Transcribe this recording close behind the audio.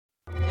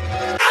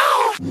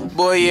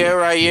Boy, yeah,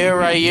 right, yeah,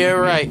 right, yeah,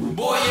 right.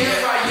 Boy,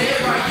 yeah, right,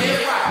 yeah, right,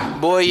 yeah,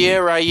 right. Boy, yeah,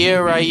 right, yeah,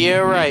 right, yeah,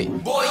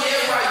 right. Boy,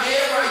 yeah, right,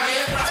 yeah, right,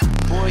 yeah,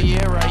 right. Boy,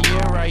 yeah, right,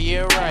 yeah, right,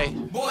 yeah,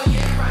 right. Boy,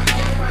 yeah, right,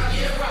 yeah, right,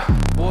 yeah,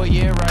 right. Boy,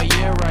 yeah, right,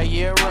 yeah, right,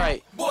 yeah,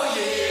 right. Boy,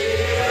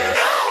 yeah.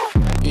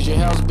 Is your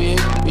house big?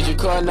 Is your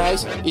car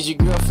nice? Is your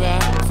girl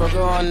fine? Fuck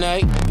her all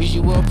night. Is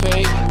you well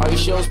paid? Are your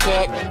shows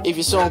packed? If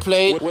your song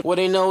played, well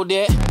they know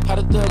that. How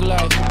to thug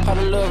life? How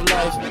to love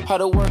life? How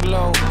to work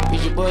low?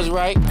 Is your buzz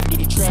right? Do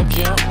the trap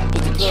jump?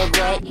 Is the club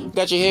right?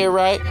 Got your hair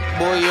right?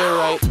 Boy, yeah,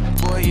 right.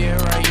 Boy, yeah,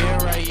 right,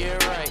 yeah, right,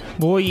 yeah, right.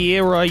 Boy, yeah,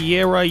 right,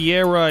 yeah, right, yeah,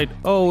 right.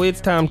 Oh,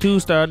 it's time to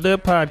start the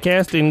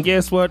podcast, and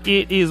guess what?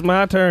 It is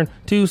my turn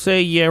to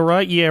say yeah,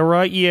 right, yeah,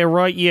 right, yeah,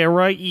 right, yeah,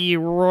 right, yeah,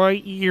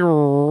 right, yeah,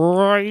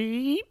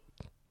 right.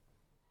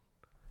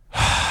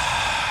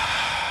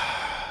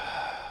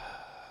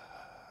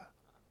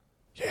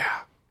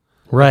 Yeah.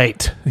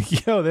 Right.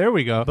 Yo, there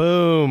we go.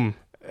 Boom.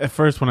 At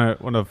first,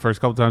 when the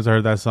first couple times I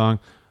heard that song,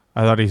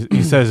 I thought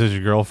he says, "Is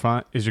your girl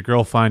fine? Is your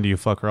girl fine? Do you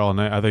fuck her all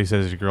night?" I thought he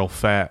says, "Is your girl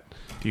fat?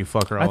 Do you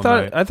fuck her all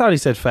night?" I thought he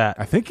said fat.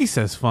 I think he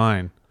says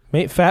fine.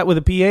 Mate, fat with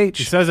a PH.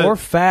 He says or it.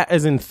 fat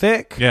as in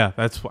thick. Yeah,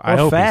 that's. I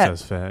hope fat. he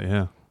says fat.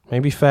 Yeah.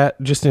 Maybe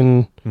fat just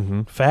in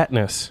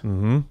fatness.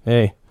 Mm-hmm.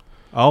 Hey,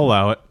 I'll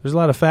allow it. there's a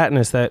lot of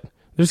fatness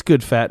there's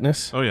good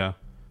fatness. Oh yeah.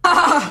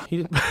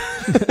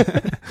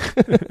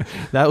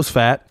 That was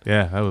fat.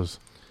 Yeah, that was.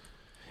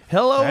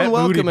 Hello Fat and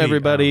booty welcome meat.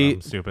 everybody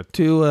I'm stupid.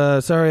 to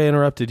sorry I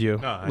interrupted you.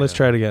 No, Let's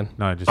try it again.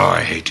 No, I just. Oh,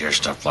 I hate to hear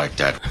stuff like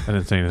that. I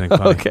didn't say anything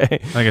funny. Okay.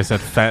 Like I said,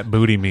 fat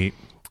booty meat.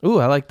 Ooh,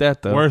 I like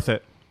that though. Worth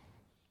it.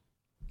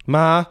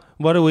 Ma,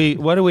 what are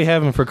we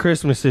having for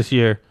Christmas this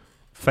year?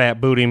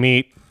 Fat booty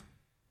meat.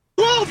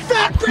 You old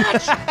fat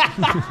bitch!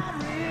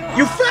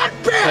 You fat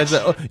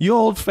bitch! You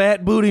old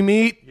fat booty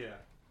meat. Yeah.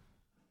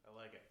 I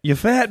like it. You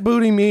fat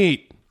booty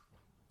meat.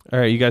 All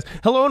right, you guys.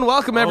 Hello and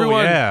welcome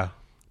everyone Oh, yeah.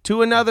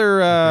 to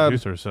another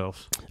Introduce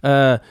ourselves.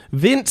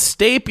 Vince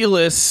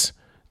Stapulus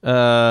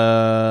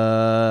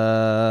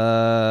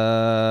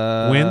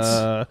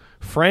Wince?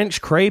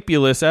 French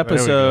Crapulous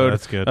episode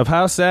That's good. of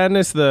How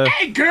Sadness the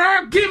Hey,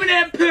 girl, give me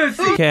that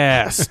pussy.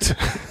 Cast.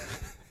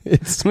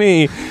 It's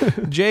me,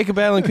 Jacob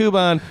Allen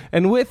Kuban,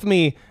 and with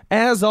me,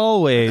 as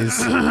always, is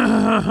the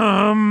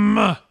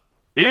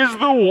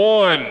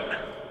one,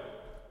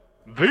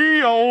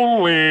 the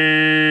only,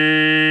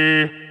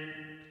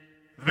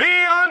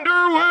 the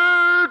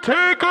Underwear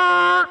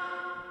Taker.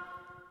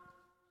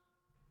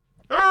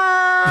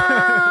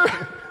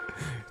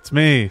 It's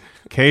me,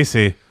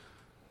 Casey.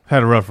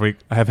 Had a rough week.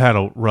 I've had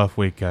a rough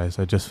week, guys.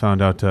 I just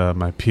found out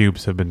my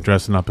pubes have been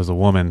dressing up as a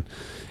woman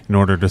in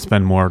order to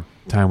spend more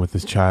time with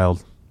this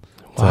child.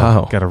 So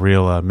Wow. got a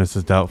real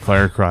Mrs.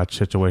 Doubtfire crotch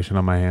situation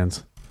on my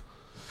hands.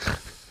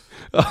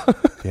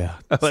 Yeah.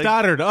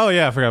 Stoddard. Oh,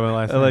 yeah. I forgot my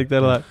last I name. like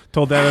that a lot.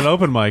 Told that at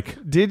open mic.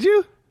 Did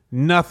you?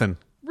 Nothing.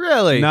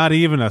 Really? Not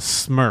even a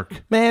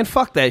smirk. Man,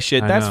 fuck that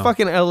shit. I That's know.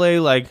 fucking LA,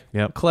 like,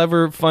 Yep.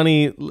 clever,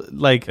 funny,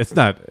 like, It's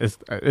not.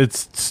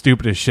 It's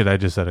stupid as shit. I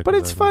just said it. but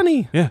it's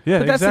funny. Yeah, yeah,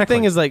 But that's exactly. the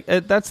thing is, like,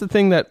 that's the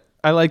thing that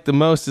I like the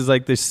most is,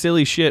 like, this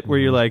silly shit where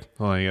you're like,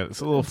 Oh, yeah.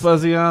 It's a little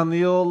fuzzy on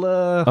the old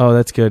oh,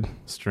 that's good.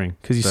 string.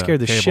 Because you scared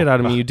the shit out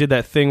of me. You did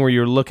that thing where you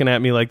were looking at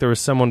me like there was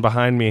someone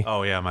behind me.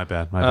 Oh, yeah. My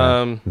bad. My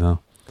bad. No.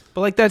 But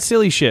like that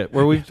silly shit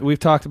where we've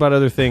talked about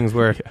other things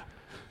where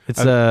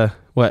it's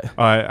what?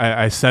 Oh,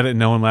 I said it and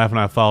no one laughed, and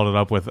I followed it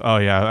up with, "Oh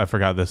yeah, I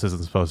forgot this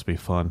isn't supposed to be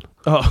fun,"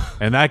 Oh,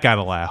 and that got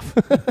a laugh.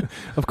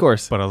 of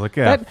course. But I was like,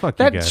 "Yeah, fuck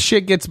you that guys."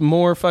 shit gets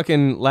more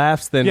fucking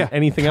laughs than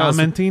anything else.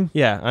 Commenting?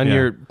 Yeah, on Yeah.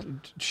 your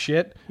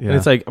shit. Yeah. And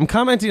it's like I'm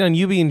commenting on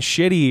you being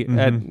shitty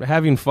at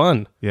having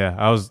fun. Yeah,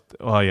 I was.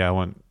 Well, yeah, I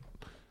went.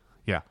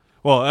 Yeah.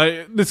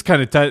 Well, this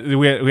kind of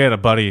we had a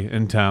buddy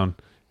in town.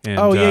 And,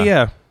 Oh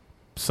yeah.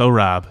 So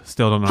Rob,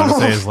 still don't know how to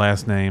say his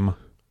last name.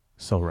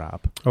 So Rob.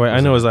 Oh wait, I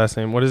know his last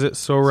name. What is it?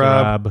 So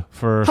Rob.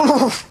 For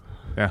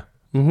yeah,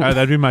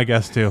 that'd be my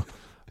guess too.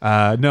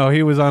 No,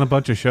 he was on a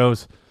bunch of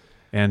shows,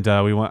 and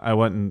I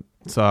went and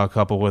saw a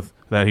couple with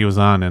that he was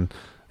on, and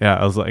yeah,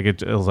 I was like,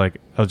 it was like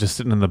I was just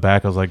sitting in the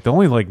back. I was like, the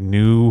only like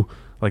new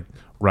like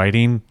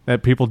writing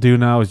that people do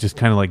now is just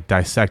kind of like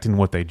dissecting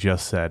what they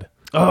just said.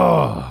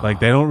 Oh, Like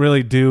they don't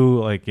really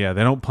do like they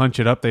don't punch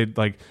it up. They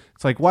like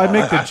it's like why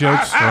make the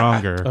joke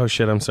stronger? oh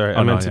shit! I'm sorry. I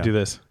Oh, no, meant to yeah. do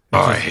this. Oh,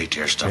 I hate to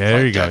hear stuff Yeah, there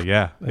like you go. that.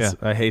 Yeah, yeah.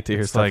 I hate to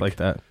hear It's stuff like- like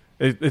that.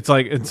 It's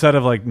like instead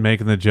of like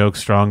making the joke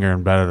stronger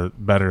and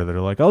better,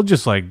 they're like, I'll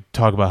just like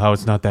talk about how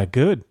it's not that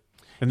good,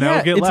 and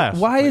that'll get it's- laughs.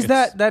 Why Like, is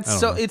that? That's I don't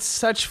so. know. It's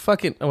such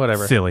fucking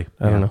whatever. Silly.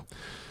 I don't know.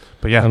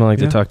 But yeah, I don't like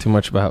yeah. to talk too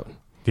much about.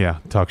 Yeah,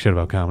 talk shit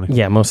about comedy.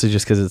 Yeah, mostly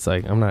just because it's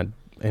like I'm not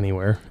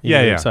anywhere. Yeah,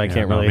 either, yeah. So I yeah,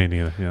 can't no, really. Me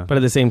neither. Yeah. But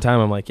at the same time,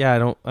 I'm like, yeah, I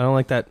don't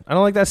like that. I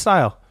don't like that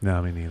style. No,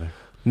 me neither.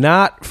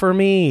 Not for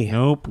me.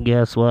 Nope.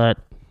 Guess what?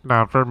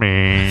 Not for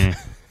me.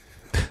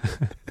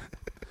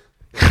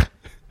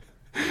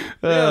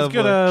 Yeah, it was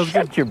good. It was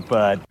Shut your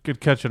butt.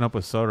 good catching up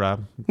with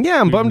Sorab.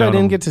 Yeah, I'm We've bummed I known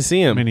didn't him get to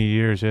see him. Many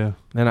years, yeah.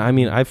 And I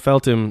mean, I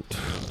felt him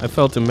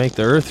make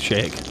the earth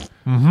shake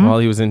while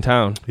he was in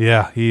town.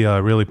 Yeah, he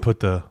really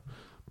put a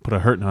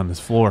hurting on this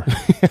floor.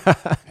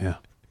 Yeah.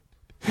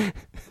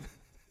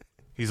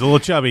 He's a little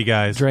chubby,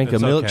 guys. Drank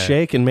It's a okay.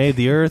 milkshake and made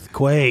the earth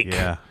quake.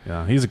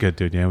 Yeah, he's a good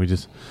dude. Yeah, we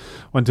just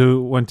went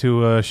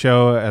to a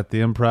show at the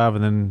Improv,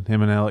 and then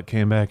him and Alec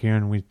came back here,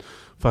 and we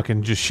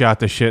fucking just shot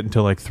the shit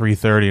until like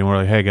 3:30, and we're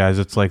like, hey guys,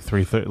 it's like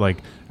 3:30. Like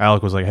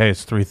Alec was like, hey,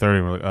 it's 3:30,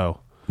 and we're like, oh,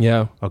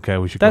 Yeah. okay,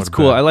 we should. That's go to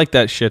cool. bed. I like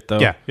that shit though.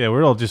 Yeah,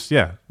 we're all just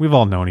we've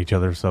all known each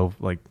other so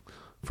like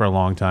for a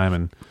long time,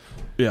 and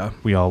Yeah.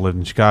 we all lived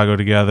in Chicago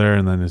together,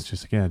 and then it's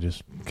just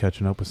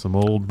catching up with some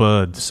old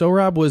buds. So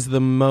Rob was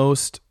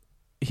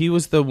he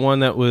was the one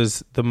that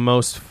was the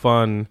most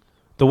fun.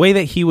 The way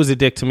that he was a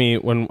dick to me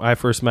when I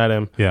first met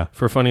him, Yeah.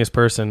 for funniest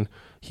person,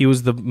 he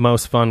was the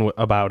most fun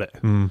about it.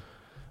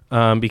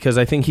 Because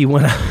I think he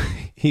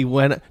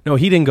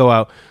didn't go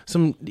out.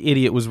 Some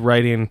idiot was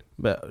writing,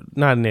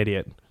 not an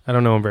idiot. I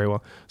don't know him very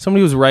well.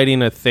 Somebody was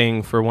writing a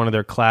thing for one of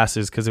their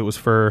classes because it was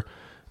for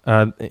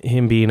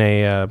him being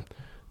a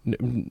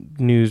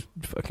news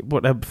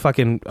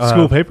fucking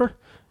School paper.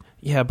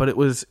 Yeah, but it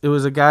was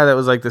a guy that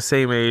was like the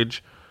same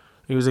age.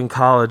 He was in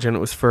college, and it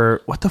was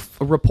for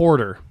a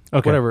reporter.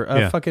 Okay, Whatever.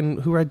 yeah. Fucking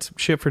who writes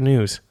shit for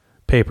news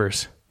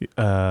papers?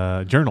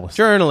 Journalist.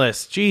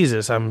 Journalists.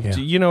 Jesus,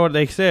 you know what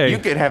they say. You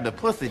could have the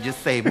pussy,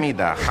 just save me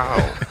the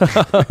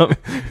house.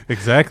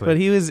 Exactly. But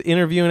he was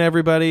interviewing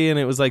everybody, and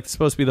it was like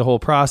supposed to be the whole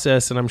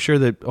process. And I'm sure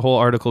the whole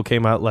article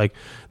came out like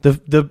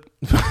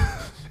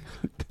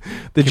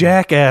the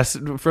jackass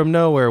from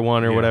nowhere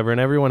one or whatever, and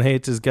everyone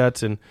hates his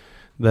guts and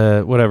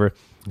the whatever.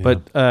 Yeah.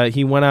 But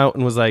he went out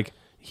and was like,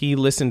 he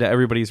listened to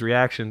everybody's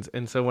reactions,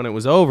 and so when it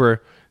was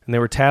over and they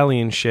were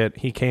tallying shit,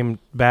 he came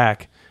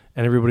back.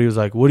 And everybody was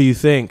like, what do you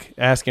think?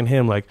 Asking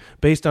him, like,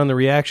 based on the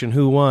reaction,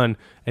 who won?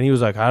 And he was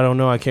like, I don't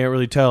know. I can't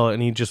really tell.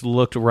 And he just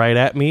looked right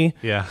at me.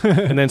 Yeah.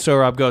 And then So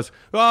Rob goes,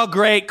 oh,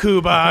 great,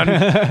 Kuban.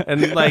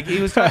 And, like,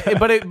 he was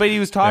but he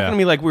was talking to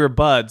me like we were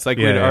buds. Like,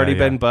 we had already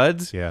been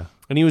buds. Yeah.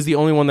 And he was the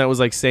only one that was,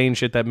 like, saying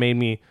shit that made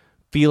me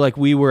feel like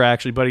we were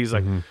actually buddies.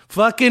 Like,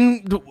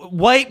 fucking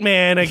white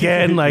man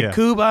again. Like, Yeah.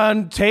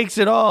 Kuban takes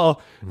it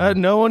all.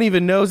 No one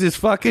even knows his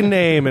fucking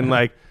name. And,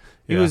 like,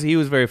 he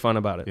was very fun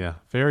about it. Yeah.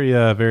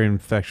 Very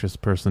infectious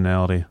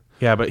personality.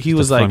 Yeah, but he Just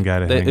was a like, fun guy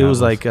to hang it out was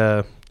with.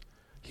 like,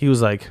 he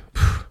was like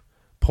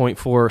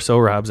 0.4 So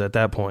Robs at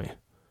that point.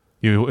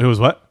 It was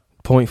what?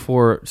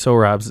 0.4 So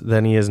Robs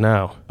than he is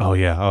now. Oh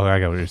yeah. Oh, I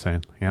got what you're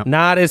saying. Yeah.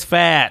 Not as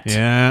fat.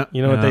 Yeah.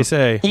 You know what they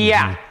say.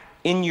 Yeah,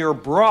 in your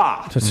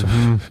bra. Just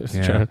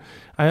Yeah. trying-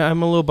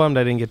 I'm a little bummed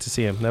I didn't get to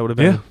see him. That would have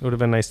been it would have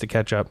been nice to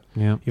catch up.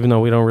 Yeah. Even though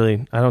we don't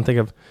really, I don't think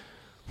I've.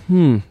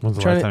 When's the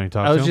last time you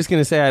talked I to was him? just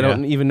gonna say I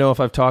don't even know if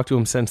I've talked to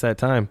him since that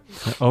time.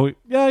 Oh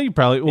yeah, you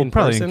probably In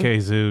probably person? in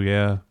Kazoo.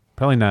 Yeah.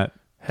 Probably not.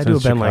 Had to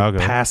have since been Chicago.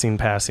 like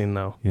passing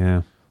though.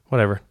 Yeah.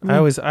 Whatever. I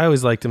always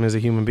liked him as a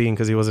human being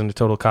because he wasn't a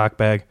total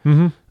cockbag.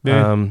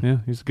 Yeah. Um, yeah.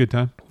 He's a good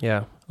time.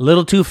 Yeah. A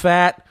little too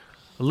fat.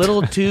 A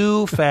little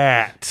too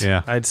fat.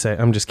 Yeah. I'd say.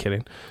 I'm just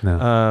kidding.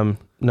 No.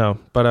 No.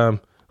 But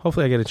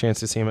hopefully I get a chance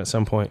to see him at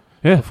some point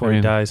Yeah. before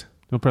he dies.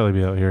 He'll probably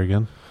be out here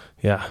again.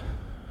 Yeah.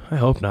 I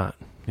hope not.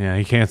 Yeah.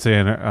 He can't stay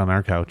on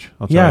our couch.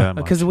 I'll tell you Yeah, that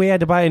much. because we had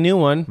to buy a new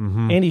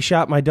one. Andy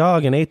shot my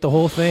dog and ate the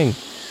whole thing.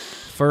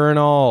 Fur and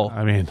all.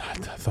 I mean, I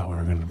thought we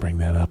were going to bring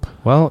that up.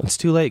 Well, it's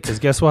too late because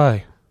guess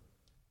why?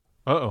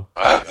 Uh-oh.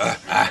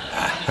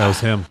 That was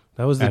him.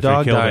 That was the After he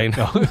dog killed dying. it.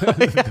 Oh,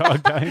 the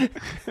dog dying.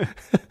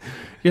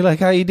 You're like,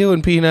 how you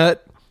doing,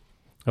 Peanut?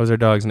 That was our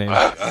dog's name.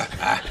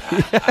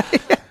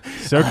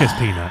 Circus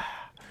Peanut.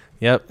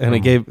 Yep, and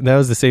that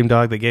was the same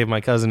dog that gave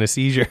my cousin a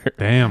seizure.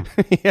 Damn.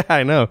 Yeah,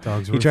 I know.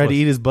 Dog's He tried to ruthless.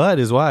 eat his butt,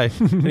 his wife.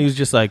 And he was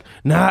just like,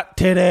 not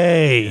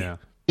today. Yeah.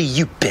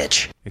 You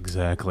bitch.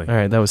 Exactly. All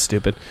right, that was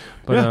stupid.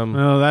 But Yeah.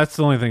 No, that's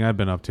the only thing I've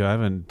been up to. I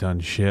haven't done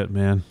shit,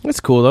 man. it's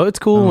cool though. It's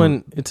cool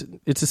when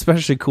it's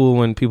especially cool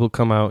when people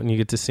come out and you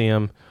get to see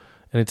them,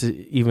 and it's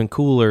even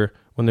cooler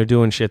when they're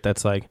doing shit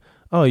that's like,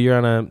 oh, you're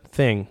on a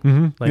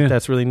thing. Like yeah.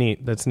 that's really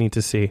neat. That's neat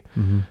to see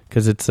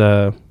because it's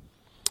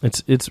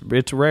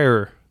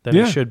rarer than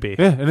Yeah. it should be.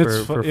 Yeah, and for,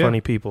 it's for yeah.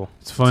 funny people.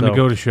 It's fun So- to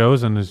go to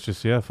shows, and it's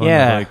just fun.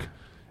 Yeah.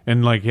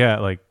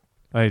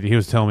 He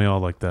was telling me all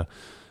like the.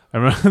 I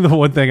remember the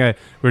one thing we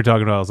were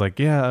talking about. I was like,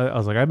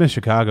 I miss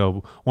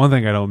Chicago. One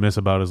thing I don't miss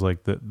about is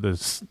like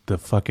the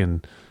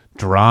fucking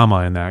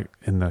drama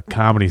in the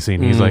comedy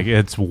scene. He's like,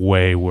 it's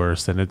way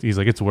worse than it. He's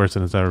like, it's worse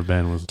than it's ever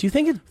been. Do you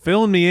think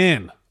Filling me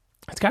in?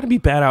 it's got to be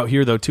bad out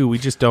here though too? We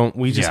just don't.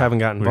 We just haven't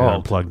gotten We're not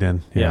involved. plugged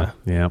in. Yeah.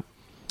 Yeah.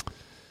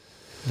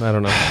 I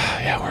don't know.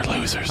 Yeah, we're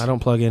losers. I don't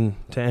plug in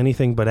to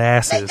anything but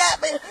asses.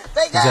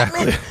 They got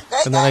me.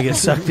 And then I get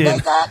sucked in. They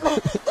got me.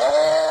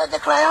 The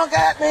clown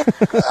got me.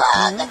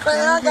 The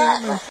clown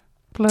got me.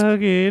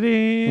 Plug it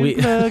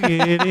in. Plug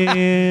it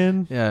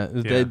in. Yeah,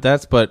 Yeah.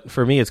 but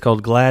for me it's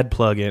called Glad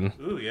Plug-in.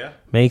 Ooh, yeah.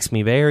 Makes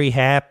me very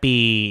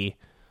happy.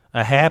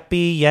 A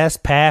happy yes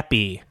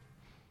pappy.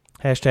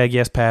 Hashtag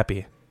yes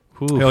pappy.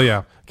 Ooh, Hell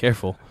yeah.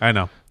 Careful. I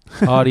know.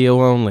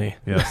 Audio only.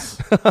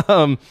 Yes.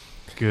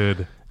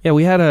 Good. Yeah,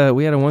 we had a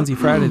onesie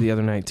Friday the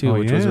other night too, Oh,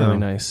 which was yeah. really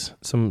nice.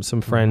 Some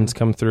friends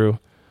come through.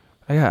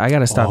 I got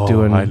to stop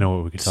doing I know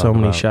what we could talk so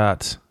many about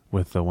shots.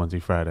 with the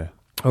Onesie Friday.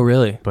 Oh,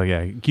 really? But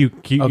yeah, you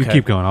Okay.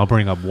 keep going. I'll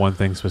bring up one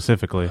thing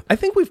specifically. I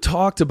think we've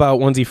talked about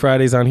Onesie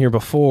Fridays on here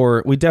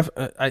before. We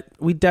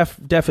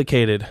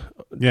defecated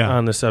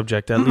on the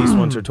subject at least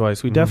once or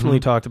twice. We definitely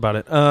talked about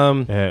it.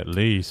 At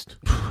least.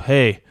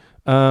 Hey,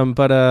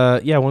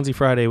 Onesie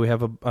Friday. We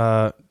have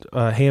a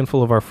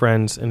handful of our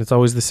friends, and it's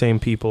always the same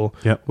people.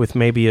 Yep. With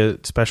maybe a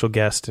special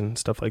guest and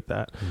stuff like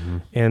that.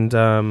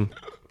 And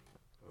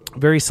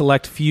very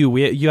select few.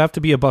 You have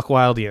to be a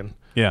Buckwildian.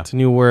 Yeah. It's a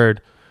new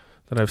word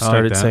that I've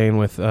started that. saying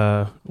with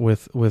Hannah.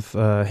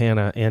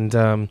 And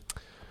a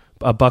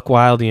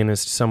Buckwildian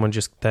is someone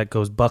just that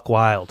goes buck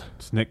wild.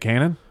 It's Nick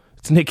Cannon?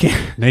 It's Nick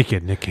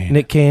Naked Nick Cannon.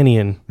 Nick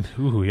Canyon.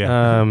 Ooh,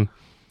 yeah.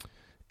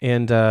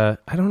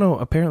 I don't know.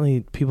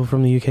 Apparently, people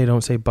from the UK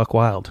don't say buck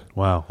wild.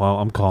 Wow. Well,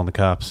 I'm calling the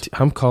cops.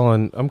 I'm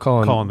calling.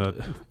 Calling the...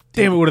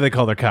 Damn it, what do they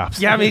call their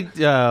cops? Yeah, I mean,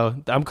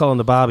 I'm calling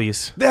the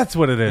bobbies. That's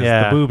what it is.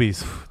 Yeah. The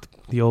boobies.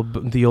 The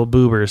old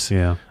boobers.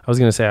 Yeah. I was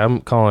gonna say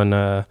I'm calling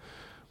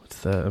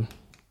what's the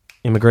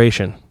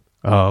immigration.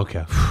 Oh,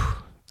 okay.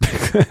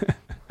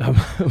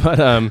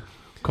 But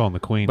Calling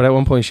the queen. at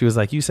one point she was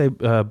like, "You say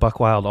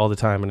buck wild all the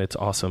time, and it's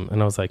awesome."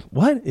 And I was like,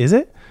 "What is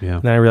it?" Yeah.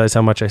 And then I realized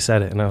how much I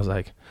said it, and I was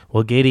like,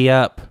 "Well, giddy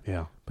up."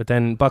 Yeah. But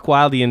then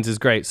Buckwildians is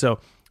great. So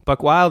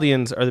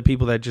Buckwildians are the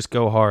people that just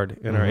go hard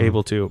and are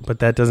able to, but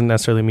that doesn't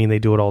necessarily mean they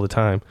do it all the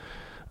time.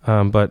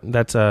 But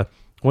that's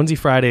Onesie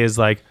Friday is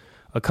like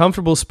a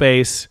comfortable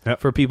space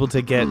for people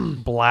to get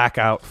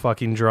blackout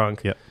fucking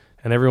drunk. Yep.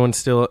 And everyone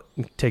still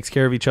takes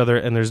care of each other,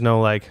 and there's no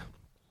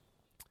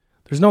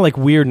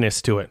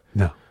weirdness to it.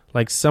 No.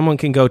 Like someone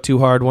can go too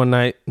hard one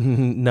night,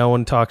 no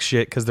one talks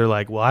shit because they're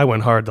like, "Well, I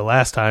went hard the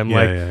last time." Yeah,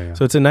 like, yeah.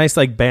 So it's a nice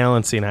like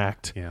balancing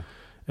act. Yeah.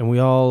 And we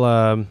all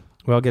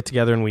get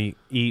together and we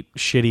eat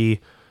shitty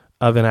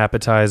oven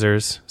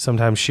appetizers,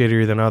 sometimes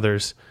shittier than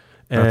others.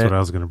 That's what I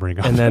was going to bring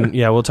up. And then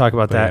we'll talk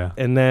about But that.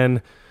 yeah. And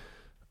then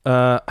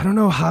I don't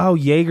know how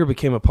Jaeger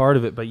became a part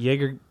of it, but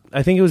Jaeger,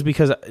 I think it was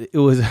because it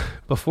was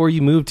before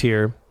you moved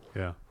here.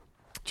 Yeah.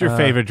 It's your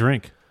favorite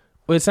drink.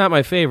 Well, it's not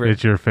my favorite.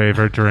 It's your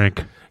favorite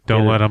drink.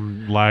 Don't Get it- let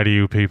them lie to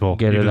you, people.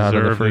 Get you it out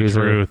of the deserve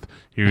freezer. truth.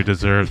 You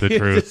deserve the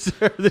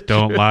truth.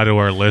 Don't lie to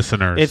our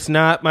listeners. It's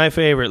not my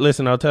favorite.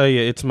 Listen, I'll tell you,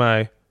 it's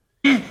my.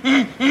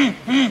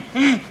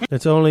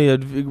 It's only a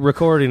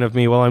recording of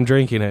me while I'm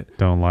drinking it.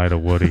 Don't lie to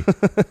Woody.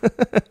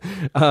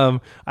 I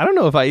don't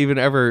know if I even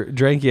ever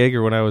drank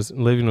Jaeger when I was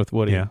living with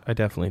Woody. Yeah. I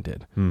definitely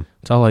did.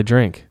 It's all I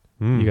drink.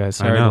 You guys,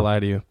 I sorry to know. lie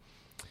to you.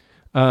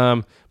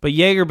 But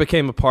Jaeger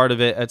became a part of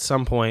it at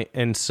some point,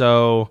 and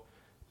so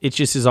it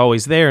just is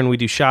always there, and we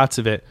do shots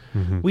of it.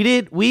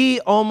 We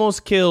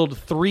almost killed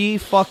 3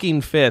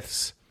 fucking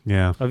fifths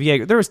Yeah. of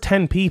Jaeger. There was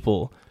 10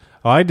 people.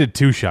 Oh, I did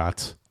 2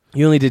 shots.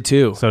 You only did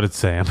 2. So did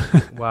Sam.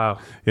 Wow.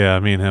 Yeah,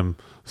 me and him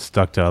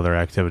stuck to other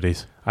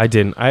activities. I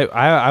didn't.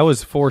 I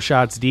was 4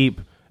 shots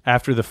deep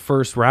after the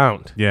first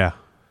round. Yeah.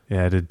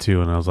 Yeah, I did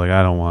 2, and I was like,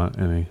 I don't want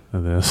any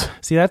of this.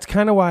 See, that's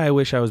kind of why I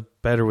wish I was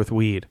better with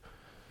weed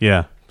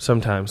Yeah.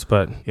 sometimes,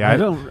 but Yeah,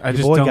 I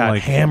just boy don't got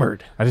like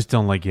hammered. I just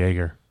don't like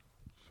Jaeger.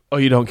 Oh,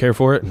 you don't care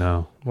for it?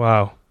 No.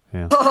 Wow.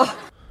 Yeah.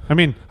 I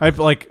mean, I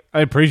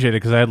appreciate it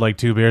because I had like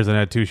 2 beers and I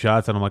had 2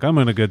 shots, and I'm like, I'm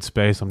in a good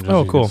space. I'm just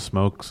Oh, gonna cool.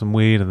 smoke some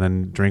weed and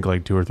then drink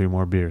like 2 or 3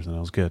 more beers, and I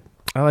was good.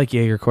 I like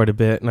Jaeger quite a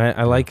bit, and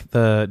I like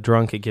the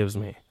drunk it gives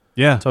me.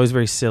 Yeah. It's always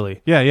very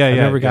silly. Yeah, I've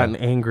never yeah. gotten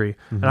angry.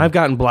 And I've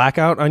gotten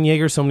blackout on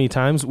Jaeger so many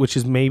times, which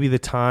is maybe the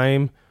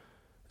time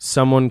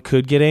someone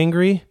could get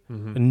angry,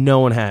 and no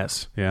one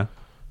has. Yeah.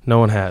 No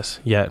one has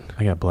yet.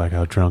 I got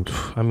blackout drunk.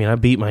 I mean, I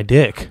beat my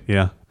dick.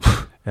 Yeah.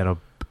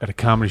 At a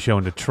comedy show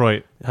in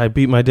Detroit I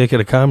beat my dick at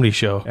a comedy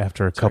show.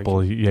 after a couple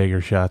of Jaeger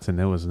shots, and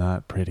it was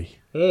not pretty.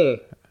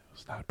 It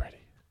was not pretty.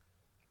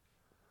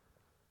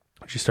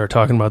 Did you start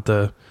talking about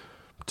the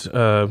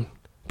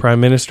prime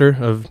minister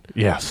of...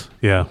 Yes.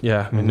 Yeah.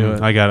 Yeah, I knew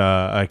it.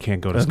 I can't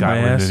go to That's my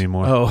Scotland ass.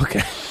 anymore. Oh, okay.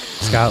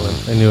 Scotland.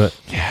 I knew it.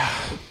 Yeah.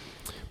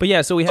 But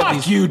yeah, so we have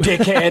these... You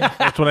dickhead.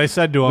 That's what I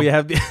said to him. We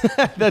have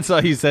that's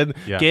all you said.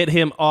 Yeah. Get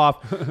him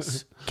off.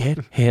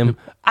 Get him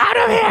out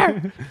of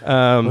here.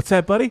 What's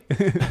that, buddy?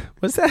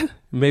 What's that?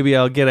 Maybe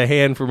I'll get a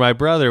hand for my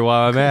brother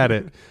while I'm at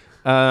it.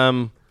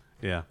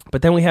 Yeah.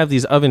 But then we have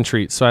these oven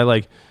treats. So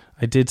I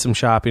did some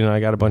shopping and I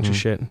got a bunch of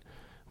shit.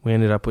 We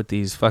ended up with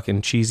these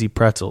fucking cheesy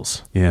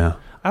pretzels. Yeah.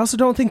 I also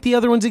don't think the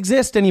other ones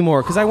exist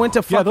anymore because I went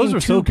to fucking those are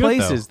 2 so good,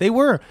 places. They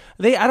were.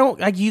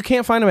 You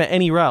can't find them at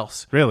any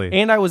Ralph's. Really?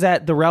 And I was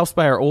at the Ralph's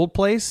by our old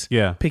place.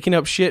 Yeah. Picking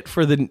up shit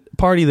for the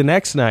party the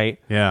next night.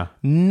 Yeah.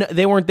 No,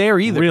 they weren't there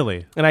either.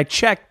 Really? And I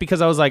checked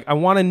because I was like, I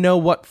want to know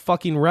what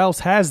fucking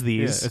Ralph's has Yeah.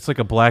 these. It's like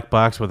a black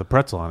box with a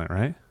pretzel on it,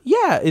 right?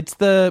 Yeah, it's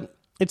the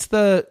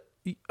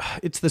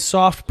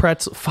soft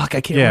pretzel. Fuck,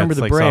 I can't remember it's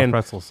the like brand.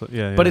 soft pretzels.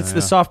 Yeah, But it's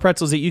the soft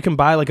pretzels that you can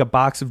buy like a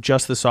box of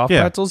just the soft Yeah.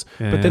 pretzels.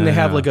 Yeah, but then they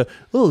have yeah.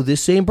 like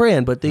this same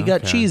brand, but they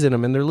got Okay. cheese in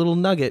them and they're little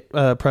nugget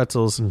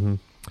pretzels. And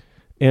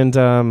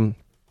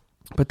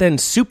but then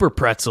Super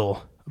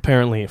Pretzel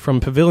apparently from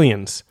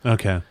Pavilions.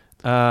 Okay.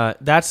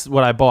 That's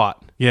what I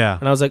bought. Yeah.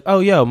 And I was like, oh,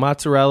 yo,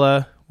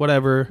 mozzarella,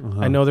 whatever.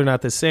 I know they're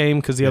not the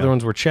same because the other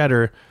ones were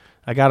cheddar.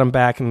 I got them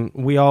back, and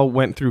we all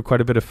went through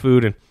quite a bit of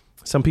food, and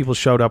some people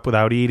showed up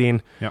without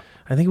eating. Yep.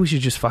 I think we should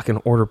just fucking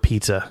order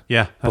pizza.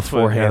 Yeah,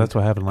 beforehand. That's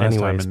what happened last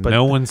time, and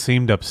no one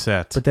seemed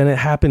upset. But then it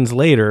happens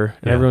later,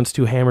 and everyone's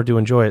too hammered to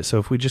enjoy it. So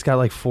if we just got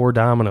like 4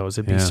 Dominoes,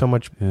 it'd be so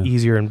much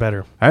easier and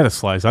better. I had a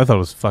slice. I thought it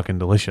was fucking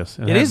delicious.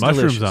 And it had is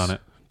mushrooms delicious. on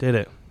it. Did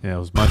it? Yeah, it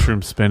was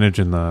mushroom, spinach,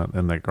 and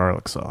the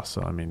garlic sauce.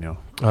 So I mean, Oh,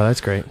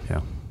 that's great.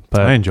 yeah,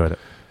 But I enjoyed it.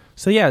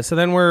 So yeah, so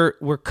then we're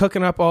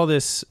cooking up all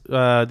these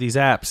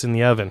apps in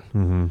the oven.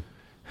 Mm-hmm.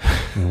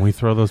 And we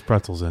throw those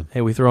pretzels in. Hey,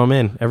 we throw them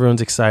in.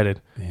 Everyone's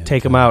excited. Yeah,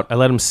 Take them out. I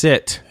let them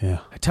sit. Yeah.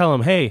 I tell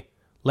them, hey,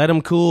 let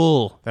them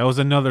cool. That was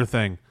another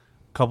thing.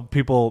 A couple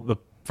people, the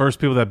first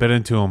people that bit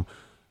into them,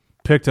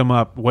 picked them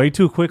up way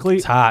too quickly.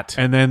 It's hot.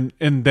 And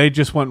they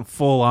just went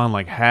full on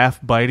like half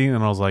biting,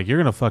 and I was like, "You're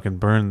gonna fucking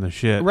burn the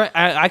shit." Right.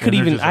 I could And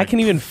they're even just like, can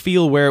even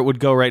feel where it would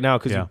go right now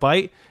because Yeah. you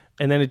bite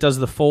and then it does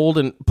the fold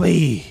and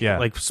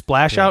like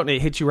splash out and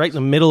it hits you right in the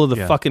middle of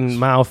the fucking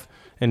mouth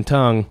and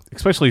tongue.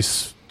 Especially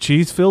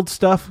cheese filled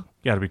stuff.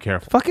 You gotta be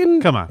careful.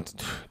 Fucking Come on.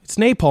 It's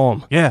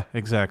napalm. Yeah,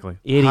 exactly.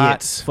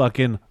 Idiots. Hot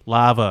fucking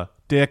lava.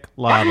 Dick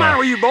What's the matter lava.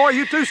 with you, boy?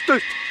 You too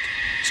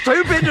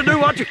stupid to do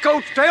what your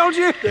coach tells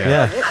you?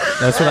 Yeah.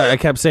 That's what I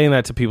kept saying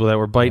that to people that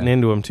were biting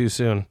into them too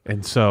soon.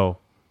 And so,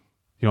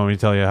 you want me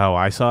to tell you how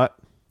I saw it?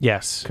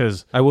 Yes.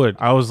 Because I would.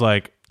 I was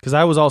like, Because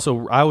I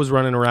was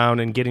running around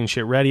and getting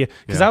shit ready.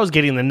 Because I was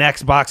getting the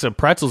next box of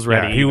pretzels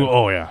ready.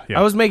 yeah,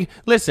 I was making.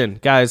 Listen,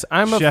 guys,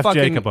 I'm a Chef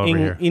fucking Jacob over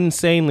here.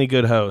 insanely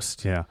good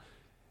host. Yeah.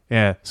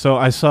 Yeah. So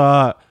I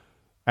saw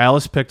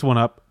Alice picked one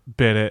up,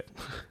 bit it,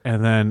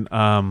 and then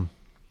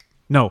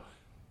no,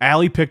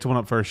 Allie picked one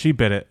up first. She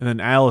bit it, and then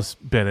Alice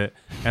bit it,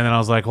 and then I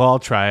was like, well, I'll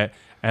try it.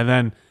 And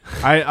then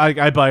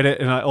I bite it,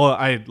 and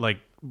I like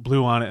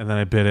blew on it, and then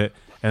I bit it,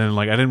 and then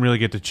like I didn't really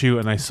get to chew,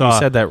 and I saw You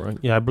said that wrong.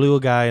 Yeah, I blew a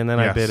guy and then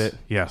I Yes, bit it.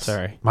 Yes.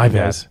 Sorry. My bad.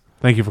 Guys.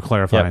 Thank you for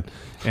clarifying.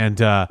 Yep.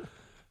 And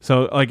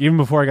so like even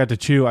before I got to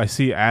chew, I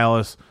see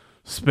Alice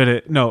spit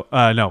it. No,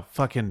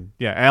 fucking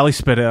yeah. Allie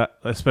spit it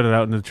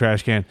out into the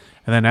trash can,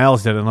 and then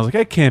Alice did it, and I was like,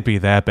 it can't be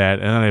that bad.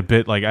 And then I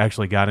bit like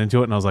actually got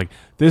into it, and I was like,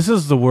 this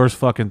is the worst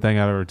fucking thing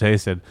I've ever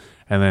tasted.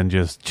 And then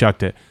just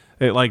chucked it.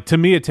 It like to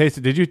me, it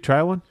tasted. Did you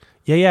try one?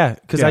 Yeah.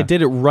 Because Yeah. I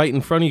did it right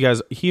in front of you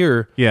guys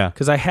here. Yeah.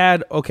 Because I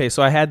had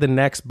the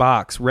next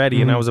box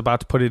ready and I was about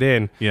to put it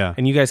in. Yeah.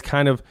 And you guys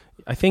kind of,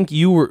 I think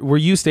you were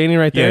you standing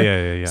right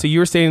there? Yeah. So you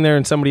were standing there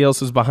and somebody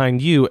else was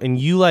behind you, and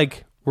you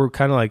like were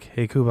kind of like,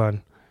 hey,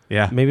 Kuban,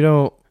 Yeah. maybe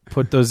don't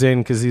put those in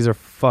because these are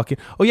fucking.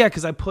 Oh yeah,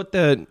 because I put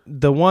the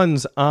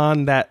ones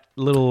on that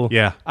little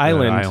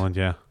island. The island.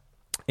 Yeah.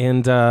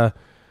 And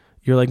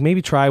you're like,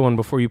 maybe try one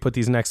before you put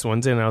these next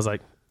ones in. And I was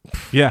like,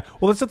 Yeah.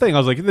 Well, that's the thing. I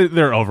was like,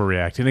 they're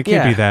overreacting. It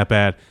can't be that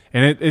bad.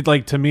 And it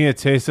like to me, it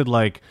tasted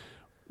like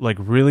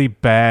really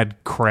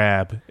bad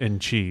crab and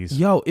cheese.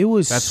 yo, it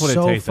was That's what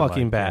so it tasted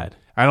fucking like. bad.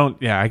 I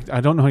don't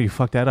know how you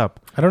fucked that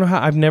up. I don't know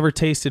how. I've never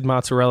tasted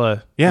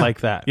mozzarella like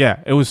that. Yeah,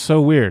 it was so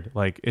weird.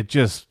 Like it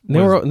just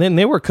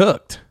They were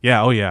cooked.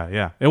 Yeah, oh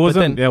yeah. It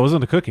wasn't then- it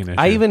wasn't a cooking issue.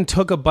 I even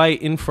took a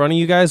bite in front of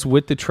you guys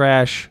with the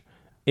trash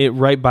it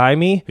right by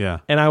me. Yeah.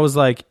 And I was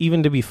like,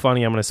 even to be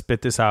funny, I'm going to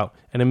spit this out.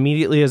 And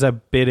immediately as I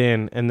bit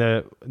in and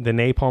the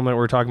napalm that we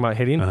were talking about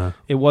hitting,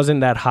 it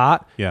wasn't that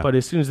hot. Yeah. But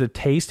as soon as the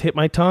taste hit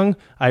my tongue,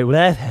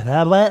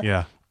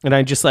 and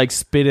I just like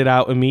spit it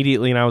out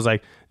immediately. And I was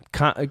like,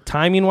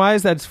 timing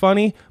wise, that's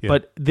funny,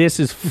 but this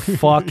is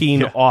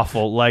fucking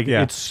awful. Like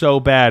it's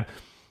so bad.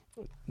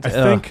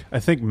 I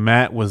think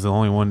Matt was the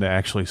only one to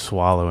actually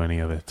swallow any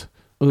of it.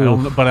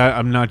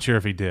 I'm not sure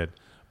if he did.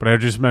 But I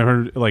just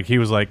remember, like, he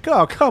was like,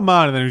 "Oh, come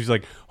on!" And then he was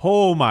like,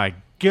 "Oh my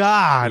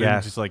god!" Yeah.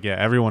 And just like,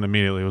 everyone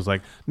immediately was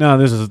like, "No,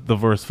 this is the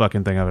worst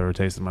fucking thing I've ever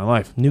tasted in my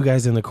life." New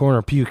guy's in the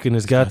corner puking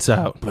his guts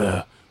out.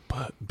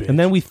 And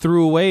then we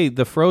threw away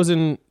the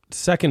frozen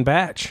second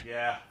batch.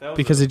 Yeah,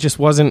 because it just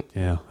wasn't.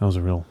 that was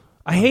a real.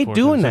 I hate unfortunate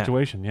doing that.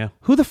 situation. Yeah,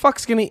 Who the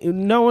fuck's gonna?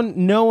 No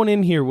one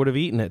in here would have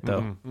eaten it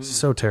though. It's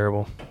so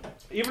terrible.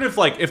 even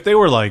if they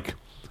were like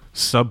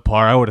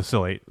subpar, I would have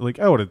still ate. Like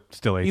I would have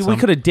still ate. We some.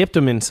 could have dipped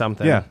them in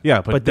something.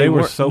 Yeah, but they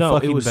were so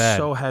fucking it was bad.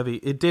 so heavy.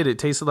 It did. It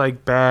tasted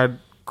like bad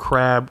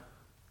crab,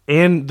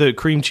 and the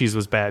cream cheese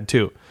was bad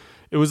too.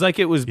 It was like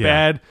it was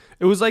bad.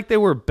 It was like they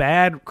were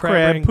bad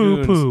crab poo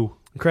rangoons. poo.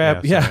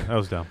 Crab. Yeah, Yeah. sorry, that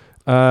was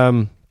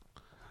dumb.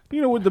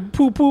 You know, with the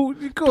poo poo,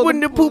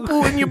 Putting the poo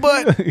poo in your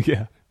butt.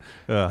 yeah,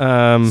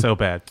 so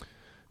bad.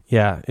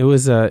 Yeah, it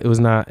was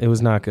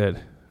not good.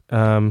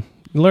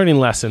 Learning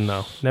lesson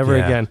though. Never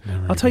Yeah, again.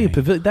 never I'll tell you,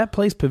 again. that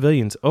place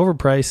Pavilion's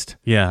overpriced.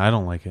 Yeah, I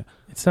don't like it.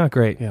 It's not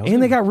great. Yeah,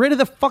 And they got rid of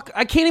the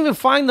I can't even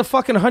find the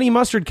fucking honey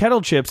mustard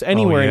kettle chips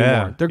anywhere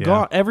anymore. They're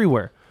gone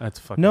everywhere. That's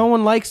fucking. No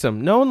one likes them.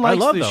 No one likes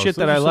I love the those. shit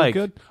Those that are I so like.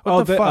 Good.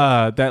 What the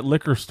fuck? That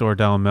liquor store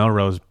down in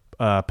Melrose,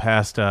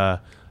 past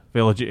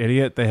Village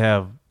Idiot, they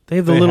have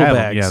the little have 'em.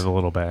 bags. Yeah, the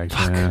little bags.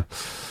 Yeah.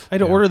 I had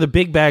to order the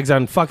big bags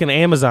on fucking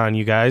Amazon,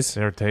 you guys.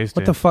 They're tasty.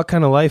 What the fuck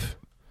kind of life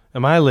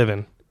am I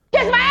living?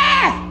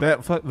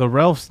 The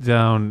Ralph's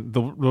down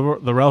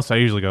the Ralph's I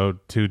usually go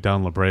to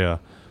down La Brea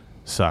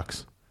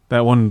sucks.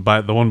 The one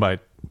by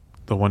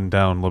the one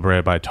down La Brea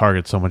by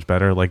Target so much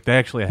better. Like they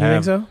actually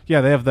have. think so?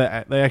 Yeah,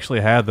 they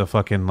actually had the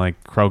fucking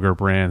like Kroger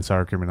brand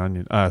sour cream and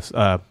onion.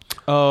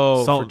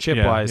 For chip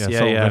wise, salt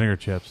and vinegar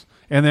chips,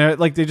 and they're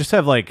like they just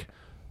have like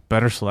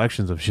better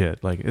selections of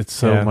shit. Like it's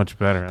so much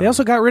better. They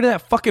also got rid of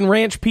that fucking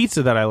ranch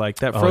pizza that I like.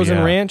 That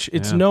frozen ranch.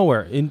 It's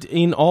nowhere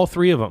in all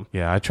three of them.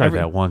 Yeah, I tried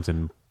that once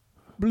in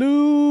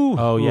Blue.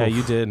 Oh yeah,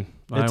 you did.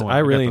 I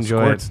really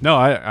enjoy it. No,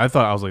 I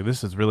thought I was like,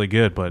 this is really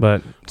good,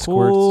 but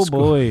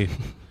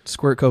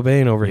Squirt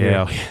Cobain over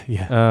here.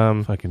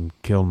 Yeah. Fucking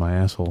killed my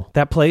asshole.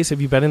 That place. Have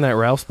you been in that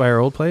Ralph's by our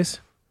old place?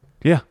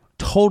 Yeah.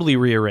 Totally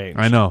rearranged.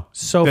 I know.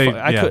 So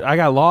I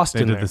got lost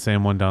in there. They did the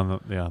same one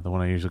down the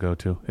one I usually go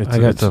to.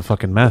 It's a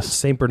fucking mess.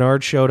 St.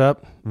 Bernard showed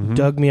up,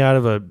 dug me out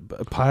of a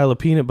pile of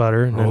peanut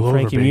butter, and then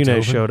Frankie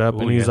Muniz showed up,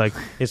 and he's like,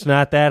 "It's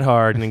not that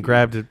hard," and then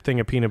grabbed a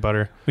thing of peanut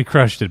butter. We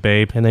crushed it,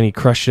 babe. And then he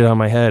crushed it on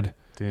my head.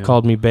 Damn.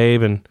 Called me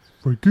babe, and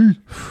Frankie.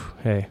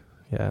 Hey,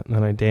 yeah. And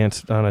then I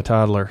danced on a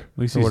toddler. At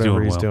least or he's whatever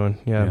doing he's well. doing.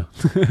 Yeah.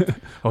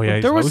 Oh yeah.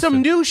 There was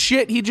some new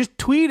shit he just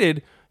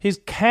tweeted. His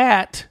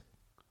cat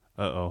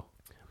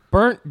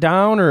burnt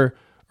down or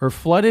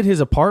flooded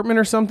his apartment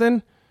or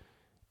something.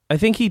 I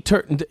think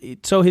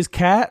his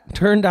cat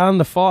turned on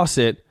the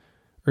faucet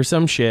or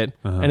some shit,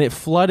 and it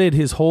flooded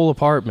his whole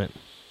apartment.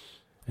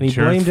 And he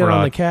blamed it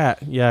on the cat.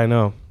 Yeah, I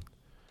know.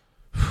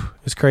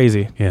 It's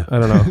crazy. Yeah. I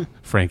don't know.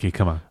 Frankie,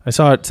 come on. I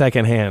saw it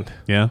secondhand.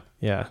 Yeah?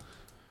 Yeah.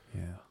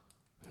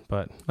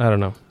 But I don't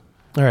know.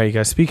 All right, you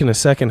guys, speaking of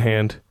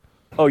secondhand.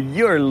 Oh,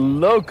 you're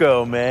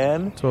loco,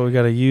 man. That's what we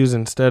got to use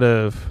instead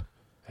of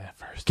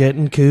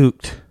getting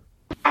cooked.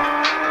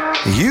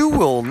 You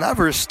will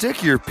never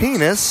stick your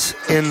penis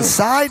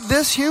inside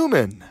this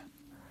human.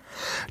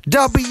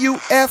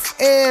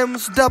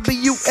 WFMs,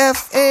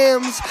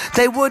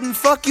 they wouldn't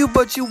fuck you,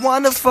 but you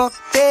wanna fuck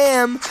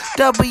them.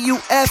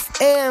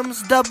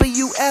 WFMs,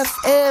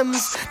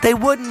 they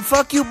wouldn't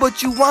fuck you,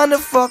 but you wanna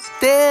fuck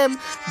them.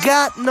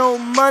 Got no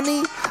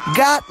money,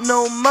 got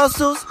no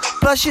muscles,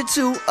 plus you're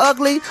too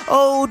ugly,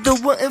 oh, they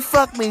wouldn't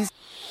fuck me.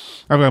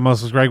 I've got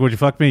muscles. Greg, would you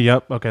fuck me?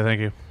 Yep. Okay, thank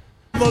you.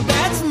 Well,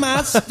 that's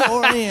my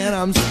story, and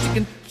I'm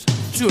sticking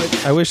to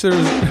it. I wish there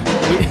was...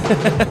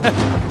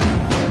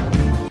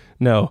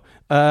 No.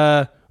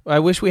 I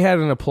wish we had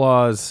an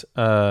applause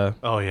button.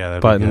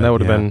 That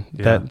would have been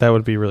that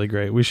would be really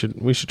great. We should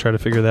try to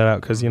figure that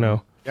out because Yeah,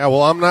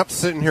 well, I'm not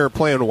sitting here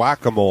playing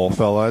whack-a-mole,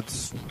 fella.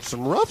 It's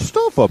some rough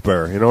stuff up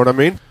there. You know what I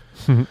mean?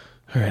 All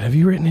right, have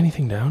you written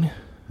anything down?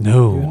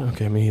 No.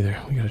 Okay, me either.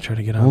 We got to try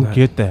to get on Don't that.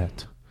 get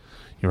that.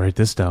 You write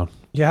this down.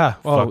 Yeah.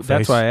 Oh,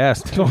 that's why I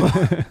asked.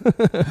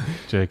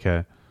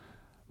 JK.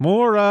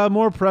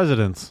 More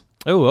presidents.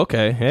 Oh,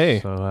 okay. Hey.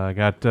 So I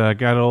got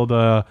old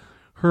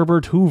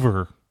Herbert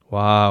Hoover.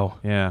 Wow.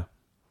 Yeah.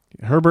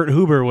 Herbert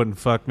Hoover wouldn't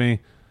fuck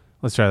me.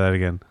 Let's try that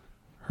again.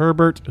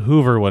 Herbert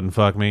Hoover wouldn't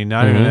fuck me.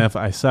 Not even if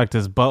I sucked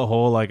his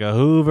butthole like a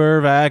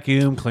Hoover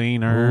vacuum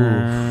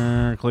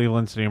cleaner. Oof.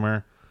 Cleveland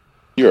steamer.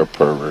 You're a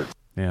pervert.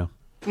 Yeah.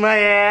 My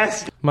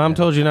ass. Mom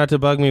told you not to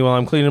bug me while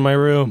I'm cleaning my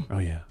room. Oh,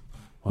 yeah.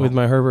 Well, with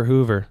my Herbert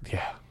Hoover.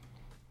 Yeah.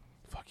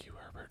 Fuck you,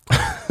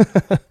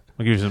 Herbert.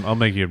 I'll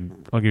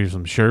give you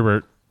some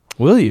sherbet.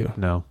 Will you?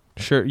 No.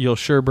 Sure, you'll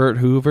Sherbert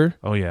Hoover?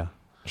 Oh, yeah.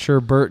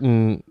 Sherbert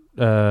and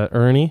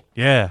Ernie?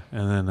 Yeah.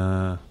 And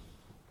then,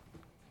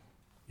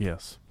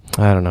 yes.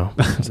 I don't know.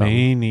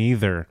 Me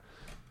neither.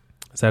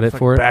 Is that it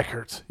for it? Back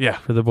hurts. Yeah.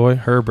 For the boy?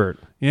 Herbert.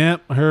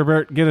 Yep.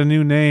 Herbert. Get a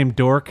new name,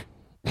 dork.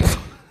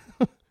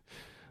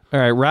 All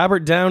right.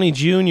 Robert Downey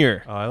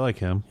Jr. Oh, I like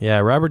him. Yeah.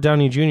 Robert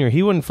Downey Jr.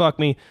 He wouldn't fuck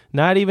me.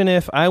 Not even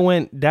if I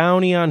went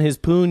Downey on his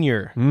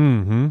poonier.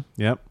 Mm-hmm.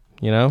 Yep.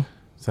 You know?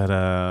 Is that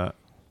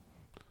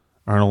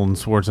Arnold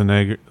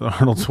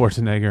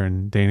Schwarzenegger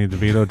and Danny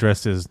DeVito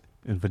dressed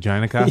in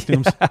vagina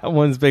costumes? Yeah,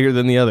 one's bigger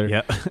than the other.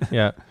 Yep.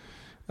 Yeah.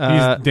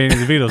 Danny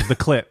DeVito's the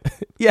clit.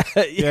 Yeah.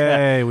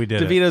 Yay, we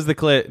did DeVito's the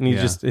clit, and he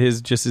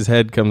his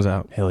head comes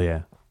out. Hell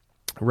yeah.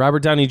 Robert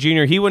Downey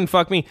Jr. He wouldn't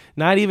fuck me.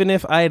 Not even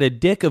if I had a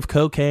dick of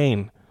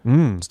cocaine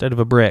instead of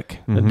a brick.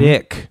 A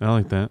dick. I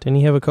like that. Didn't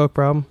he have a coke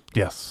problem?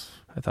 Yes.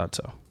 I thought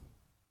so.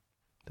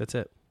 That's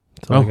it.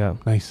 That's all I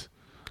got. Nice.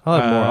 I'll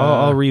have more.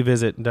 I'll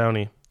revisit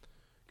Downey.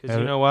 Because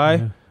you know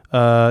why?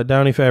 Yeah.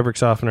 Downey fabric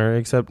softener,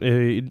 except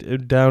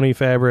Downey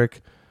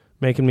fabric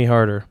making me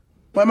harder.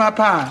 Where my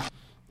pie?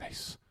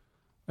 Nice.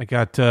 I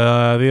got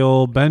the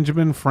old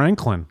Benjamin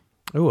Franklin.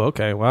 Oh,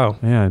 okay. Wow.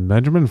 Yeah, and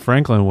Benjamin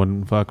Franklin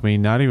wouldn't fuck me,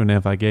 not even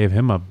if I gave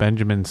him a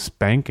Benjamin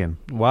spanking.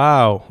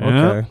 Wow. Okay.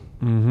 Yeah.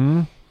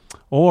 Mm-hmm.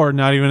 Or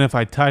not even if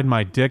I tied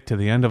my dick to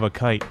the end of a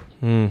kite.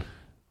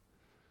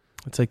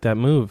 It's like that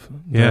move.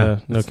 Yeah.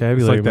 Vocabulary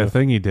It's like move. that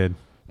thing he did.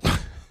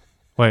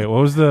 Wait, what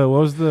was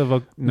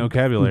the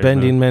vocabulary?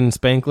 Bending men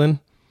spanklin.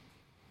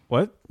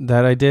 What?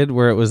 That I did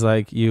where it was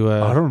like you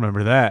I don't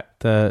remember that.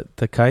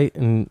 The kite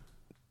and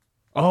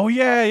oh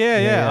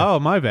yeah. Oh,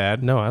 my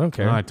bad. no, I don't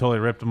care. No, I totally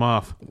ripped him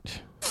off.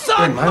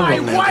 Suck my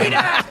white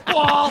ass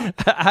ball!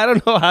 I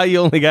don't know how you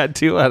only got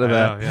 2 out of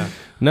that. Yeah.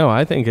 No,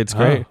 I think it's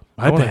great.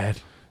 My bad.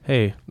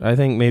 Hey, I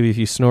think maybe if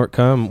you snort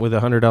cum with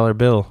 $100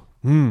 bill,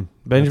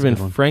 Benjamin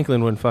one.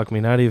 Franklin wouldn't fuck me.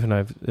 Not even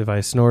if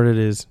I snorted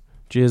his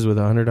jizz with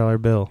a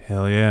 $100 bill.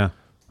 Hell yeah.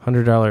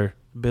 $100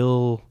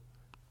 Bill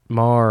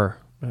Maher.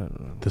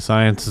 The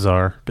sciences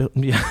are. Bill,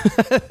 yeah.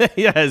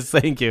 Yes,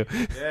 thank you.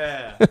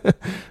 Yeah.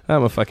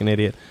 I'm a fucking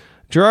idiot.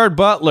 Gerard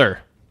Butler.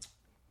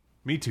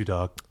 Me too,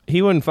 dog.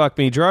 He wouldn't fuck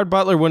me. Gerard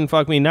Butler wouldn't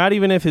fuck me, not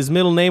even if his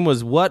middle name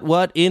was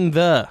what in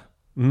the.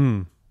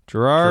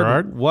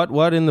 Gerard?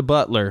 What in the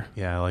Butler.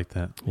 Yeah, I like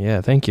that.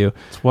 Yeah, thank you.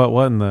 It's what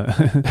in the...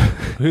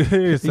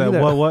 It's that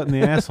what in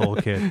the asshole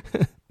kid.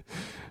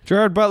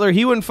 Gerard Butler,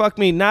 he wouldn't fuck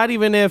me, not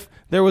even if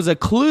there was a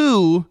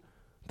clue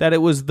that it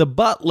was the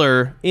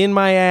butler in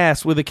my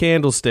ass with a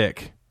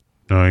candlestick.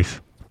 Nice.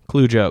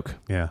 Clue joke.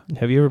 Yeah.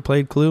 Have you ever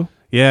played Clue?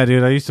 Yeah,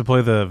 dude, I used to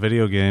play the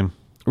video game.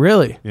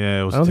 Really?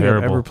 Yeah, it was I don't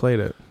terrible. think I've ever played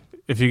it.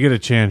 If you get a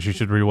chance, you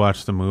should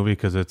rewatch the movie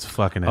because it's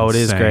fucking insane. Oh, it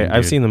is great. Dude.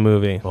 I've seen the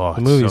movie. Oh,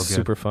 the movie's so good.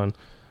 super fun.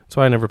 That's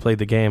why I never played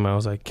the game. I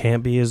was like,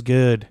 can't be as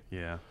good.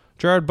 Yeah.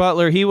 Gerard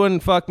Butler, he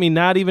wouldn't fuck me,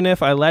 not even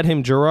if I let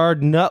him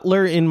Gerard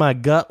Nutler in my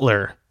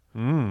gutler.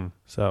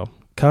 So,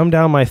 come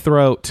down my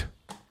throat.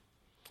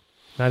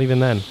 Not even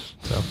then.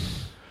 So,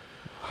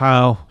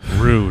 how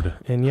rude.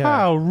 And yeah,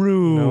 how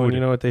rude. You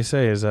know what they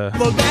say is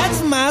Well,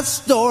 that's my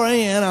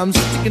story, and I'm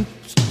sticking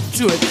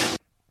to it.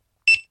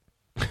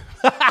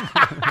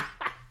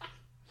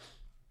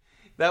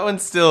 that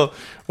one's still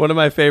one of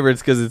my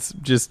favorites because it's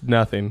just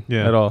nothing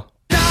at all.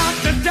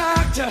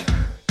 Doctor,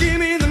 give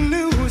me the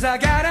news. I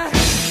got a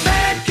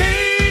bad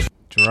case.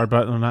 Gerard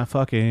Butler not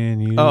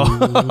fucking you.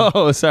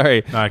 Oh,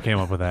 sorry. No, I came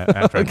up with that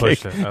after I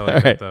pushed it. I like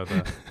All right.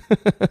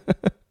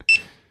 that.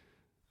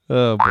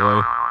 Oh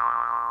boy.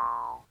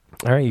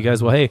 All right, you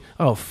guys. Well, hey.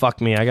 Oh,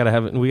 fuck me. We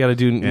gotta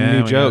do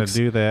new jokes.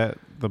 Do that.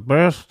 The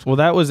best. Well,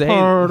 that was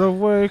part of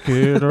Wake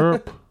It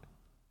Up.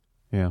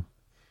 Yeah.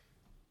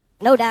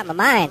 No doubt in my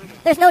mind.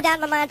 There's no doubt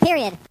in my mind,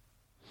 period.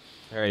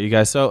 All right, you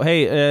guys. So,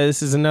 hey,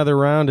 this is another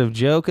round of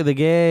Joke of the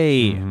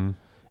Gay.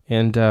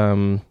 And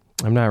I'm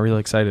not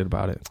really excited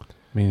about it.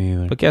 Me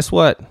neither. But guess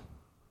what?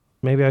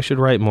 Maybe I should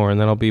write more, and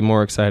then I'll be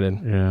more excited.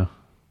 Yeah.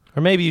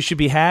 Or maybe you should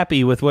be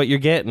happy with what you're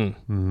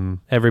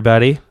getting,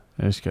 everybody.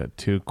 I just got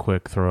 2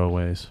 quick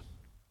throwaways.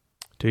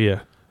 Do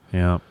you?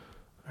 Yeah. All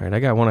right, I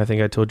got one I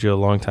think I told you a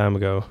long time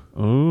ago.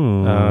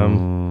 Ooh.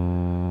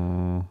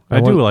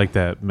 I do like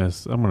that,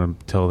 Miss. I'm going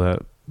to tell that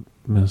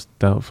Miss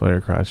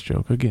Doubtfire crotch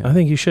joke again. I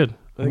think you should.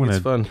 I think it's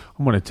fun.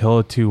 I'm going to tell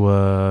it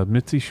to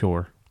Mitzi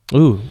Shore.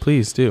 Ooh,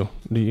 please do.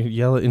 You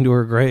yell it into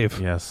her grave.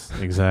 Yes,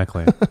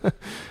 exactly.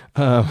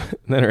 And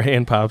then her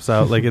hand pops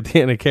out like at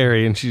the end of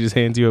Carrie, and she just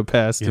hands you a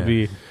pass to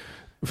be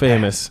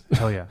famous.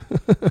 Hell yeah.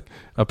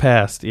 A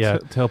pass, yeah.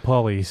 Tell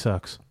Paulie he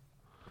sucks.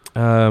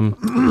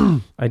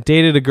 I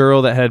dated a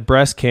girl that had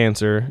breast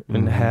cancer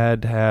and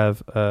had to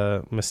have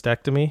a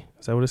mastectomy.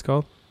 Is that what it's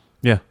called?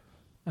 Yeah.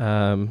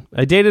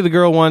 I dated a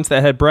girl once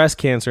that had breast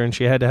cancer and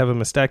she had to have a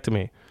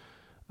mastectomy.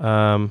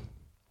 I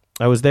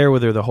was there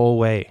with her the whole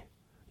way.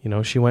 You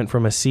know, she went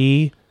from a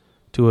C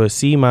to a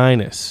C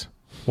minus,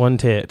 1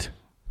 tit.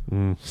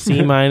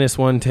 C minus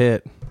 1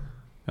 tit.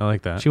 I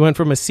like that. She went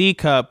from a C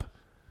cup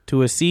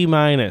to a C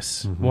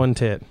minus 1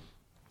 tit.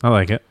 I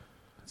like it.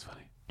 That's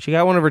funny. She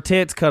got one of her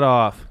tits cut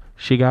off.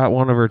 She got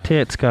one of her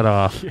tits cut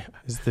off. Yeah.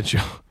 Is the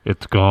joke.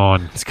 It's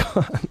gone. It's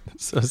gone.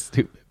 So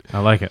stupid. I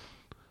like it.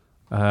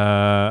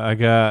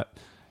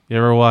 You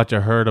ever watch a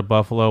herd of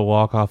buffalo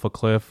walk off a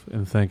cliff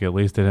and think at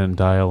least they didn't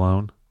die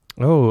alone?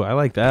 Oh, I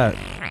like that.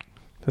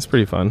 That's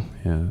pretty fun.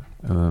 Yeah.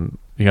 And then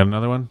you got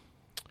another one?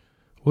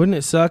 Wouldn't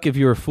it suck if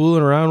you were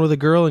fooling around with a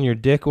girl and your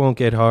dick won't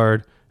get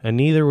hard, and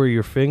neither were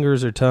your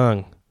fingers or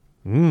tongue?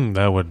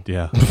 That would,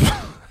 yeah.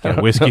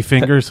 Got whiskey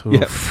fingers? Oof.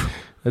 Yeah.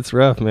 That's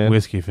rough, man.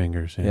 Whiskey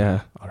fingers.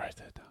 Yeah. I'll write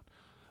that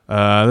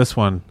down. This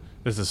one,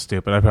 this is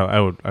stupid. I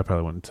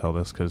probably wouldn't tell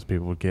this because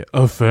people would get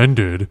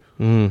offended.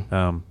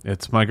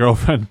 It's my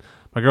girlfriend.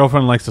 My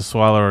girlfriend likes to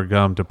swallow her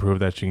gum to prove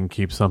that she can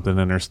keep something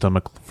in her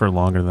stomach for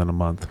longer than a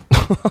month.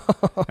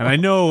 And I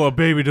know a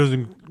baby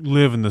doesn't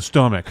live in the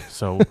stomach,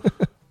 so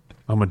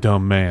I'm a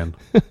dumb man.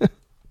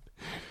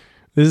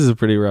 This is a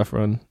pretty rough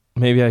one.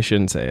 Maybe I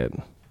shouldn't say it.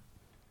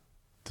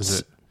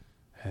 Does it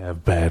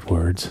have bad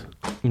words?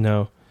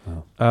 No.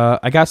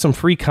 I got some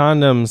free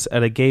condoms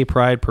at a gay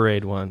pride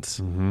parade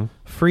once.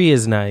 Free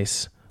is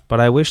nice, but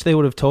I wish they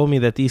would have told me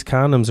that these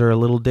condoms are a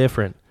little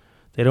different.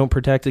 They don't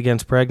protect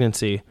against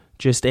pregnancy,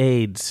 just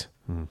AIDS.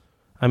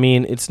 I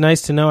mean, it's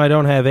nice to know I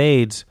don't have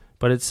AIDS,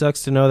 but it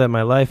sucks to know that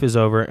my life is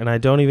over and I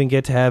don't even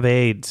get to have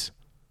AIDS.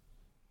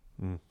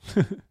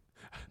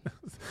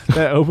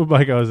 That open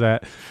mic I was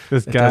at,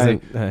 this guy...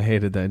 I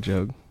hated that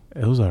joke.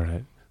 It was all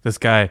right. This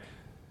guy...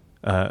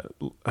 I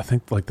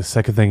think like the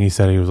second thing he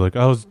said, he was like,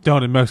 I was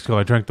down in Mexico,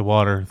 I drank the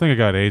water, I think I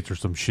got AIDS or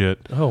some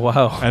shit. Oh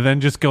wow. And then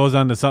just goes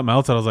on to something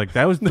else, and I was like,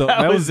 that was it? That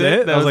I was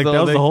like,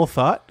 that was the whole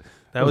thought?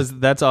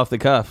 That's off the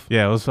cuff.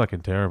 Yeah, it was fucking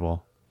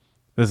terrible.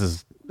 This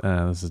is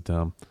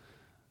dumb.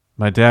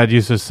 My dad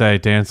used to say,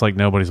 dance like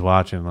nobody's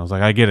watching. And I was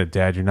like, I get it,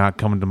 Dad, you're not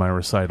coming to my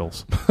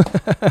recitals.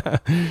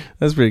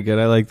 That's pretty good.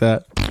 I like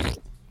that.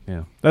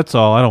 Yeah. That's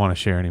all. I don't want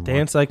to share anymore.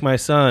 Dance like my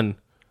son,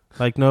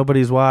 like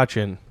nobody's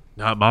watching.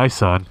 Not my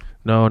son.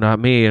 No, not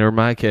me or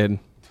my kid.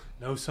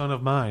 No son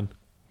of mine.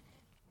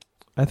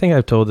 I think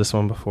I've told this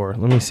one before.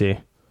 Let me see.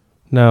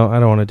 No, I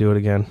don't want to do it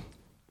again.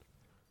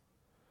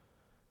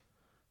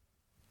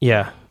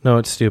 Yeah. No,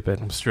 it's stupid.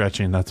 I'm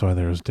stretching. That's why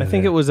there was dead I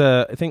think air. it was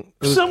a... I think it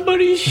was,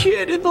 Somebody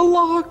shit in the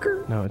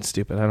locker. no, it's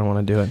stupid. I don't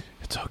want to do it.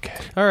 It's okay.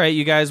 All right,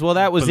 you guys. Well,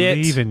 that was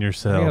Believe it. in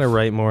yourself. I gotta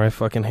write more. I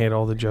fucking hate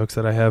all the jokes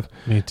that I have.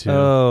 Me too.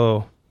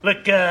 Oh.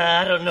 Look,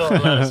 I don't know a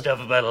lot of stuff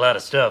about a lot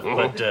of stuff,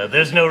 but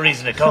there's no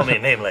reason to call me a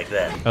name like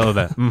that. I love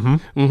that. Mm-hmm.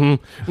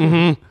 Mm-hmm.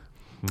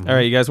 Mm-hmm. All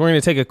right, you guys. We're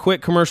gonna take a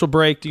quick commercial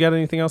break. Do you got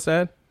anything else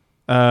to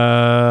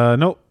add?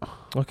 Nope.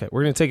 Okay,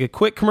 we're going to take a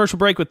quick commercial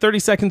break with 30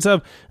 seconds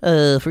of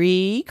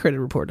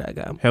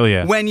freecreditreport.com. Hell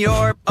yeah. When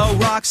you're a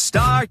rock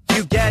star,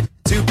 you get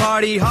to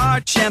party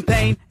hard.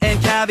 Champagne and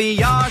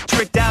caviar,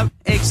 tricked out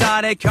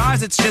exotic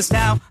cars. It's just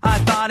how I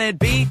thought it'd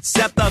be.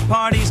 Except the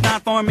party's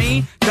not for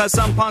me, cause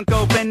some punk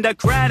opened a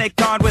credit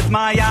card with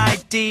my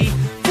ID.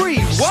 Free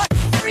what?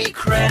 Free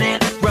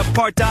credit.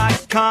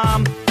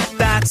 Report.com.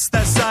 That's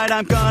the site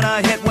I'm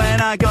gonna hit when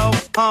I go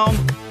home.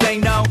 They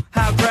know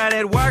how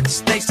credit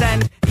works. They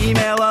send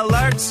email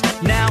alerts.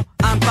 Now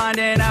I'm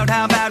finding out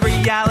how bad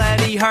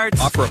reality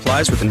hurts. Offer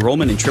applies with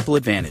enrollment in Triple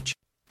Advantage.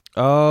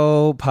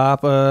 Oh,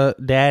 Papa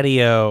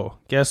Daddy-O.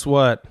 Guess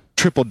what?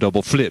 Triple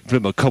double flip,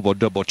 flip a couple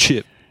double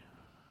chip.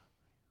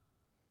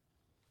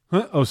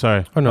 Huh? Oh,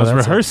 sorry. Oh, no, I was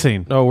that's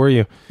rehearsing. Oh, were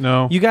you?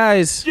 No. You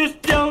guys...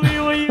 Just tell me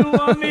what you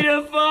want me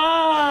to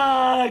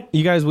fuck.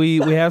 You guys, we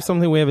have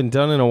something we haven't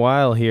done in a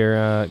while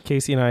here.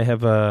 Casey and I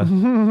have...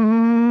 our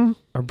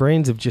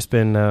brains have just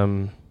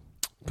been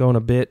going a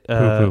bit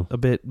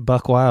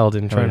buck wild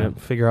and trying to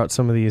figure out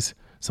some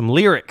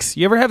lyrics.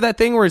 You ever have that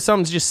thing where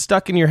something's just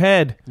stuck in your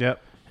head?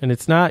 Yep. And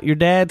it's not your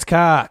dad's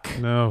cock.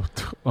 No.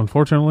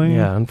 Unfortunately.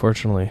 Yeah,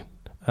 unfortunately.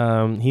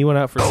 He went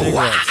out for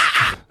cigarettes.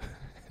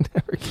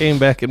 Never came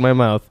back in my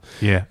mouth.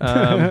 Yeah.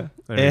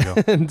 There you go.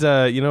 And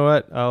you know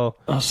what? I'll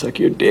suck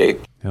your dick.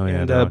 Hell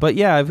yeah. And, but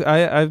yeah,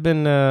 I've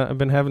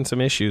been having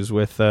some issues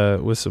with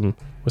some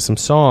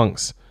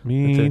songs.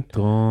 Me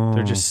too.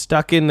 They're just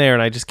stuck in there,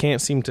 and I just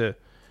can't seem to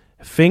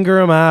finger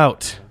them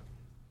out.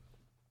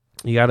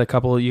 You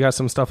got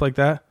some stuff like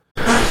that?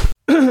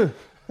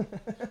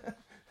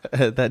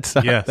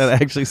 That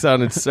actually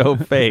sounded so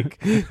fake,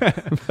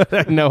 but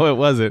I know it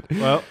wasn't.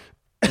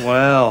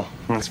 Well,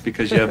 that's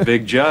because you have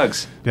big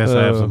jugs. Yes,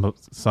 I have some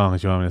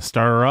songs. You want me to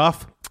start her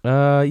off?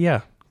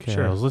 Yeah. Okay,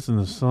 Sure. I was listening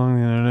to the song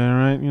the other day,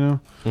 right? You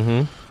know?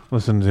 Mm-hmm.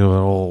 Listening to an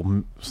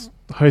old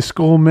high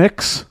school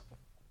mix.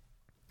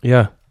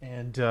 Yeah.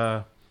 And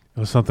it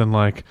was something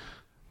like,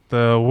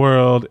 the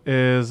world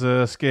is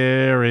a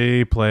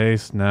scary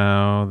place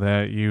now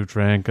that you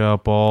drank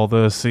up all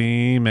the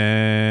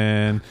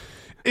semen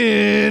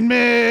in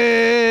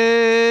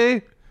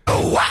me.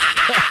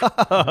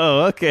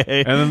 Oh,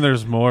 okay. And then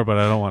there's more, but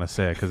I don't want to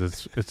say it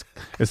because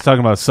it's talking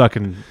about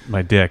sucking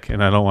my dick,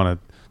 and I don't want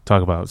to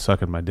talk about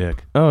sucking my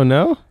dick. Oh,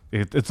 no?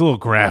 It's a little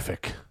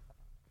graphic.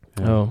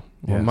 Yeah. Oh,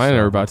 well, mine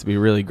are about to be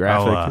really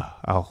graphic.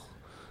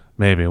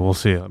 Maybe we'll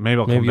see.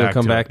 Maybe you'll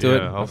come back to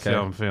it. I'll see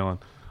how I'm feeling.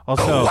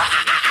 Also,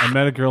 I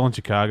met a girl in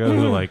Chicago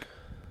who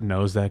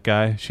knows that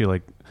guy. He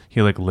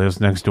lives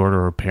next door to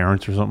her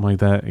parents or something like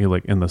that. He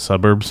in the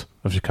suburbs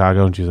of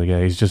Chicago, and she's like,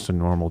 yeah, he's just a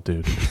normal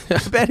dude. I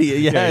bet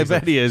he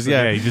is.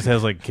 Yeah, he just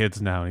has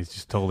kids now, and he's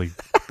just totally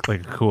a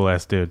cool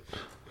ass dude.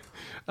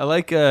 I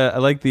like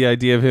the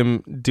idea of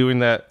him doing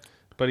that,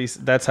 but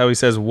that's how he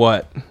says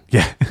what.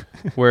 Yeah,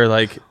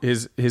 where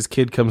his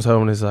kid comes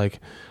home and is like,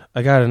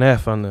 I got an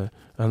F on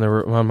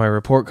my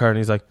report card, and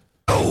he's like,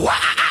 what?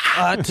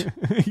 I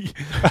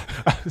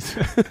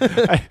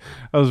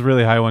was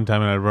really high one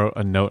time, and I wrote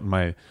a note in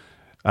my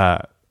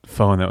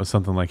phone that was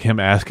something like him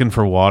asking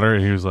for water,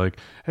 and he was like,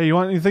 hey, you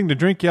want anything to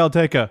drink? Yeah, I'll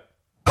take a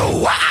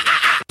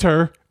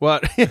water.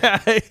 What? Yeah.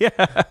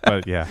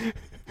 But yeah,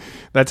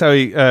 that's how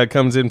he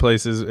comes in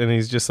places, and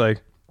he's just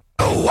like,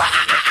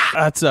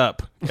 what's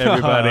up,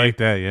 everybody? I like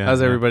that. Yeah,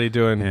 how's everybody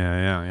doing?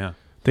 Yeah.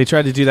 They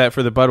tried to do that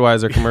for the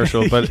Budweiser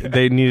commercial, but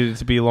they needed it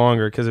to be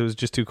longer because it was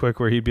just too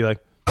quick, where he'd be like,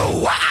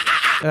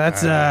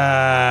 that's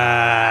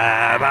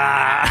yeah.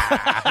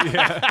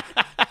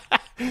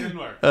 Didn't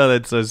work. Oh,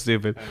 that's so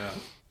stupid.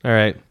 All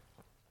right.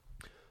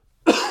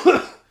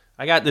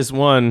 I got this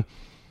one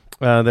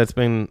that's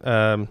been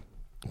kind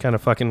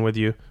of fucking with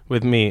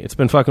me. It's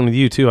been fucking with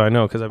you too, I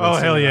know, because I've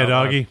been hell yeah,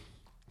 doggy.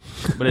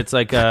 But it's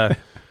like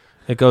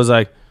it goes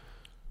like,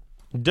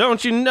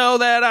 don't you know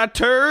that I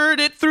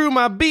turned it through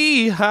my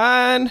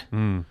behind,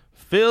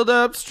 filled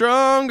up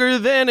stronger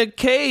than a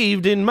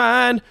caved in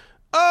mine.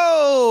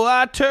 Oh,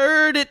 I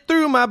turned it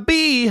through my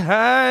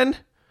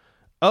behind.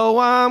 Oh,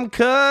 I'm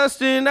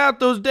cussing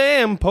out those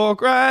damn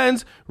pork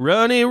rinds.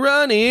 Runny,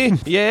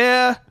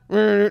 yeah.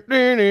 I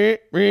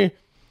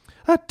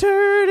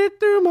turned it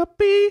through my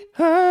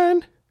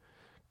behind,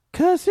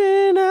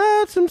 cussing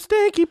out some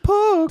stinky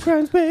pork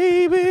rinds,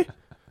 baby.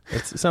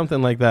 It's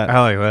something like that.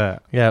 I like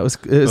that. Yeah, it was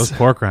those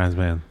pork rinds,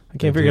 man. I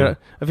can't figure it out.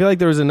 I feel like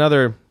there was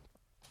another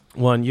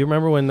one. You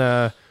remember when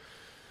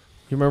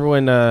You remember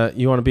when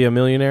You Want to Be a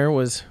Millionaire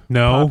was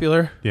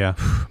popular? Yeah.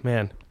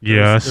 Man.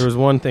 Yes. There was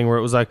one thing where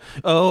it was like,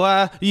 oh,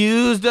 I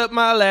used up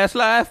my last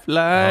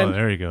lifeline. Oh,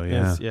 there you go.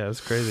 Yeah. Yeah, it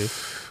was crazy.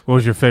 What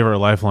was your favorite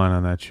lifeline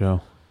on that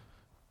show?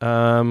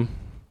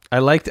 I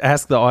like to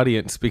ask the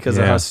audience because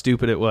of how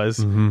stupid it was.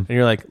 And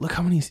you're like, look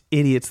how many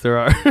idiots there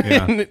are.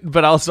 Yeah.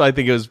 But also, I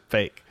think it was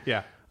fake.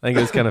 Yeah. I think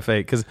it was kind of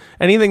fake because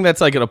anything that's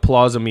like an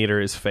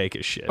applause-o-meter is fake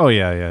as shit. Oh,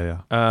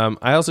 yeah.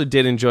 I also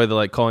did enjoy the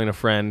like calling a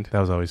friend.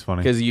 That was always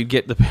funny. Because you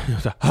get the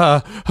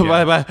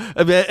bye,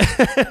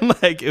 and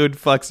like it would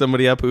fuck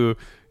somebody up who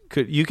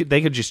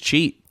they could just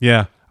cheat.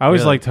 Yeah. I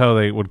always Really? liked how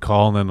they would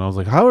call, and then I was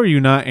like, how are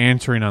you not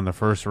answering on the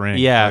first ring?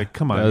 Yeah. Like,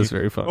 come on. That was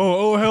very fun.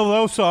 Oh,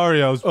 hello.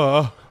 Sorry. I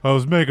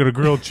was making a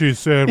grilled cheese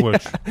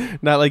sandwich.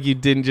 Not like you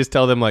didn't just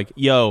tell them like,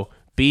 yo,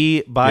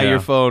 be by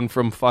your phone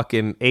from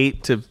fucking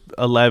 8 to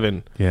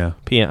 11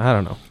 p.m. I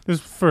don't know. This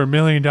is for $1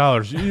 million.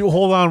 You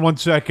hold on 1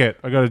 second.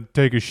 I got to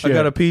take a shit. I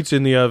got a pizza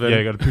in the oven. Yeah,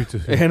 I got a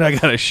pizza. And I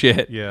got a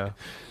shit. Yeah.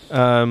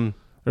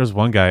 There's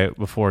one guy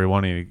before he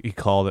won. He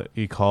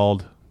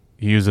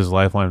used his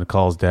lifeline to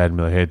call his dad and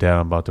be like, hey, Dad,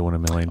 I'm about to win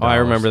 $1 million. Oh, I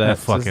remember that.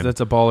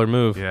 That's a baller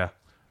move. Yeah.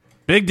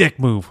 Big dick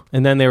move.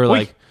 And then they were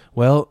like,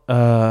 well,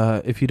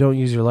 if you don't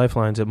use your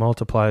lifelines, it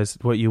multiplies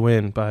what you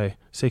win by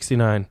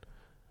 69.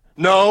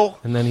 No.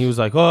 And then he was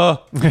like,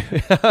 oh.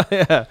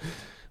 Yeah.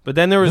 But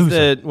then there was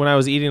when I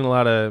was eating a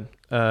lot of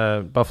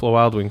Buffalo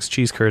Wild Wings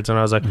cheese curds, and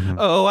I was like,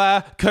 oh,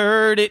 I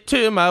curd it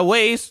to my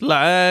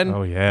waistline.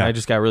 Oh, yeah. I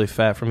just got really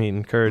fat from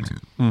eating curds.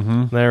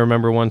 And I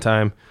remember one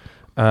time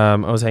I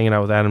was hanging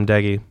out with Adam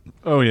Deggy.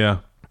 Oh, yeah.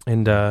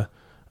 And I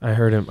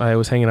heard him. I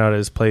was hanging out at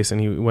his place, and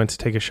he went to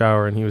take a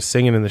shower, and he was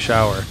singing in the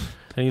shower.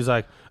 And he was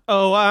like,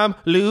 oh, I'm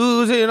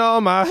losing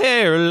all my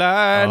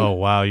hairline. Oh,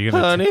 wow. You're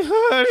gonna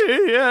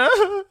honey, yeah.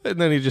 And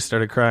then he just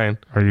started crying.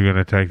 Are you going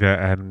to take that,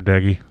 Adam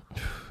Deggy?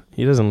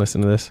 He doesn't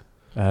listen to this.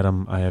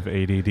 Adam, I have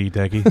ADD,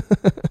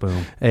 Deggy.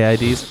 Boom.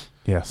 AIDs?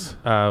 Yes.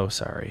 Oh,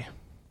 sorry.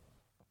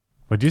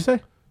 What'd you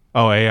say?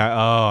 Oh, AI.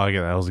 Oh, I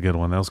get that. Was a good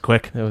one. That was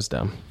quick. It was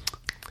dumb.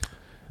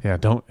 Yeah,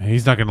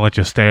 He's not going to let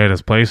you stay at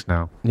his place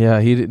now.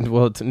 Yeah, he didn't.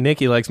 Well,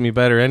 Nikki likes me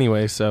better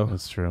anyway, so.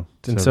 That's true.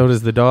 And so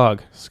does the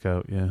dog.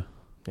 Scout, yeah.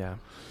 Yeah.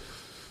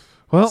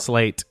 Well,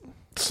 Slate.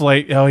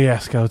 Oh, yeah,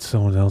 Scout's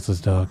someone else's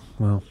dog.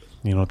 Well,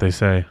 you know what they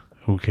say.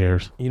 Who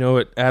cares? You know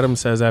what Adam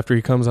says after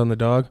he comes on the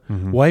dog?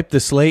 Wipe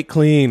the slate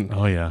clean.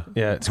 Oh, yeah.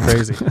 Yeah, it's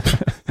crazy.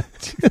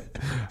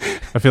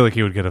 I feel like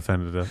he would get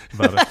offended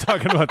about us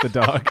talking about the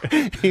dog.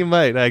 He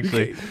might,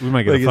 actually. We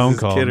might get like a phone his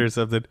call. Kid or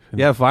something.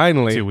 Yeah,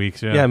 finally. 2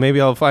 weeks, yeah. Yeah, maybe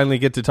I'll finally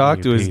get to talk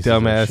You to his piece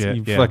of dumbass, shit.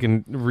 you Yeah.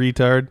 fucking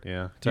retard.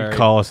 Yeah. Sorry. He'd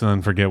call us and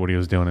then forget what he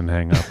was doing and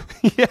hang up.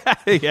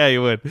 Yeah, he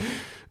would.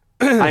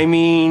 I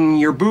mean,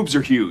 your boobs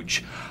are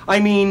huge. I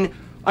mean,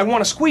 I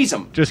want to squeeze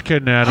them. Just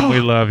kidding, Adam. We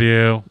love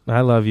you.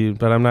 I love you,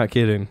 but I'm not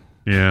kidding.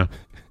 Yeah.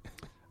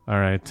 All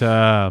right.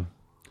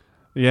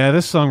 Yeah,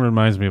 this song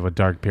reminds me of a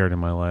dark period in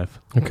my life.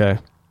 Okay.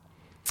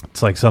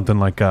 It's like something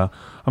like, I'm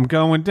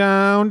going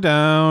down,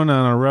 down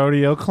on a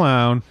rodeo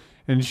clown.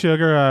 And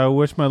sugar, I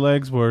wish my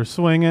legs were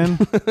swinging.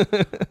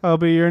 I'll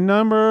be your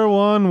number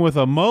one with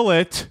a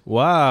mullet.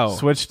 Wow.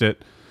 Switched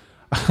it.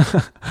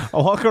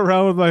 I'll walk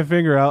around with my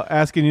finger out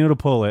asking you to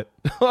pull it.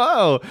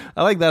 Whoa.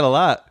 I like that a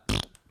lot.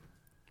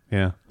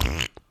 Yeah.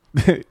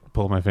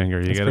 Pull my finger.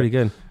 You That's get pretty it?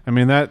 good. I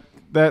mean, that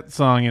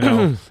song, you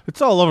know,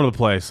 it's all over the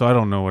place, so I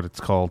don't know what it's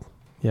called.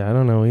 Yeah, I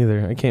don't know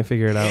either. I can't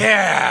figure it out.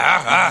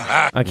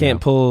 Yeah. I can't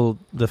pull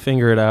the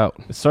finger it out.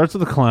 It starts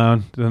with a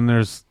clown, then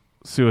there's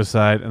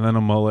suicide, and then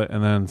a mullet,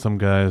 and then some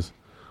guys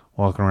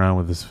walking around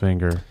with his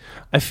finger.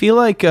 I feel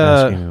like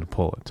asking you to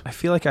pull it. I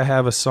feel like I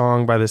have a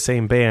song by the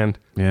same band.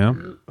 Yeah.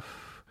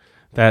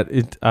 That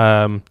it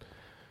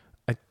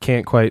I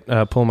can't quite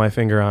pull my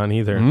finger on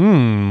either.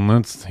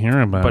 Let's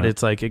hear about it. But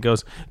it's like it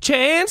goes,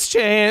 chance,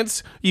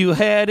 chance, you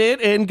had it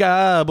and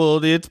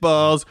gobbled its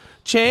balls.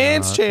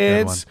 Chance,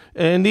 chance,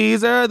 and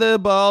these are the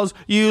balls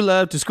you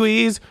love to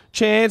squeeze.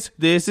 Chance,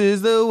 this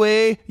is the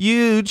way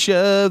you'd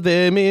shove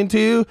them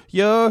into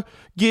your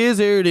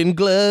gizzard and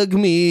glug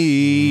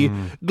me.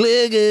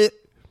 Glug it.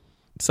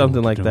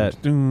 Something like that.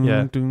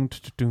 Yeah.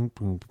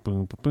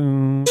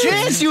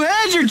 Chance, you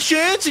had your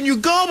chance and you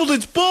gobbled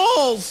its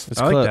balls.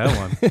 It's I like that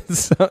one.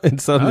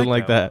 it's something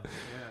like that.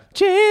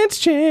 Chance,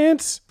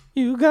 chance,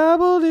 you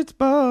gobbled its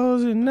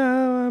balls, and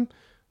now I'm.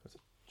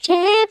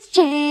 Chance,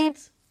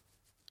 chance.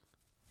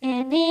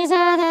 And these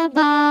are the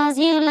balls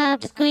you love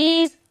to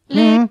squeeze.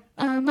 Lick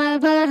on my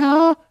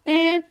butthole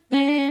and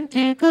then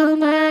tickle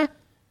my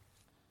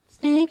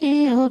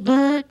stinky old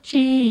butt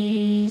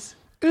cheese.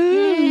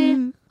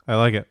 I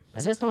like it.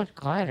 Is this much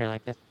quieter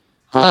like this?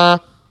 Uh-oh.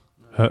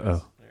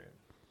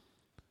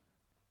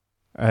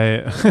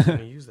 I'm going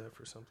to use that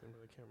for something,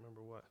 but I can't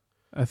remember what.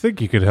 I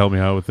think you could help me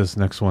out with this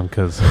next one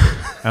because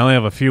I only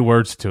have a few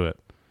words to it.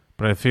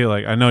 But I feel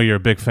like I know you're a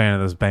big fan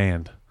of this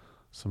band.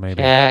 So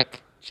maybe.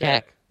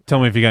 Check. Tell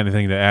me if you got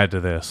anything to add to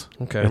this.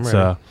 Okay, It's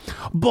I'm ready.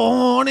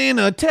 born in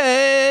a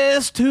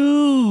test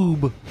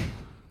tube.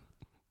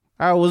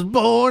 I was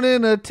born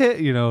in a test.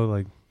 You know,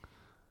 like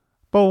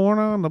Born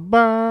on the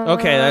bar.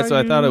 Okay, that's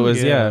what I thought it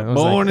was. Yeah, I was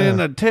born like, in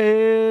a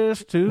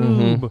test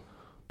tube.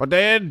 My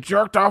dad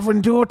jerked off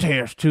into a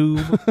test tube.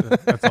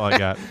 That's all I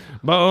got.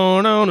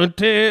 Born in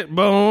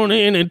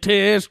a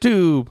test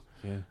tube.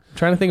 Yeah. I'm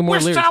trying to think of more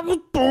lyrics. I was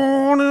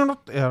born in a...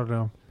 I don't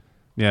know.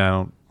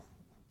 Yeah,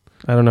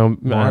 I don't know.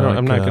 More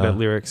I'm like, not good at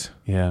lyrics.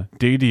 Yeah,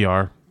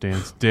 DDR,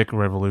 Dance Dick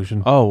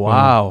Revolution. Oh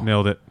wow, Boom.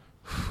 Nailed it.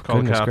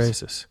 Goodness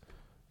gracious.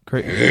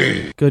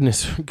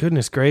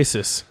 Goodness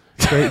gracious.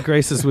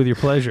 Gracious with your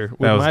pleasure.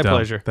 With my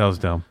pleasure. That was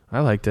dumb. I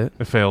liked it.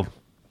 It failed.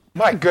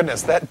 My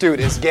goodness, that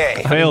dude is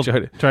gay. Failed.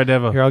 Enjoyed it. Tried to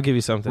have a Here, I'll give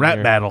you something. rap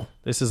here. battle.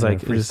 This is Yeah,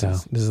 like this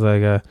freestyle. is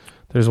like a.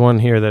 There's one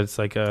here that's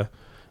like a.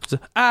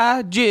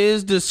 I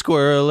jizzed a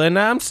squirrel and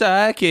I'm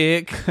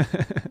psychic.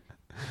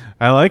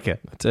 I like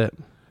it. That's it.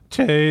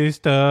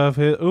 Chased of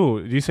his...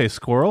 Ooh, did you say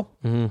squirrel?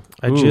 Mm-hmm.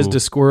 I jizzed a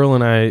squirrel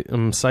and I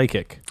am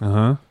psychic.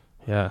 Uh-huh.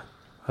 Yeah.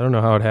 I don't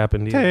know how it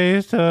happened either.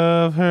 Taste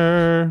of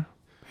her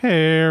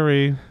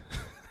hairy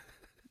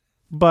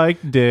bike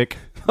dick.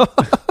 I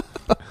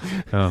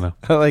don't know.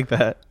 I like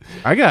that.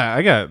 I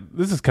got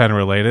this is kind of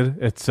related.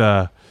 It's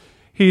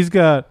he's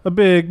got a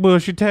big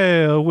bushy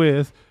tail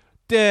with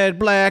dead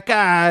black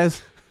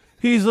eyes.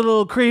 He's a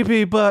little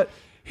creepy, but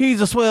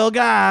he's a swell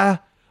guy.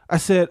 I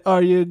said,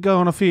 "Are you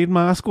gonna feed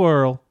my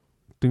squirrel?"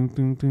 Are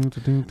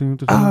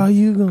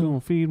you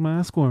gonna feed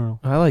my squirrel?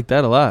 I like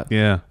that a lot.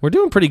 Yeah. We're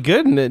doing pretty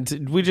good.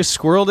 And we just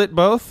squirreled it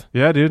both.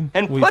 Yeah, dude.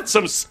 And put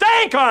some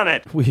stank on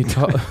it. We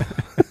talk.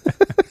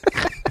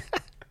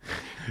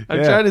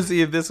 I'm trying to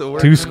see if this will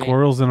work. 2 for me.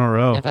 squirrels in a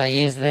row. If I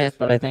use this,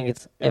 but I think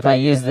it's if I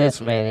use this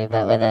maybe,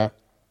 but with a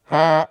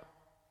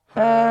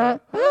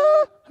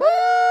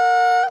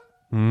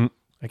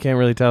I can't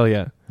really tell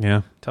yet.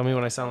 Yeah. Tell me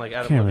when I sound like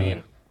Adam Can't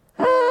Levine.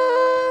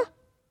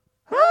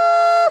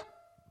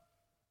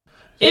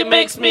 It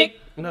makes me.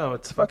 No,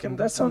 it's fucking.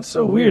 That sounds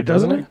so weird,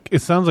 doesn't it?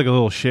 It sounds like a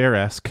little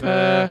Cher-esque.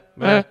 Yeah.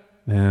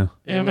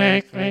 it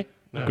makes me.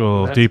 Go a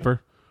little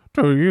deeper.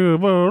 Do you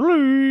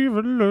believe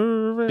in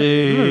love? Do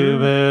you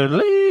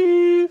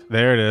believe?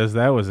 There it is.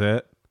 That was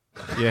it.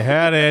 You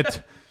had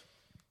it.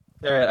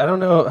 All right, I don't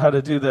know how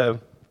to do the.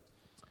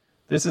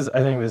 This is.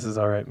 I think this is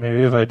all right.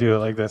 Maybe if I do it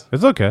like this.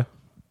 It's okay.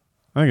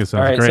 I think it sounds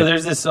All right, great. so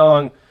there's this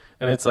song,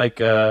 and it's like.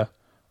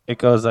 It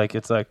goes like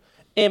it's like.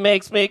 It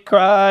makes me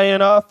cry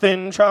and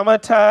often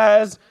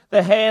traumatized.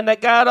 The hand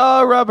that got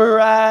all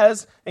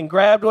rubberized and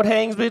grabbed what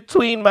hangs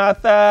between my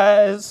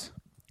thighs.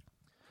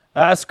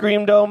 I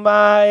screamed, oh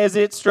my, as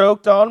it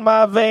stroked on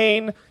my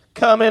vein,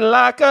 coming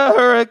like a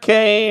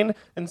hurricane,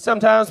 and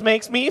sometimes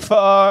makes me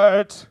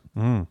fart.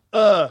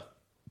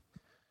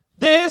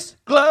 This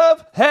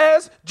glove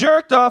has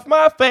jerked off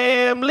my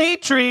family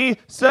tree.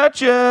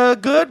 Such a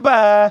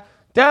goodbye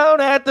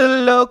down at the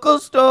local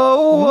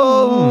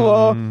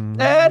store.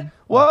 At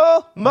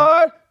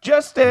Walmart,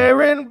 just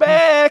staring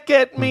back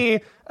at me.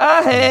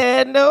 I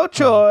had no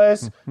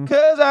choice,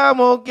 'cause I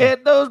won't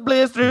get those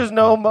blisters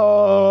no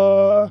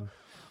more.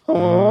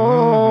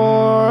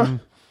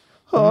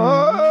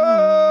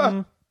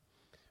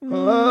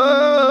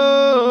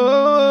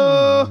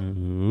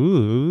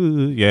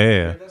 Ooh,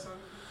 yeah.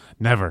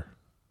 Never.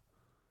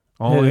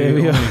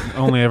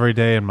 Only every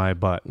day in my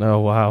butt. Oh,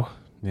 wow.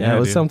 Yeah, it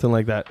was dude. something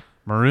like that.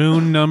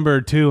 Maroon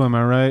number 2, am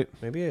I right?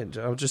 Maybe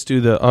I'll just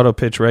do the auto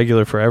pitch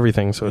regular for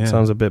everything, so it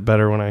sounds a bit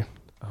better when I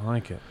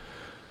like it.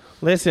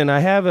 Listen, I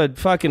have a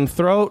fucking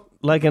throat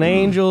like an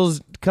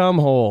angel's cum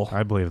hole.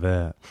 I believe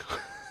that.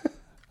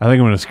 I think I'm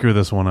going to screw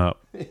this one up.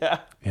 Yeah.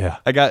 Yeah.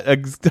 I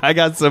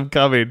got some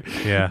coming.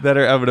 Yeah. That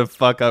are I'm gonna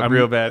fuck up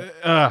real bad.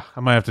 I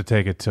might have to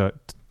take it to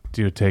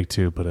do a take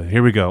 2, but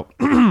here we go.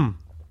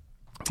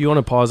 If you want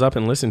to pause up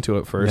and listen to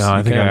it first, No, I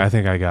you think can. I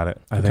think I got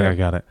it. I think Okay. I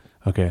got it.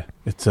 Okay,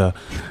 it's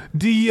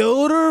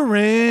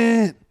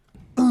deodorant.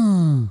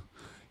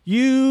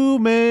 You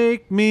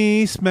make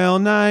me smell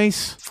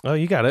nice. Oh,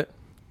 you got it.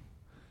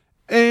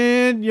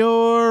 And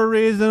you're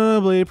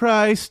reasonably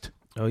priced.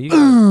 Oh, you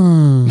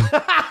got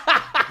it.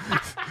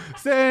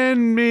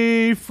 Send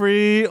me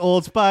free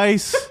Old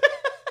Spice.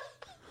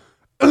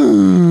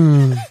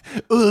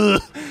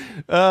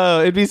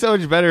 Oh, it'd be so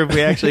much better if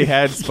we actually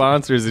had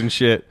sponsors and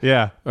shit.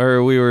 Yeah.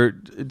 Or we were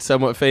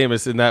somewhat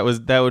famous, and that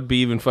would be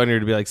even funnier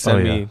to be like,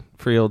 send yeah. me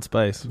free Old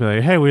Spice. Be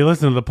like, hey, we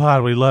listen to the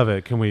pod. We love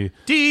it. Can we?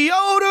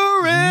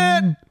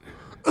 Deodorant.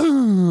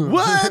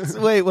 What?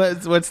 Wait,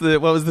 what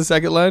was the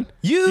second line?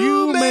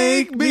 You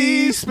make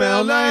me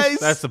smell nice.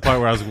 That's the part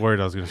where I was worried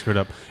I was going to screw it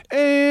up.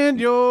 And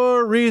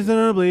you're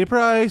reasonably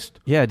priced.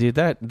 Yeah, dude,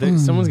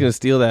 someone's going to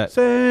steal that.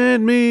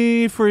 Send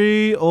me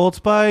free Old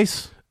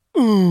Spice.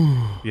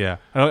 Yeah.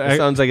 It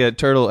sounds like a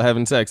turtle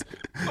having sex.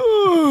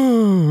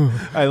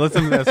 I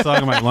listened to that song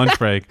on my lunch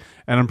break,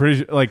 and I'm pretty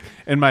sure, like,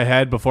 in my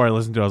head before I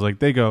listened to it, I was like,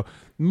 they go,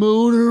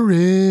 motor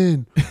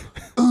in.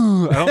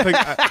 I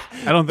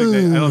don't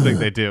think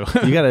they do.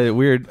 You got a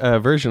weird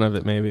version of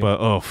it, maybe. But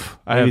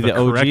I have Maybe the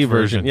the correct OG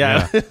version.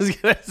 Yeah. Yeah.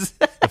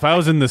 If I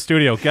was in the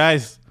studio,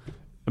 guys,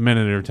 a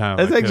minute at a time.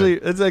 That's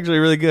actually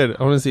really good.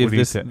 I want to see What if do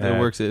you this say?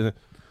 works.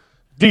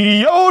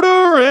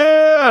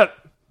 Deodorant.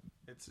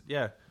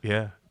 Yeah.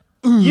 Yeah.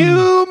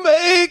 You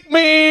make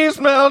me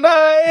smell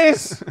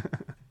nice.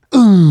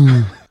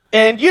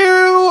 And you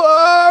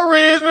are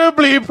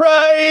reasonably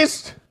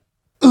priced.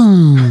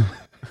 Give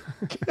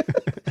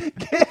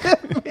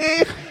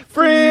me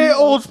free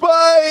Old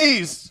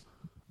Spice.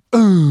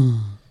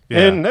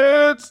 And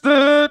that's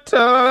the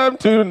time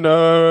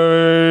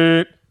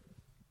tonight.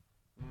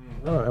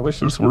 Oh, I wish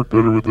this worked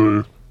better with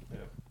the...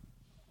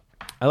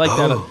 I like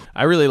that.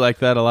 I really like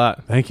that a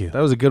lot. Thank you.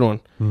 That was a good one.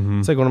 Mm-hmm.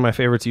 It's like one of my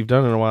favorites you've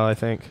done in a while, I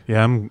think.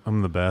 Yeah,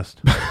 I'm the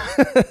best. All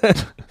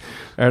right,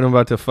 I'm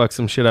about to fuck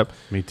some shit up.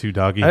 Me too,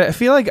 doggy. I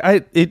feel like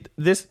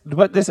this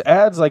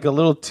adds like a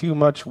little too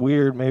much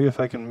weird. Maybe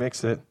if I can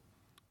mix it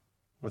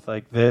with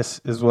like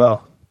this as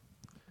well.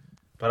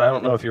 But I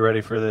don't know if you're ready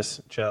for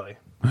this, Jelly.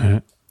 All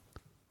right.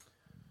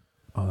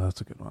 Oh,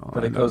 that's a good one.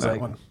 But it goes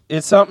like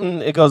it's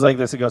something. It goes like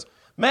this. It goes,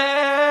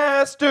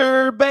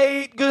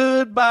 masturbate,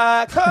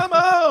 goodbye. Come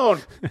on,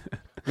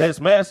 let's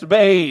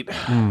masturbate.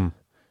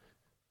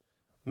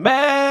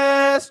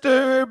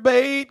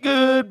 Masturbate,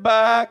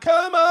 goodbye.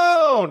 Come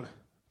on,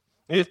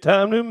 it's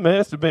time to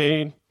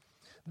masturbate.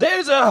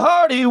 There's a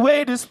hearty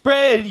way to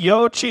spread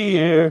your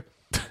cheer.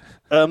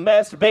 A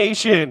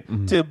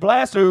masturbation to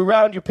blast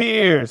around your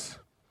peers.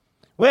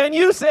 When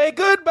you say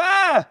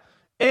goodbye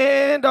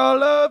and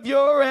all of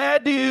your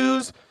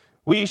adieus,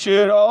 we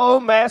should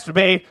all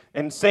masturbate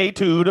and say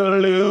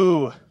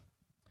toodaloo.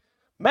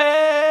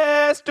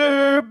 Masturbate.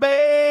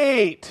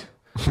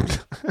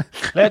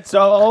 Let's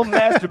all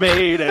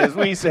masturbate as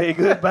we say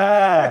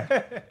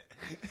goodbye.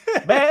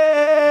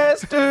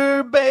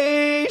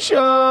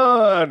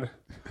 Masturbation.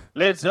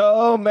 Let's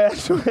all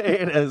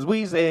masturbate as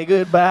we say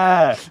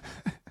goodbye.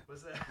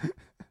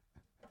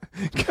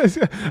 Guys,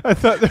 I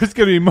thought there was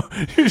going to be more.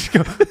 You just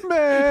go,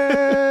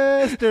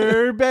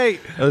 masturbate.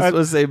 I was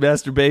supposed to say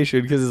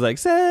masturbation because it's like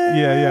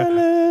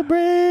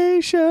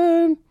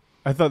celebration.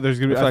 I thought there's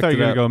going to be. I thought you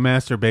were going to go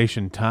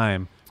masturbation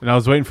time, and I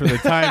was waiting for the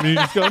time, and you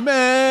just go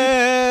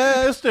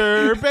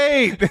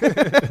masturbate.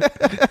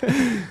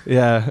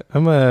 Yeah,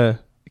 I'm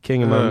a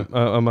king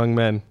among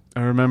men.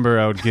 I remember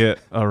I would get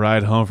a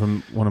ride home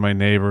from one of my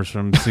neighbors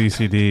from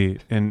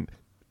CCD, and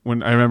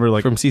when I remember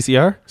like from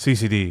CCR,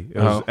 CCD, it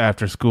was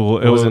after school.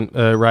 It wasn't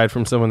a ride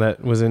from someone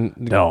that was in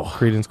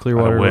Creedence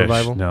Clearwater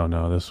Revival.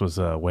 No, this was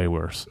way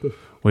worse.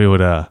 We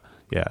would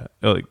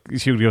like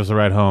she would give us a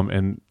ride home,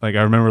 and like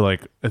I remember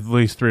like at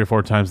least 3 or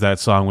 4 times that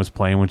song was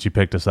playing when she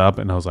picked us up,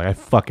 and I was like, I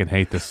fucking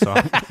hate this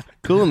song.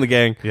 Cool in the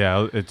Gang.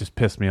 Yeah, it just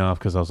pissed me off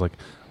because I was like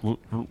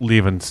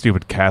leaving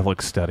stupid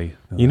Catholic study.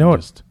 You know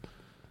what?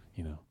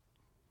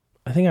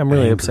 I think I'm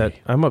really upset.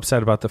 I'm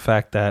upset about the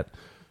fact that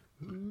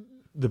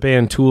the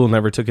band Tool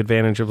never took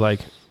advantage of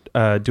like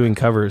doing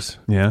covers.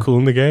 Yeah, Cool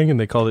in the Gang, and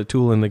they called it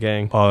Tool in the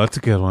Gang. Oh, that's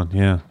a good one.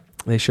 Yeah,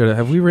 they should have.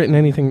 Have we written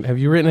anything? Have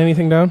you written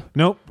anything down?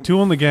 Nope.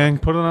 Tool in the Gang.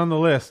 Put it on the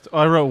list. Oh,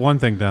 I wrote one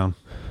thing down.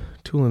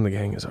 Tool in the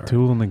Gang is hard.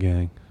 Tool in the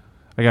Gang.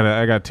 I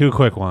got 2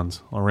 quick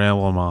ones. I'll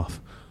ramble them off.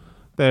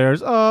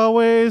 There's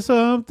always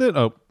something.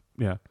 Oh,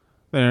 yeah.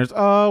 There's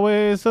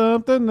always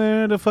something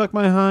there to fuck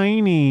my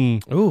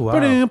hiney. Ooh, wow.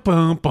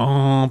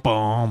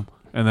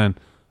 And then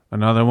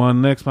another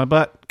one licks my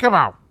butt. Come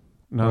on.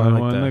 Another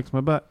one licks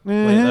my butt.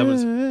 Wait,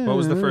 what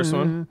was the first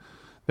one?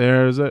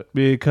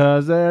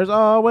 Because there's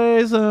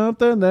always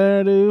something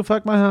there to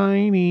fuck my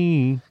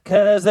hiney.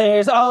 Cause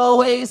there's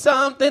always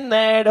something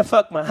there to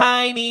fuck my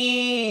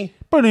hiney.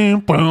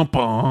 You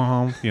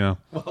know.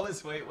 What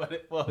was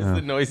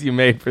the noise you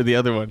made for the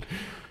other one?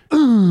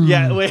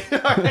 Yeah, wait.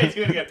 All right,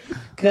 do it again.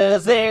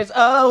 Cause there's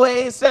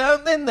always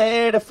something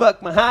there to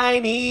fuck my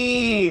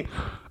hiney.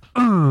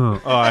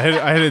 Oh, I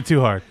hit it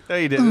too hard. No,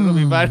 you didn't. It'll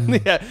be fine.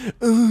 Yeah.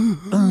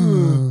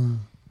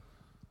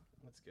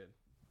 That's good.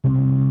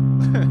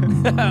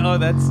 Oh,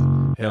 that's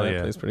hell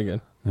yeah. That's pretty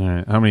good. All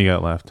right, how many you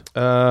got left?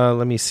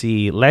 Let me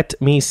see.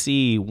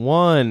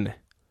 1,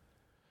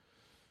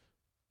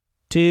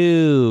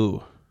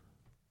 2.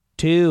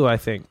 2, I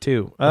think.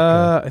 2.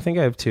 I think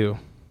I have 2.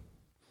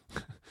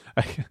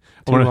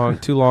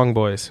 Two long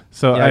boys.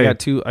 So yeah, I got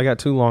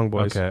 2 long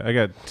boys. Okay, I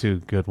got 2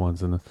 good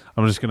ones in the.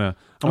 I'm just gonna.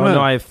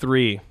 No, I have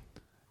 3.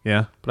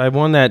 Yeah, but I have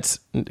one that's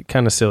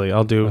kind of silly.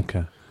 I'll do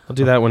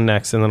that one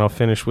next, and then I'll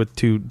finish with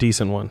 2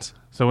 decent ones.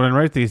 So when I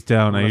write these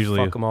down, I usually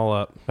fuck them all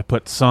up. I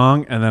put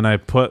song, and then I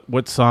put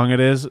what song it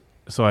is,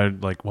 so I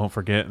like won't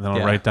forget, and then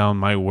I'll write down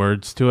my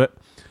words to it.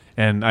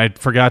 And I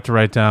forgot to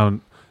write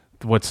down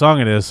what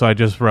song it is, so I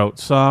just wrote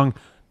song.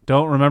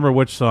 Don't remember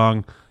which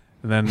song.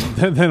 And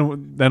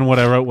then what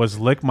I wrote was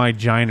lick my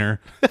giner,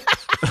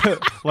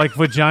 like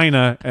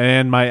vagina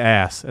and my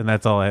ass, and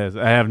that's all it is.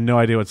 I have no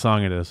idea what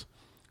song it is.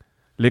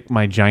 Lick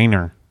my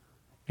giner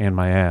and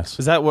my ass.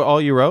 Is that what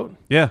all you wrote?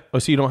 Yeah. Oh,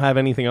 so you don't have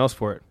anything else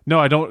for it? No,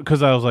 I don't,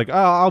 because I was like,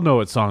 I'll know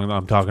what song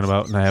I'm talking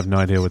about, and I have no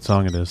idea what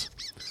song it is.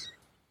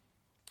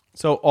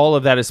 So all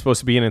of that is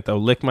supposed to be in it, though.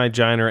 Lick my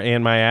giner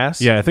and my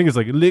ass? Yeah, I think it's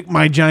like lick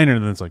my giner,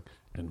 and then it's like,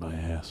 and my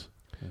ass.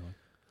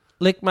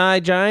 Lick my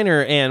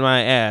giner and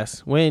my ass.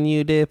 When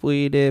you dip,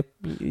 we dip.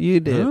 You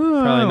dip.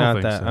 Probably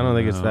not that. So. I don't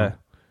think it's that.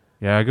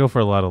 Yeah, I go for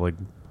a lot of like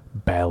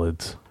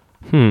ballads.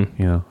 You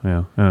know,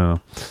 yeah, I don't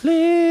know.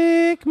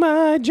 Lick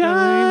my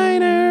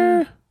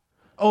giner.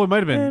 Oh, it might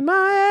have been. And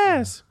my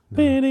ass.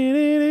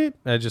 No.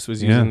 I just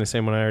was using the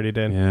same one I already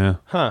did. Yeah.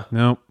 Huh.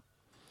 Nope.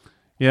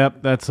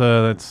 Yep. That's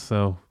a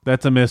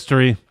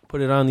mystery.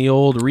 Put it on the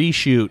old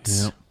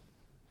reshoots. Yep.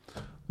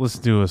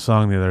 Listened to a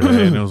song the other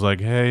day, and it was like,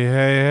 hey,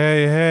 hey,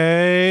 hey,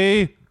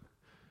 hey,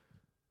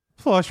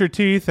 flush your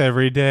teeth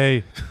every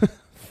day.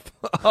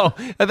 Oh,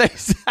 I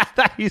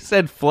thought you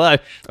said flush.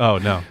 Oh,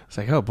 no. It's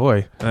like, oh,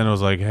 boy. And then it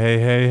was like, hey,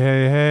 hey,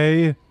 hey,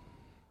 hey,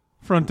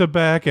 front to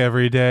back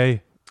every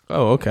day.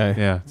 Oh, okay.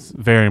 Yeah, it's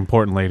very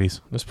important,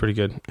 ladies. That's pretty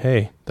good.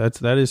 Hey, that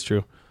is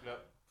true.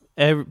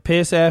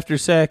 Piss after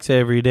sex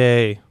every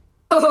day.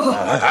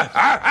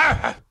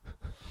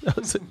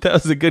 That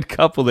was a good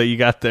couple that you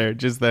got there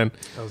just then.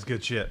 That was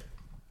good shit.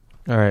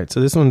 All right,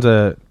 so this one's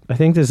I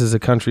think this is a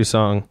country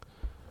song.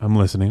 I'm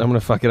listening. I'm going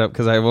to fuck it up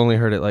because I've only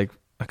heard it like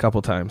a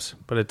couple times.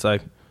 But it's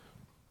like,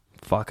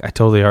 fuck, I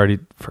totally already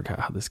forgot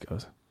how this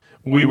goes.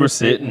 We were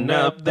sitting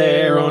up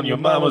there on your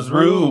mama's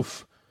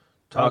roof,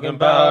 talking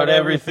about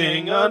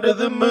everything under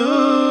the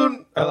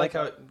moon. I like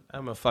how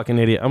I'm a fucking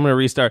idiot. I'm going to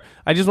restart.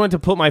 I just wanted to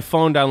put my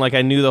phone down like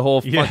I knew the whole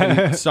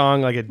fucking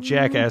song like a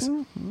jackass.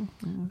 All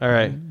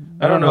right.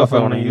 I don't know if I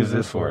want to use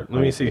this for it.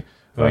 Let me see if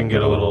I can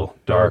get a little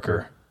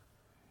darker.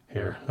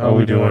 Here. How are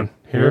we doing?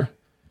 Here?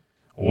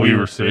 We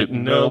were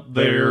sitting up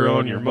there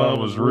on your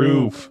mama's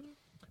roof,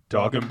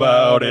 talking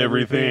about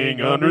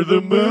everything under the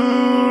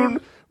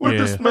moon, with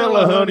the smell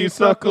of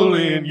honeysuckle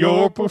in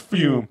your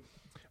perfume.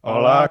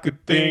 All I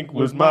could think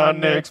was my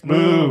next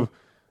move.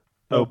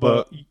 Oh,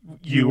 but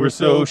you were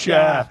so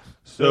shy,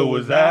 so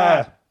was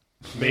I.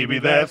 Maybe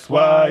that's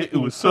why it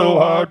was so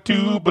hard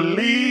to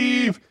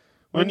believe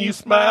when you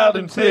smiled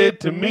and said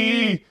to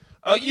me,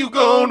 are you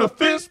gonna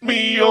fist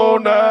me or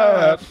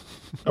not?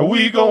 Are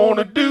we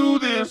gonna do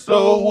this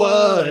or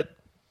what?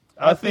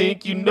 I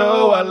think you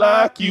know I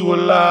like you a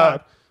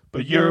lot,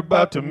 but you're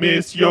about to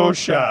miss your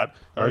shot.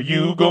 Are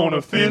you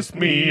gonna fist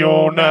me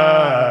or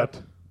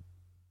not?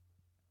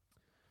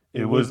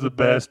 It was the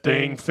best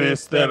dang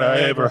fist that I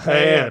ever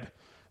had,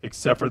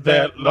 except for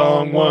that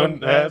long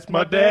one that's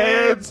my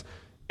dad's.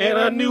 And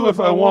I knew if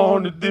I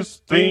wanted this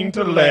thing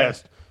to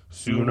last,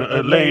 sooner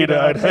or later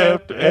I'd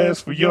have to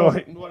ask for your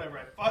hand.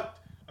 Whatever,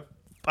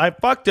 I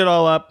fucked it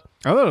all up.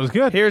 I thought it was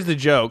good. Here's the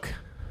joke.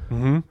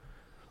 Mm-hmm.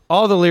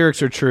 All the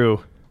lyrics are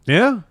true.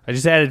 Yeah? I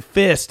just added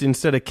fist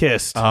instead of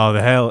kissed. Oh,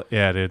 the hell.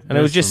 Yeah, dude. And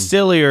it was just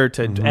sillier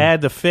to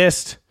add the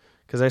fist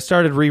because I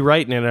started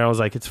rewriting it and I was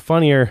like, it's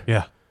funnier.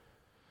 Yeah.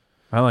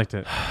 I liked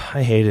it.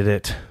 I hated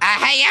it.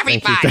 Hey,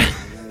 everybody.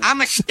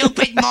 I'm a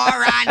stupid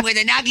moron with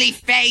an ugly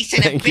face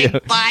and a big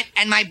butt,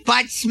 and my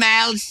butt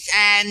smells,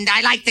 and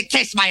I like to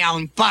kiss my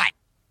own butt.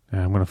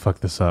 Yeah, I'm going to fuck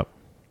this up.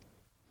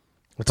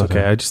 It's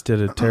okay. I just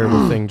did a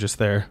terrible thing just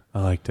there.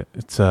 I liked it.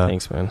 It's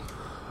Thanks, man.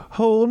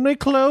 Hold me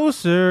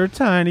closer,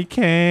 tiny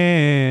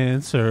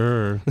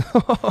cancer.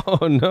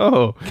 Oh,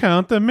 no.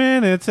 Count the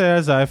minutes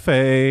as I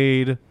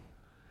fade.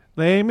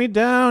 Lay me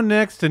down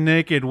next to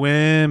naked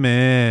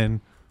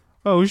women.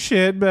 Oh,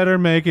 shit, better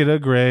make it a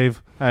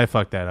grave. I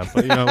fucked that up,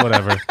 but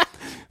whatever.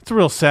 It's a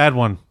real sad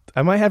one.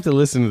 I might have to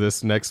listen to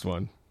this next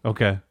one.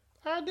 Okay.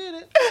 I did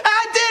it.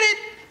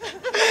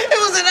 It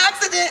was an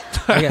accident.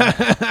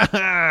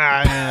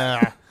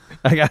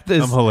 I got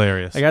this. I'm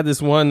hilarious. I got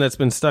this one that's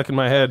been stuck in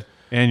my head.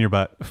 And your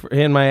butt.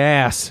 In my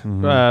ass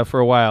for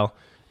a while.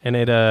 And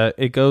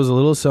it goes a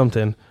little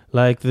something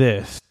like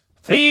this.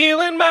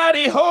 Feeling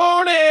mighty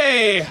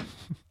horny.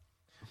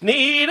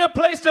 Need a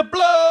place to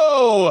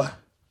blow.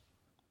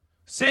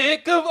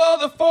 Sick of all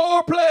the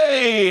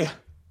foreplay.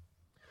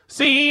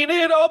 Seen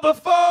it all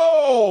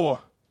before.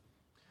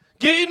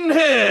 Getting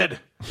head.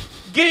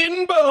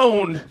 Getting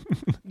boned.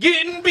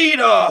 Getting beat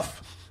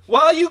off.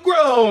 While you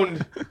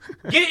groaned.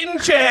 Getting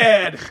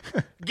Chad.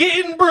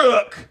 Getting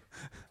Brooke.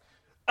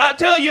 I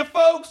tell you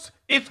folks,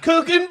 it's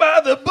cooking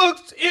by the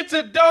books. It's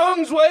a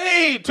dong's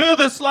way to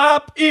the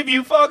slop if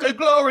you fuck a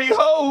glory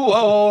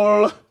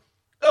hole.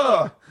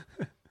 Yeah,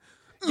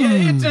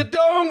 it's a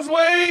dong's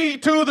way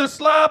to the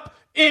slop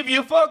if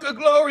you fuck a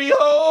glory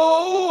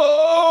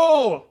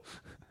hole.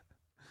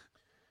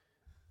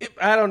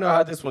 I don't know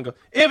how this one goes.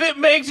 If it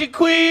makes you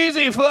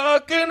queasy,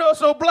 fucking or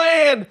so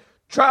bland,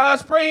 try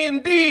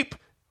spraying deep.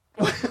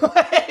 Wait,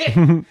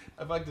 I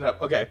fucked it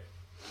up. Okay,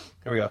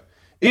 here we go.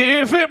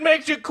 If it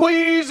makes you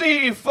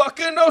queasy,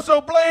 fucking oh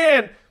so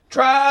bland,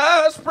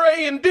 try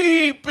spraying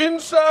deep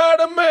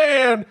inside a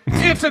man.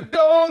 It's a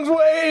dong's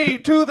way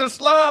to the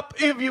slop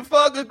if you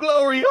fuck a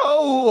glory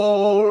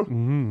hole.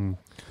 And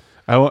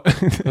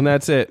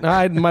that's it.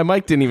 My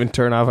mic didn't even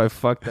turn off. I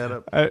fucked that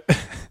up. I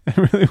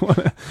really want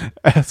to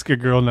ask a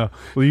girl now,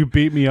 will you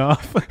beat me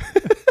off?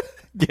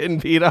 Getting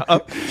beat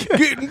off.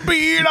 Getting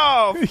beat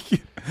off.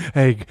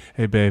 Hey,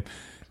 babe,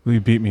 will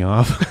you beat me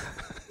off?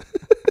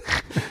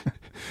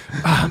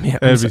 Man,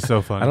 That'd be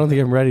so funny. I don't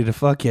think I'm ready to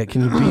fuck yet.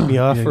 Can you beat me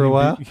off for a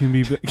while? Can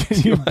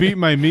you beat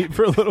my meat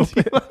for a little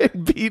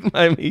bit? Beat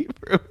my meat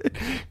for a bit.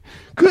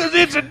 Cause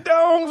it's a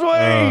dog's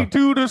way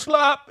to the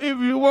slop if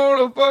you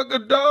want to fuck a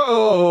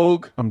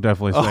dog. I'm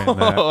definitely saying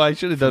that. Oh, I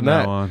should have done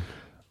that. On.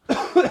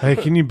 Hey,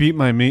 can you beat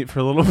my meat for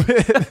a little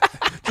bit?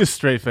 Just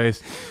straight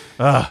face.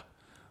 A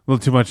little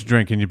too much to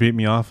drink. Can you beat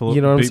me off a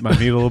little? Beat my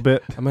meat a little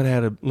bit. I might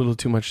have had a little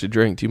too much to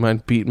drink. Do you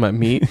mind beating my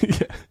meat?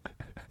 Yeah.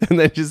 And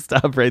then just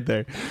stop right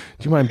there. Do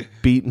you mind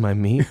beating my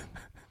meat?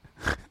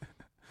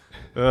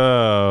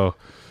 Oh.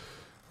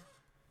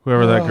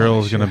 Whoever that girl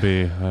is going to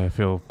be, I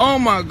feel. Oh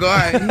my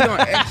God, he on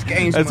X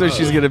Games That's mode. what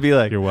she's going to be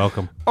like. You're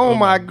welcome. Oh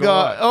my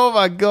God. Oh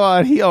my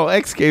God. He on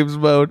X Games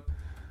mode.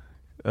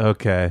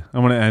 Okay.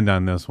 I'm going to end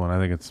on this one. I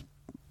think it's,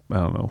 I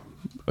don't know,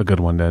 a good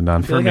one to end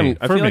on for me.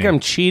 I feel like I'm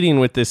cheating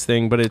with this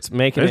thing, but it's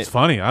making It's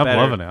funny. I'm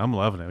loving it. I'm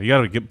loving it. You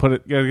got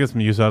to get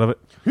some use out of it.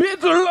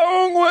 It's a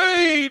long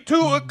way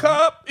to a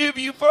cop if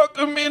you fuck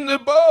him in the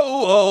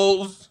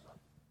balls.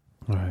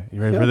 All right.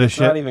 You ready for this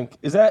shit?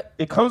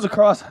 It comes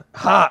across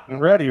hot and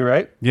ready,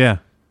 right? Yeah.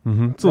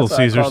 Mm-hmm. It's a Little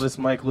Caesars. I call this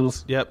mic Little.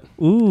 Yep.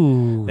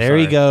 Ooh. There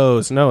he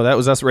goes. No, that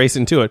was us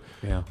racing to it.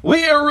 Yeah.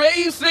 We're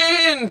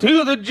racing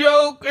to the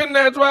joke, and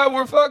that's why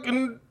we're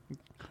fucking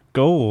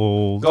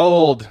gold.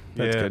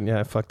 That's good. Yeah,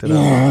 I fucked it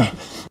up.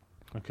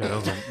 Okay,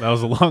 that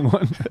was a long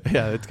one.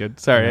 Yeah, that's good.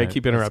 Sorry, right, I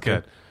keep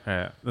interrupting. All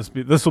right,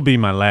 this will be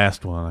my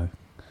last one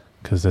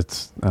because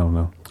it's I don't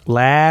know.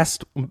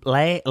 Last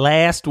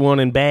one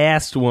and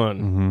best one.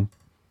 Mm-hmm.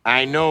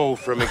 I know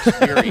from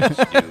experience,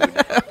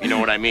 dude. You know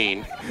what I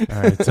mean?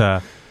 All right.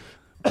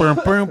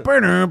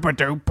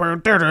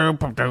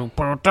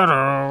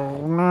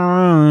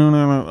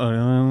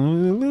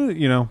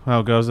 You know how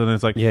it goes, and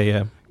it's like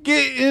yeah.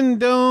 Getting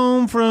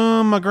dome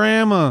from my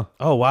grandma.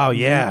 Oh wow,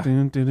 yeah.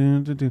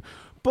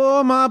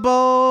 Boy, my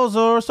balls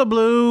are so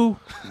blue.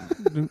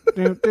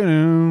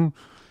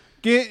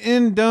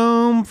 Getting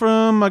dome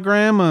from my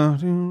grandma.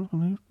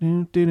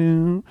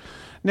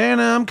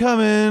 Nana, I'm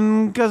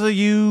coming because of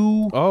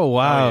you. Oh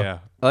wow, yeah.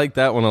 I like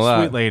that one a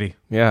lot. Sweet lady.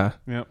 Yeah.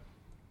 Yep.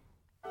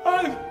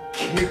 I'm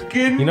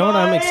kicking. You know what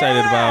I'm excited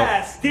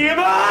ass,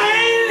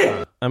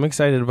 about? I'm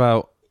excited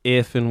about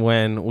if and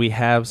when we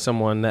have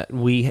someone that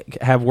we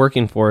have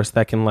working for us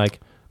that can like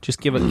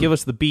just give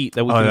us the beat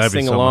that we can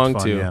sing along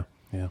to. Yeah.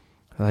 Yeah.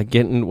 Like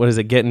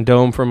getting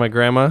dome from my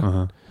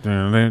grandma.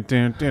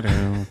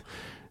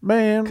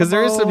 Man, because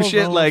there is some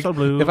shit like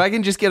if I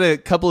can just get a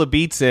couple of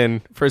beats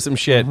in for some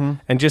shit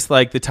and just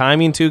like the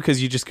timing too,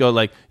 because you just go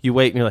like you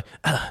wait and you're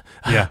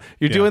like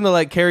you're doing the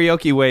like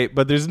karaoke wait,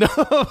 but there's no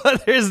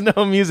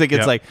music.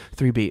 It's like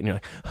 3 beat and you're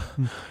like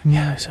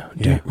yeah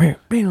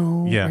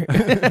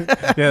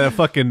that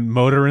fucking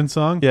motoring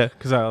song. Yeah,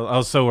 because I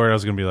was so worried I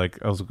was gonna be like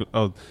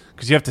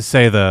because you have to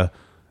say the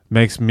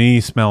makes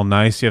me smell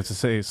nice. You have to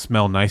say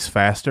smell nice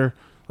faster.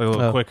 Like a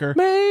little quicker.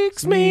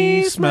 Makes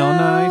me smell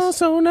nice.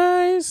 So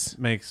nice.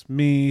 Makes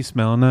me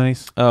smell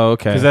nice. Oh,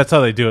 okay. Because that's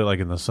how they do it, like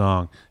in the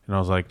song. And I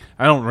was like,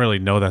 I don't really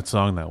know that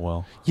song that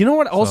well. You know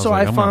what? So Also,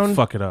 I I'm found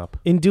fuck it up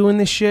in doing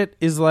this shit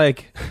is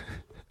like,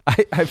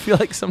 I feel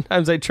like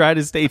sometimes I try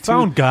to stay. I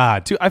found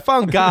God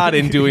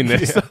in doing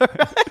this.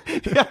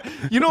 Yeah.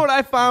 You know what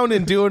I found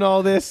in doing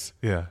all this?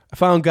 Yeah. I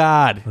found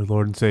God, our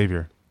Lord and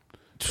Savior,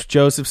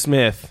 Joseph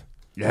Smith.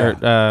 Yeah.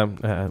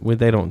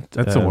 They don't.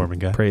 That's a Mormon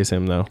guy. Praise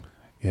him though.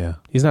 Yeah.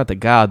 He's not the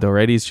God though,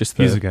 right? He's just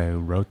he's the guy who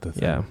wrote the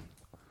thing. Yeah.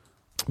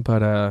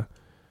 But I'll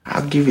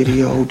give you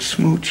the old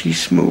smoochy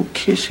smook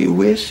kissy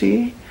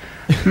wissy.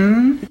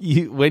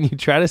 When you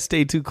try to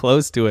stay too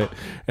close to it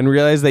and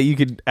realize that you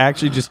could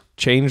actually just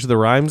change the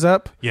rhymes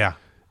up. Yeah.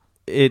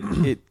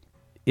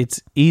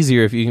 It's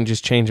easier if you can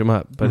just change them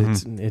up, but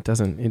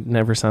it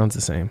never sounds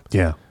the same.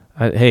 Yeah.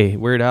 Hey,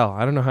 Weird Al,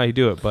 I don't know how you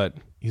do it, but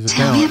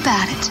Tell me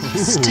about it,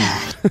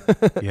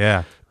 stud.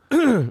 Yeah.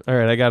 All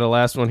right, I got a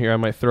last one here. I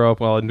might throw up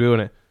while I'm doing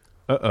it.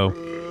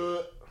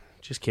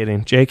 Just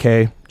kidding.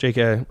 JK.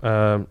 Jacob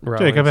Allen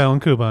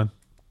Kuban.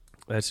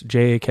 That's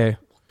JAK.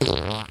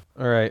 All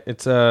right,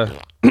 it's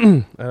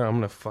I'm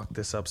gonna fuck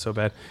this up so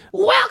bad.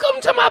 Welcome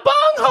to my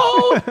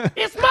bunghole.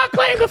 It's my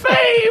claim to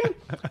fame.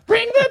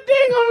 Bring the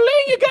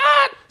ding-a-ling you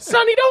got,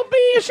 Sonny. Don't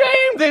be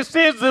ashamed. This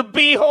is the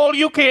b-hole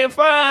you can't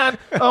find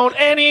on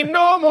any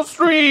normal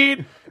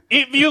street.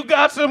 If you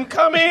got some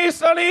cummy,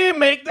 Sonny,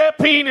 make that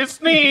penis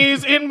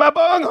sneeze in my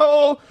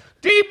bunghole,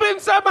 deep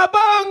inside my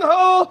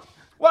bunghole.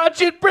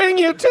 Watch it bring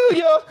you to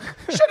your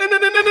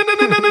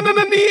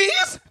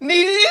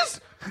knees.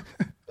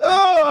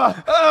 I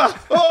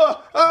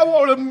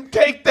want to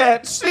take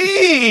that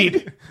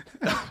seed.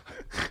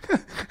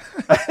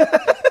 I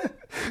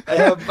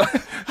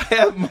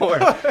have more.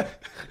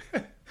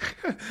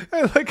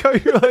 I like how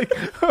you're like,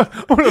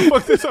 I want to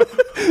fuck this up.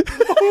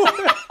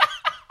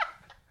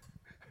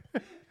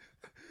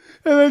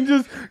 And then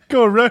just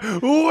go right.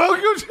 Welcome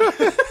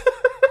to.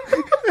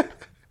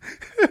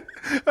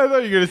 I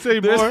thought you were gonna say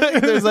more.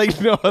 There's like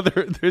no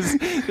other.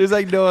 There's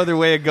like no other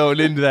way of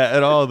going into that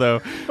at all, though.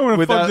 I'm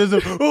gonna fuck this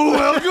up.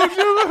 Welcome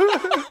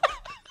to.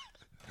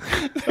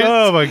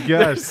 Oh my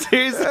gosh.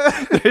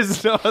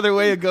 There's no other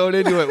way of going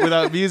into it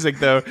without music,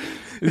 though.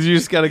 You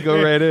just got to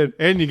go right in.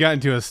 And you got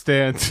into a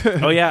stance.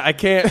 Oh, yeah, I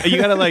can't. You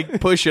got to,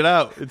 like, push it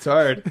out. It's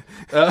hard.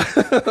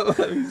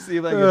 Let me see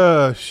if I can.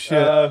 Oh,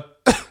 shit.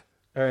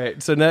 All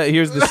right, so now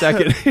here's the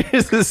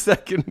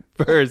second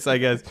verse, I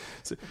guess.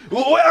 So,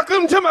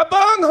 welcome to my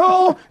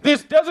bunghole.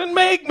 This doesn't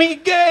make me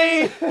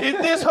gay.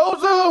 If this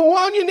hole's the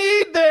one you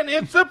need, then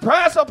it's the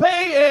price I'll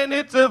pay, and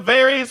it's a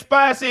very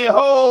spicy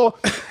hole.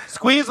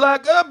 Squeeze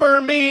like a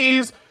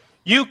Burmese.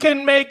 You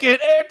can make it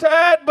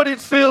airtight, but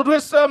it's filled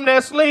with some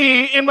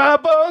Nestle in my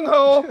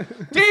bunghole.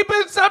 Deep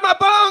inside my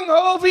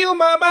bunghole, feel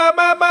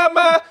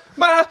my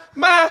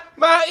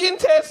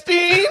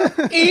intestine.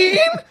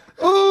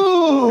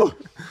 Ooh.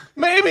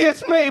 Maybe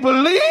it's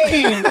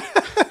Maybelline.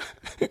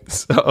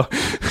 So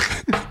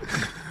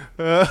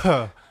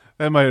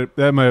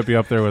that might be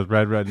up there with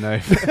Red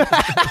Knife.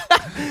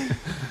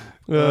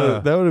 That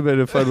would have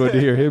been a fun one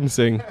to hear him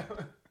sing.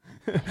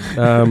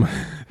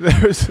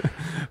 There's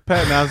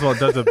Patton Oswalt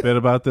does a bit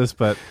about this,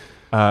 but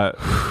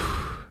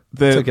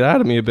took it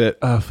out of me a bit.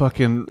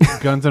 Fucking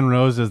Guns N'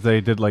 Roses, they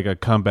did like a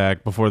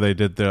comeback before they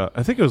did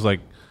I think it was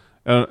like.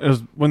 It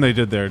was when they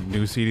did their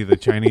new CD, the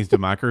Chinese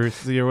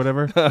Democracy or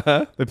whatever.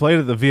 They played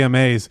at the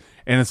VMAs,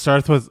 and it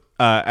starts with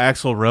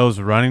Axl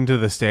Rose running to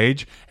the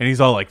stage, and he's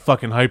all like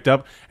fucking hyped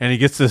up, and he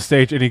gets to the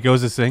stage and he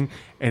goes to sing,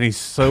 and he's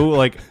so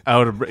like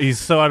out of breath. He's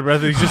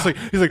just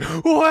like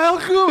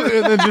welcome,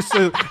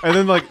 and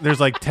then like there's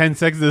like 10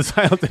 seconds of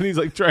silence, and he's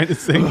like trying to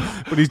sing,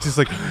 but he's just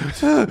like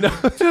the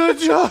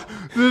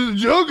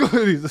jungle.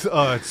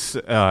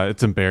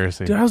 It's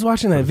embarrassing. Dude, I was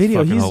watching that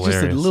video. He's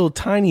hilarious. just a little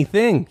tiny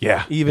thing.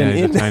 Yeah, even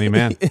he's a tiny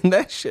man in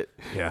that shit.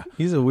 Yeah,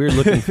 he's a weird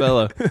looking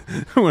fella.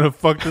 I'm gonna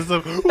fuck this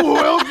up.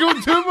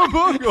 Welcome to my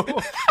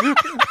bunghole.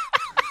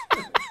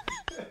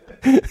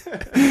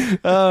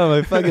 Oh,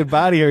 my fucking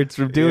body hurts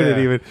from doing it.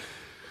 Even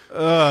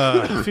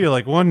I feel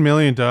like $1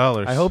 million.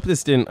 I hope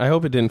it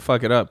didn't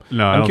fuck it up.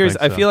 No, I'm curious.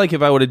 Think so. I feel like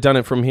if I would have done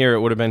it from here, it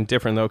would have been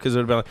different though, because it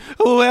would have been like,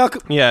 "Oh,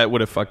 welcome." Yeah, it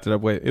would have fucked it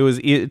up.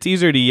 It's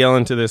easier to yell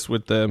into this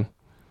with the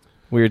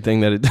weird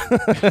thing that it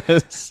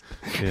does.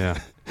 Yeah,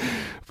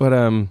 but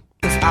I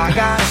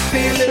got a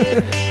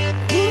feeling.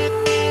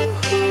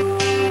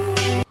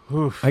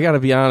 I gotta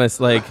be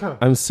honest. Like,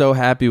 I'm so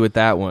happy with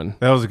that one.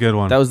 That was a good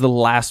one. That was the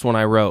last one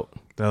I wrote.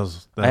 That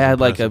was I had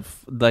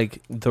impressive.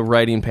 like the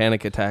writing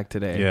panic attack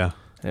today. Yeah,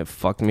 it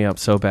fucked me up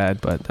so bad,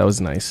 but that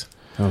was nice.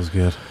 That was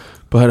good.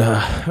 But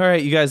all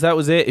right, you guys, that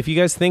was it. If you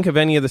guys think of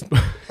any of this,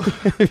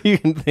 if you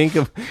can think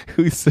of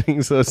who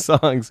sings those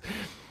songs,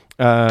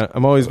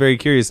 I'm always very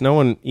curious. No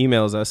one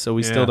emails us, so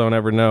we still don't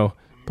ever know.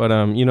 But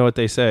you know what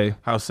they say.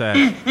 How sad.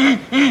 I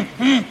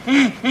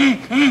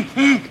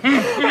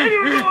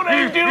don't know what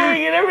I'm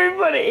doing, and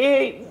everybody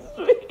hates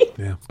me.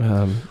 Yeah.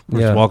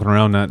 We're just walking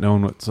around not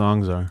knowing what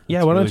songs are. Yeah,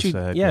 it's why really don't you?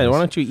 sad, Yeah, guys. why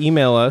don't you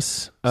email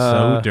us?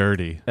 So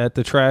dirty at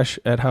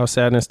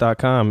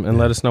thetrash@howsadness.com and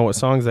let us know what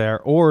songs they are,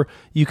 or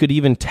you could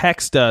even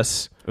text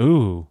us.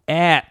 Ooh.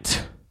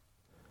 At.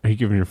 Are you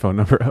giving your phone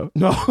number out?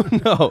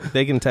 No.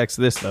 They can text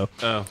this though.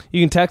 Oh.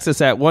 You can text us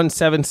at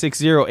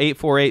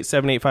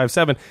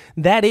 1-760-848-7857.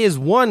 That is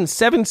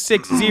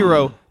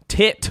 1-760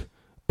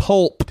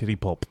 TIT-PULP. Titty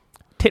pulp.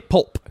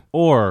 TIT-PULP.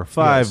 Or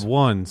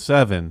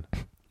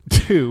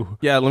 5172.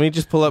 Yeah, let me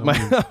just pull up my.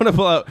 I'm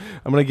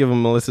gonna give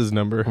him Melissa's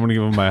number. I'm gonna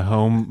give him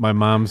my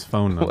mom's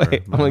phone number.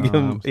 Wait, I'm gonna give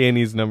him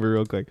Annie's number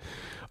real quick.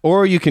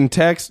 Or you can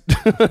text.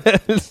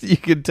 You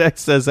can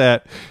text us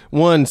at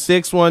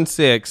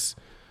 1-616.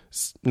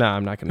 No,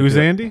 I'm not gonna. Who's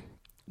do it. Andy?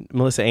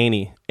 Melissa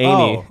Annie.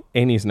 Oh.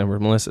 Annie's number.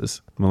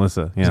 Melissa.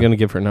 Yeah. He's gonna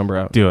give her number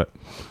out. Do it.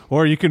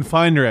 Or you can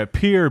find her at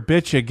Peer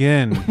Bitch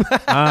Again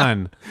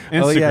on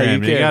Instagram. Oh, yeah,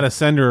 you you gotta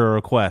send her a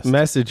request.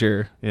 Message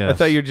her. Yes. I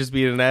thought you were just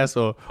being an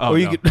asshole. Oh,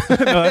 you no. could.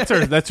 No,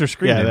 that's her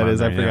screen Yeah, name that on is.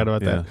 there, I forgot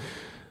about that.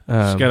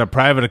 She's got a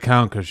private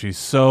account because she's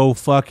so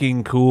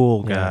fucking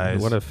cool, Yeah, guys.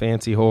 what a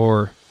fancy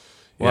whore.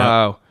 Yeah.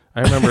 Wow.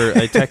 I remember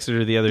I texted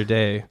her the other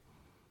day,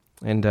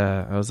 and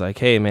I was like,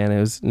 "Hey,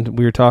 man,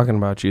 we were talking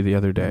about you the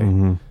other day,"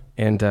 Mm-hmm.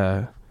 and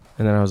then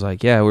I was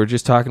like, "Yeah, we were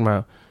just talking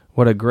about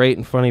what a great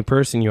and funny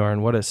person you are,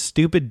 and what a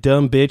stupid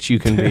dumb bitch you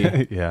can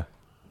be." Yeah.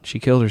 She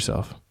killed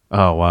herself.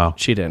 Oh, wow.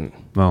 She didn't.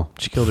 No.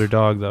 She killed her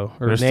dog though,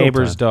 her There's still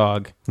neighbor's time.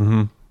 dog.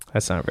 Mm-hmm.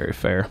 That's not very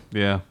fair.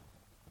 Yeah.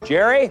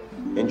 Jerry,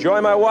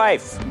 enjoy my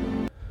wife.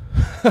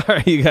 All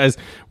right, you guys,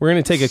 we're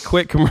going to take a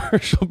quick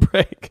commercial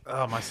break.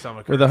 Oh, my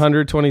stomach with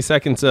 120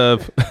 seconds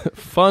of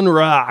fun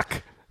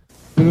rock.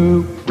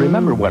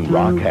 Remember when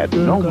rock had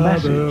no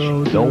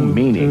message, no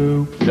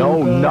meaning,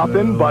 no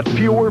nothing but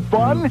pure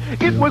fun?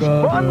 It was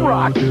fun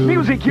rock,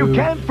 music you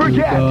can't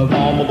forget.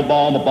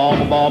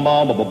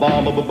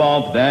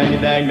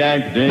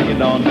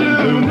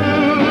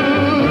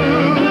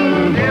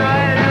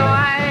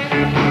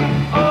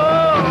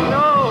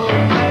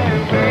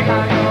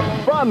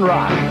 Fun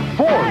rock,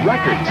 4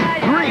 records,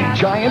 3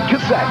 giant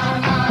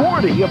cassettes,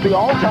 40 of the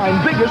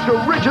all-time biggest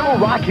original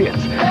rock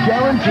hits,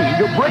 guaranteed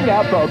to bring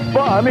out the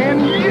fun in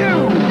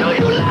you. Do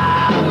you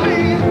love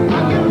me?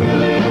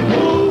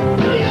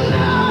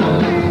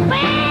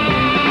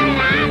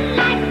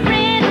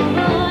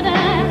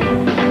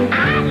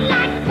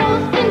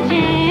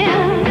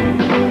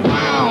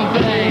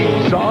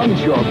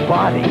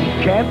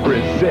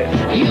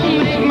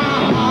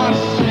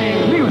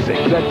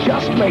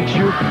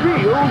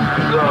 feels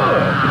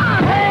good.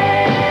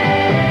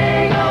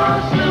 Hang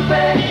on,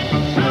 Snoopy,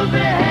 Snoopy,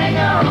 hang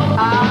on.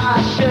 Ah,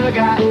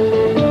 sugar.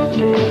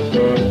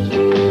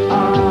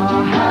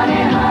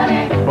 Honey,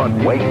 honey. But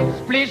wait.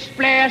 Splish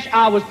splash,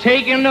 I was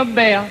taking a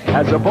bath.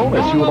 As a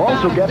bonus, you'll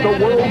also get the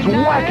world's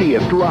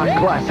wackiest rock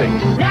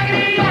classics.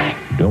 Yakety yak.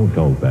 Don't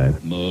hold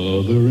that.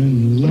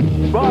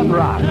 Mother-in-law. Fun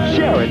Rock.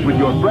 Share it with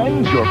your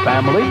friends, your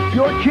family,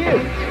 your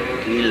kids.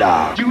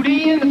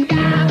 Judy in the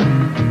sky.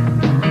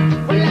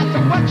 Well, that's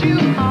what you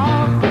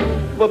are.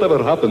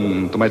 Whatever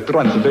happened to my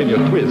Transylvania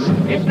twist?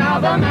 It's now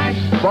the mash.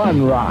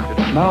 Fun Rock.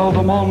 Now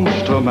the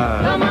Monster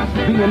Man.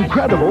 The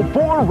incredible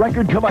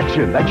 4-record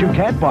collection that you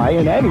can't buy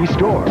in any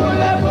store.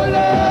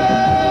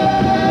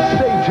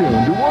 Stay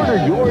tuned to order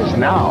yours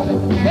now.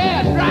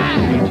 That's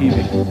right. TV.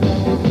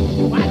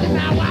 Watch it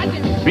now, watch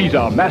it.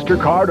 Visa,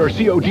 MasterCard, or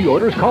COD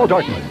orders, call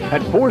Dartmouth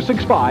at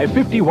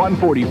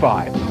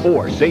 465-5145.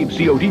 Or save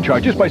COD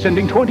charges by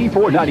sending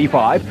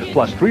 $24.95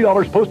 plus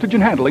 $3 postage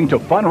and handling to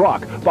Fun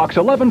Rock, Box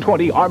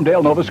 1120,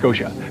 Armdale, Nova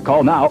Scotia.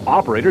 Call now.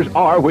 Operators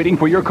are waiting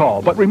for your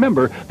call. But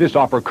remember, this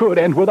offer could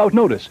end without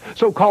notice.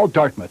 So call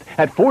Dartmouth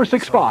at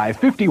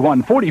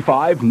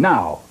 465-5145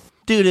 now.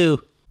 Doo-doo.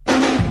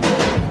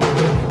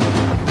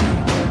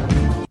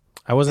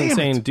 I wasn't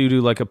saying doo-doo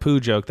like a poo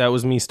joke. That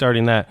was me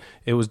starting that.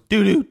 It was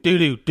doo-doo,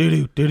 doo-doo,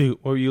 doo-doo, doo-doo.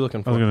 What were you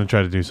looking for? I was going to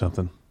try to do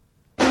something.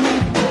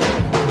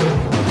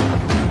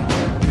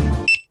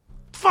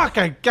 Fuck,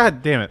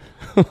 God damn it.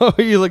 What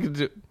were you looking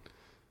to do?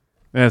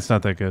 Yeah, it's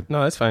not that good.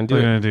 No, that's fine. Do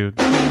What it. are you going to do?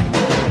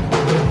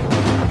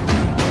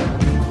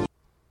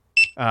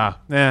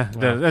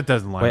 That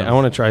doesn't line up. Wait, I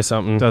want to try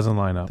something. Doesn't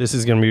line up. This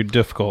is going to be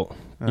difficult,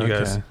 you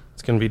guys. Okay.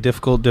 It's going to be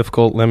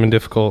difficult, lemon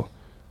difficult.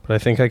 But I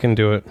think I can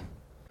do it.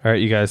 All right,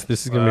 you guys,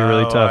 this is going to be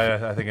really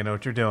tough. I think I know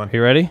what you're doing.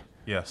 You ready?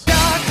 Yes.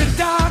 Doctor,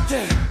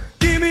 doctor,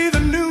 give me the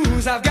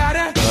news. I've got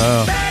a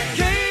bad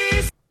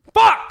case.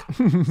 Fuck!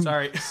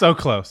 Sorry. So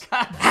close.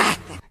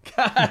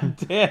 God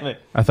damn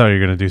it. I thought you were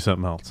going to do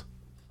something else.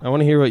 I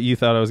want to hear what you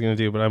thought I was going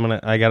to do, but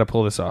I got to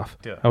pull this off.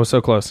 Yeah. I was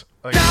so close.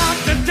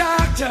 Doctor,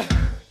 doctor,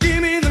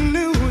 give me the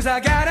news. I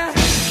got a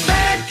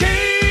bad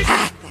case.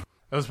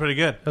 That was pretty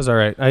good. That was all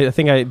right. I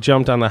think I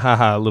jumped on the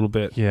haha a little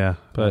bit. Yeah.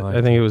 But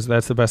I think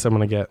that's the best I'm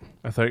going to get.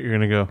 I thought you were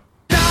going to go.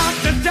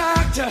 Doctor,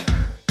 doctor,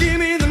 give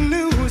me the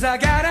news. I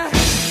got a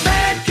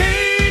bad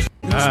case.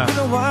 It's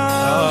been a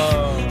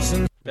while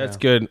since. That's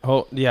good.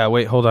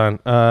 Wait, hold on.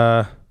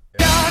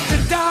 Doctor,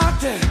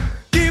 doctor,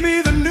 give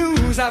me the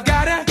news. I've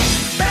got a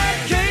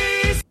bad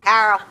case.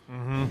 Carl.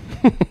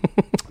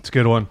 It's a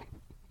good one.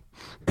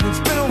 It's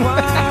been a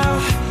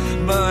while,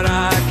 but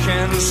I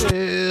can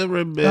still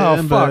remember.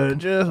 Oh, fuck.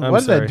 Why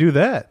did I do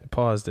that? I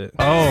paused it.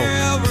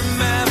 Oh.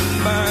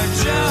 Remember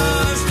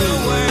just the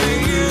way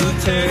you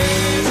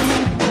taste.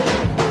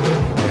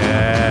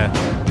 Yeah.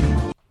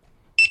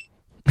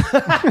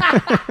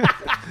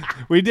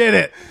 We did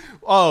it.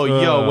 Oh,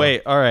 yo,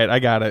 wait. All right, I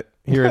got it.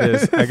 Here it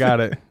is. I got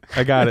it.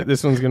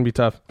 This one's going to be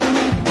tough.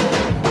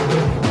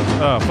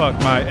 Oh, fuck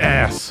my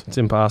ass. It's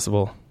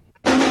impossible.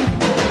 It's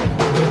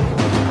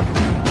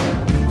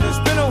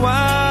been a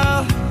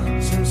while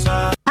since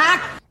I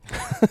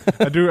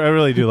I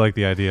really do like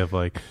the idea of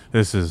like,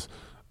 this is,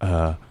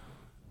 fuck,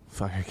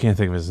 I can't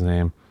think of his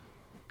name.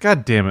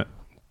 God damn it.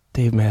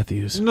 Dave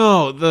Matthews.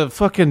 No, the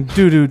fucking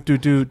do.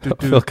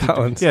 Phil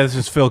Collins. Yeah, it's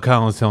just Phil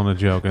Collins telling a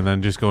joke and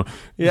then just going.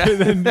 Yeah. do.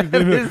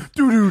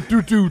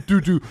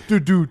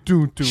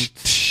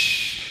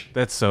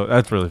 That's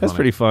really funny. That's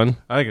pretty fun.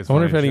 I think it's. I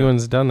wonder if funny as shit.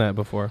 anyone's done that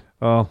before.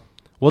 Oh,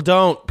 well,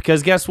 don't,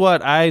 because guess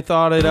what? I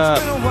thought it up.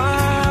 It's been a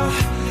while,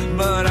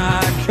 but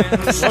I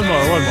can still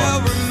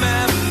remember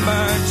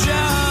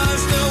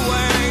just the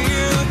way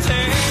you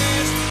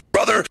taste.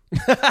 Brother.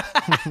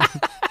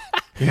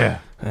 yeah.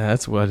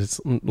 That's what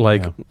it's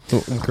like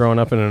growing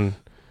up in an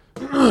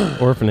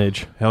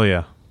orphanage. Hell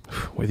yeah.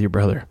 With your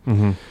brother.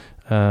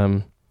 Mm-hmm.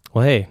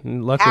 Well, hey,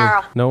 luckily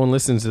no one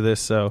listens to this,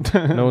 so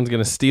no one's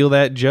gonna steal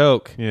that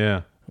joke.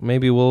 Yeah.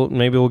 Maybe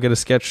we'll get a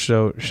sketch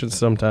show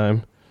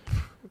sometime,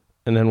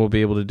 and then we'll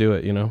be able to do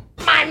it. You know.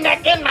 My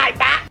neck in my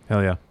back.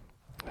 Hell yeah.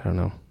 I don't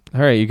know.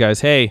 All right, you guys.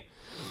 Hey,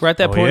 we're at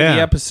that point of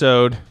the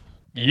episode.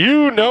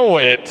 You know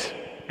it,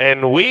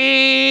 and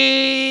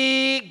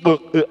we.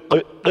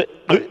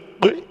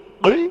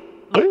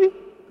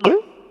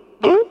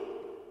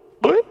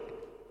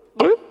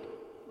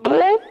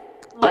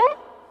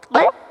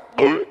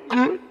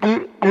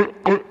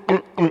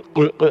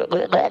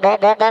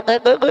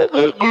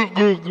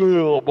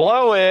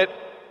 Blow it.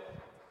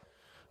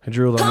 I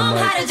drooled on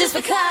the mic. Just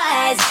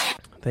because.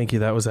 Thank you.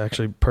 That was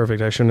actually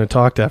perfect. I shouldn't have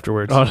talked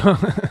afterwards. Oh, no.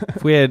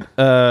 If we had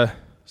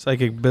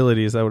psychic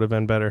abilities, that would have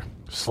been better.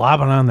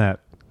 Slobbing on that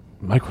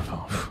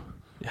microphone.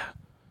 Yeah.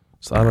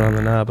 Slobbing on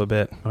the knob a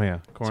bit. Oh, yeah.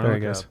 Sorry,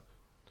 guys.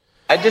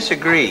 I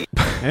disagree.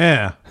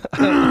 Yeah.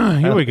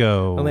 Here we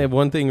go. I only have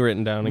one thing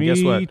written down, and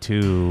guess what? Me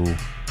too.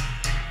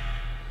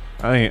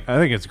 I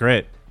think it's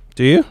great.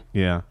 Do you?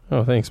 Yeah.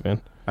 Oh, thanks,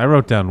 man. I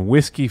wrote down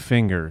whiskey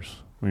fingers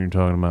when you're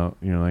talking about,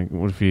 like,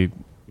 what if you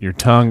your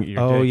tongue, your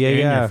Oh, dick, yeah, and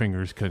yeah. your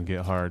fingers couldn't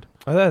get hard.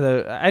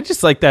 I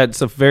just like that.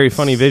 It's a very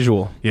funny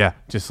visual. Yeah,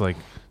 just like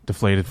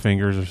deflated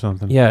fingers or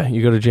something. Yeah,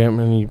 you go to jam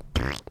and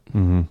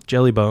you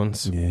jelly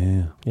bones.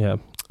 Yeah. Yeah.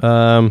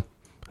 I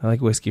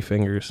like whiskey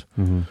fingers.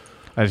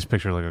 I just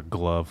picture like a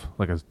glove,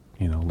 like a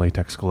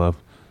latex glove,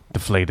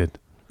 deflated.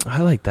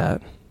 I like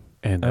that.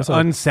 And That's an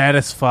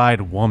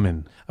unsatisfied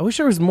woman. I wish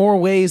there was more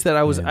ways that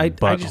I was. And I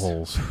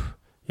buttholes.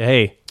 Yeah,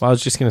 hey, well, I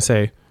was just gonna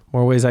say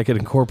more ways I could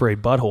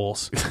incorporate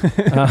buttholes.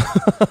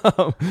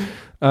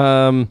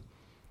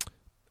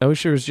 I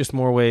wish there was just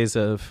more ways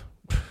of.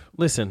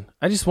 Listen,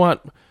 I just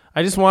want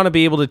to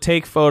be able to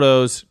take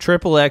photos,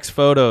 XXX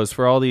photos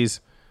for all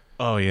these.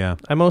 Oh yeah.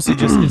 I mostly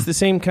just it's the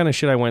same kind of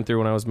shit I went through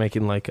when I was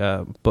making like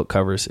book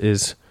covers.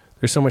 Is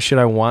there's so much shit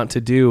I want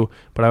to do,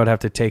 but I would have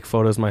to take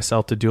photos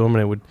myself to do them,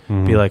 and it would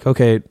be like,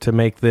 okay, to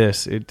make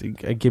this,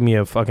 it give me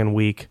a fucking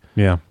week.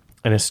 Yeah.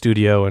 In a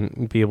studio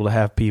and be able to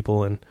have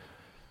people and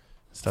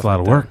stuff. It's a lot like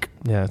of that. work.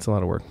 Yeah, it's a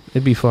lot of work.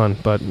 It'd be fun,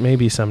 but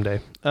maybe someday.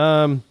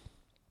 I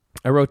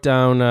wrote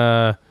down.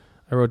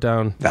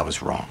 That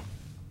was wrong.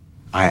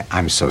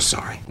 I'm so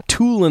sorry.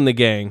 Tool in the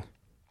Gang.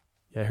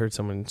 Yeah, I heard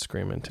someone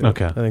screaming too.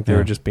 Okay. I think they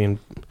were just being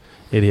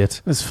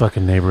idiots. This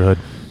fucking neighborhood.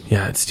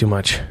 Yeah, it's too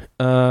much.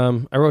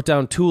 I wrote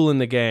down Tool in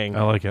the Gang.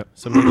 I like it.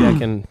 So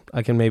maybe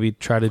I can maybe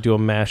try to do a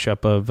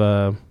mashup of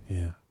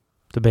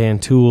the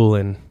band Tool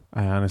and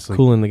I honestly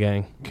Kool in the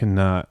Gang.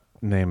 Cannot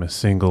name a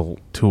single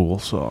Tool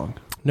song.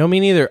 No, me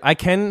neither. I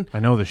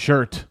know the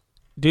shirt.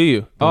 Do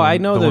you? I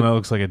know the one that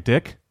looks like a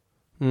dick.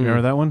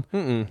 Remember that one?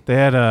 Mm-mm. They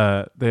had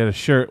a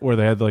shirt where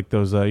they had like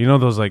those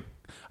those like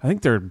I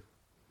think they're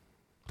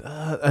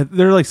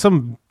like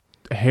some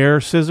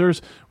hair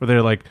scissors where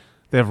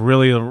they have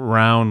really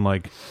round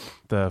like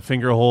the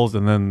finger holes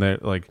and then they're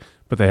like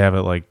but they have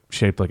it like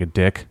shaped like a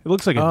dick. It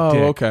looks like a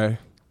dick. Oh, okay.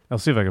 I'll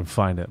see if I can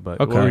find it.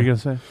 But Okay. what were you gonna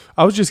say?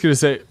 I was just gonna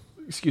say.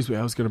 Excuse me.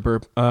 I was gonna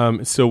burp.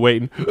 Still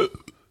waiting.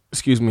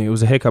 Excuse me. It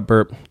was a hiccup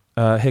burp.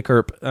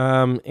 Hiccup.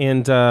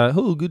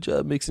 Good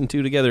job mixing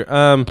two together.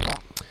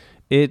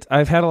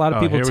 I've had a lot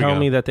of people here we tell go.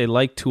 me that they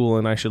like Tool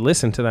and I should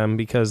listen to them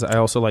because I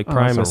also like Oh,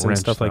 that's a Primus and wrench,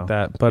 stuff like though.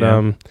 that. But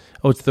Yeah.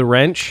 it's the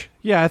wrench.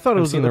 Yeah, I thought it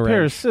I've was a seen the pair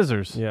of wrench.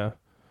 scissors. Yeah.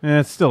 Yeah,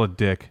 it's still a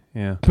dick.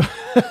 Yeah.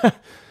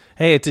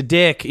 Hey, it's a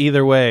dick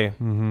either way.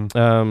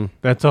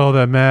 That's all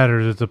that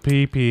matters. It's a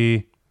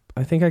pee-pee.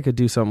 I think I could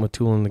do something with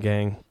Tool in the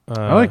Gang.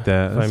 I like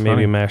that. If That's I maybe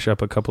funny. mash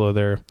up a couple of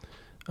their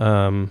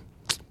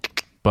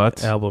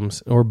butts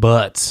albums or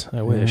butts.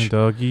 I wish,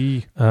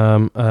 doggy.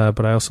 But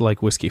I also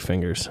like Whiskey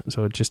Fingers,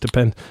 so it just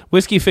depends.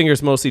 Whiskey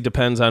Fingers mostly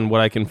depends on what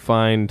I can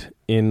find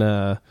in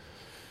the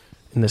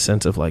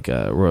sense of like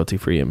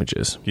royalty-free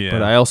images. Yeah.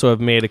 But I also have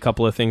made a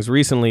couple of things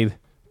recently.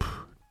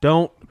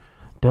 Don't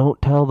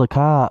tell the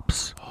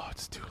cops. Oh,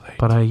 it's too late.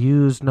 But I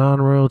used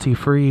non-royalty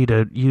free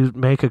to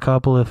make a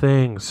couple of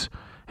things.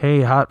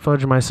 Hey, Hot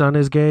Fudge, my son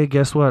is gay.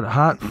 Guess what?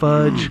 Hot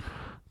Fudge,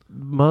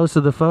 most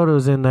of the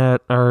photos in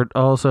that are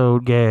also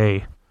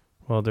gay.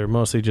 Well, they're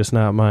mostly just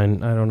not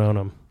mine. I don't own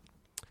them.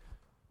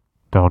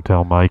 Don't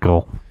tell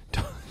Michael.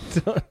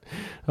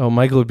 Oh,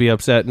 Michael would be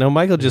upset. No,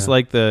 Michael just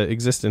liked the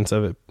existence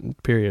of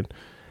it, period.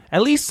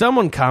 At least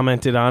someone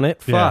commented on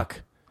it. Yeah.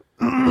 Fuck.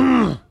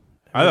 I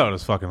thought it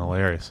was fucking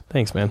hilarious.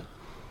 Thanks, man.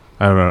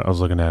 I don't know. I was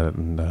looking at it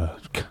and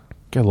got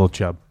a little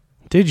chub.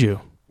 Did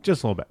you?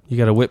 Just a little bit. You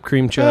got a whipped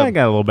cream chub? Yeah, I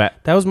got a little bit.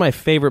 That was my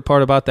favorite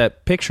part about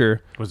that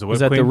picture. Was the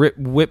was whipped that cream?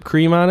 the whipped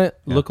cream on it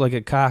looked like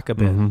a cock a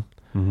bit.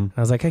 Mm-hmm. I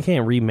was like, I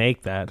can't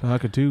remake that.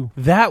 Cockatoo.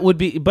 That would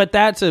be, but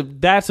that's a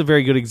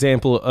very good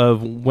example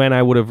of when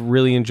I would have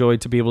really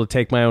enjoyed to be able to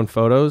take my own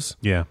photos.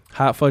 Yeah.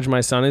 Hot Fudge,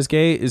 my son is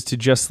gay, is to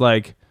just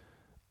like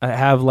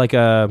have like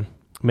a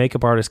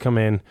makeup artist come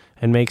in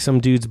and make some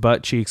dude's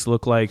butt cheeks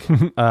look like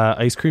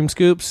ice cream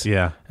scoops.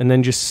 Yeah. And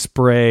then just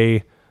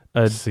spray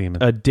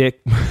Semen. a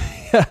dick,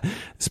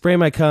 spray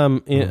my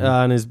cum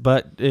on his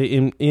butt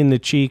in the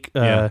cheek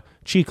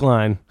cheek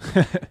line,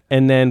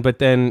 and then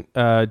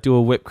do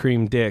a whipped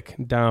cream dick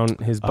down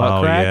his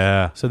butt crack.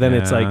 Yeah. So then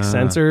it's like Yeah.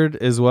 censored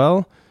as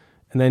well,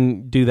 and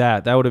then do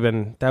that. That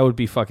would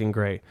be fucking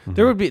great.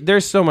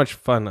 There's so much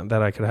fun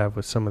that I could have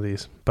with some of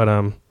these.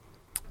 But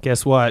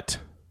guess what?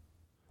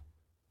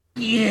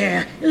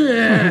 Yeah,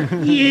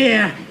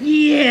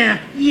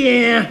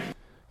 yeah.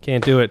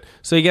 Can't do it.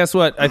 So guess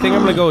what? I think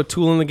I'm going to go with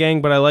Tool in the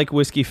Gang, but I like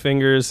Whiskey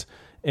Fingers.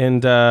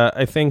 And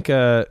I think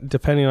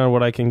depending on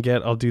what I can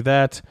get, I'll do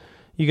that.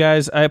 You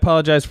guys, I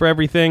apologize for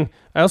everything.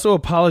 I also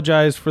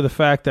apologize for the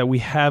fact that we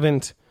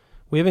haven't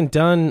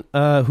done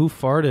Who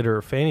Farted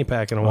or Fanny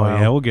Pack in a while. Oh,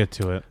 yeah, we'll get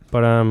to it.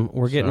 But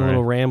we're getting a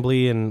little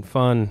rambly and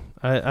fun.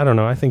 I don't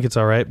know. I think it's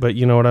all right. But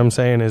you know what I'm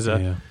saying is...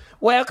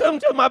 Welcome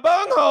to my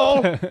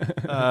bunghole.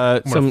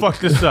 I'm gonna fuck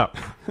this up.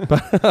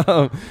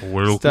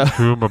 Welcome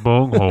to my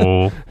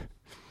bunghole.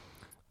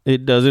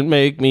 It doesn't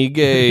make me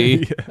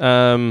gay.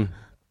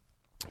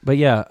 But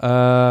yeah,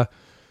 I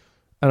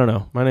don't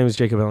know. My name is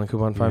Jacob Allen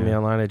Coupon. Find me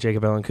online at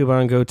Jacob Allen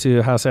Coupon. Go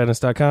to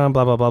housesadness.com.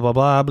 Blah blah blah blah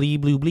blah. Blee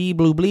blue blee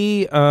blue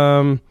blee.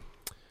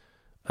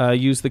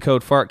 Use the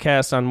code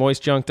FARTCAST on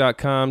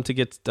moistjunk.com to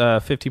get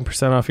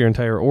 15% off your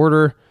entire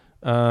order.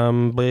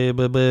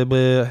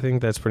 I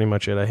think that's pretty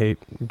much it. I hate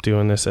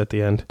doing this at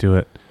the end. Do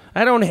it.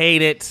 I don't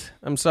hate it.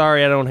 I'm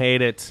sorry, I don't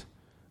hate it.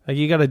 Like,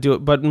 you got to do it,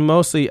 but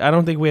mostly, I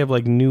don't think we have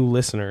like new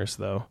listeners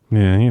though.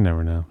 Yeah, you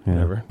never know. Yeah,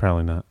 Never.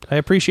 Probably not.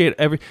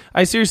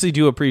 I seriously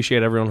do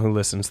appreciate everyone who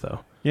listens though.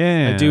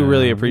 Yeah, I do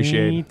really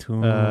appreciate. Me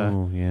too.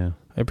 Yeah,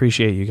 I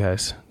appreciate you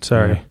guys.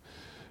 Sorry.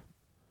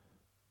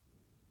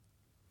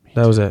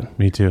 That was it.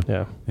 Me too.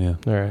 Yeah. Yeah.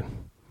 All right.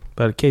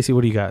 But Casey,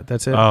 what do you got?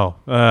 That's it? Oh,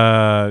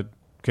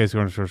 Casey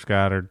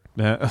 _Scott.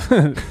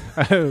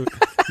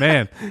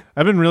 Man,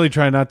 I've been really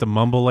trying not to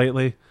mumble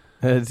lately,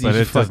 but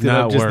it does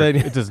not work.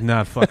 It does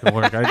not fucking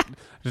work. I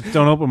just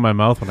don't open my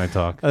mouth when I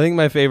talk. I think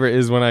my favorite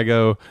is when I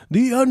go,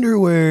 the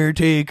underwear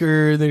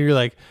taker, and then you're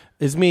like,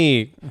 it's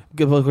me.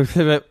 And then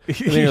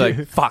you're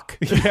like, fuck.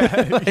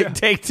 Yeah, like,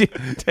 take two.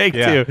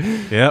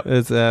 Yep.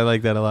 I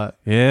like that a lot.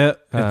 Yeah.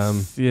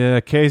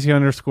 Casey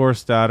 _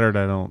 Stoddard.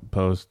 I don't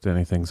post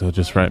anything, so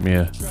just write me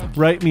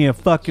a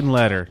fucking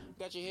letter.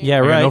 Yeah,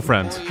 right. No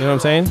friends. You know what I'm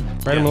saying?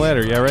 Write him a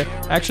letter. Yeah, right.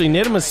 Actually,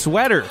 knit him a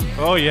sweater.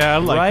 Oh yeah, I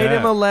like Write that.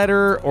 him a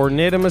letter or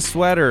knit him a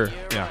sweater.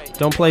 Yeah.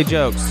 Don't play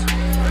jokes.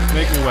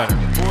 Make me wetter.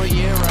 Boy,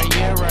 yeah, right,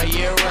 yeah, right,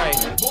 yeah, right.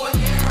 Boy,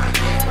 yeah, right,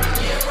 yeah,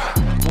 right, yeah, right.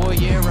 Boy,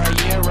 yeah,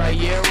 right, yeah, right,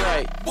 yeah,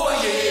 right. Boy,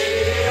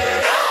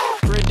 yeah.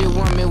 Pretty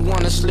woman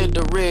wanna slit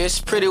the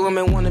wrist. Pretty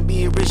woman wanna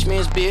be a rich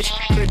man's bitch.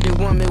 Pretty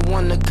woman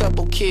want a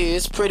couple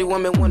kids. Pretty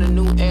woman want a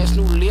new ass,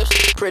 new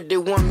lips. Pretty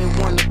woman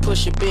wanna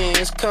push your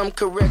bins. Come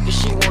correct and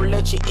she won't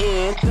let you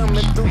in.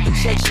 Coming through the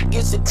check, she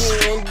gets it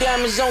in.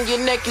 Diamonds on your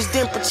neck is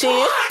then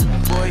pretend.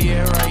 Boy,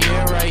 yeah, right,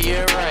 yeah, right,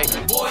 yeah, right.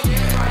 Boy,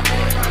 yeah, right,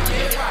 yeah, right,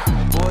 yeah,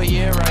 right. Boy,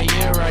 yeah, right,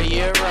 yeah, right,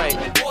 yeah,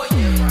 right.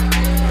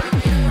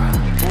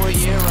 Boy,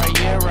 yeah, right,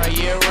 yeah, right,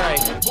 yeah,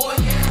 right. Boy,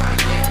 yeah,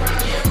 right, yeah, right,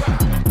 yeah,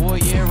 right. Boy,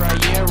 yeah,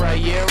 right, yeah, right,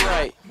 yeah,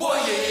 right. Boy,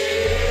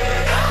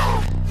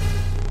 yeah.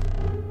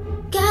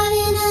 Got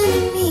an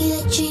enemy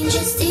that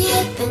changes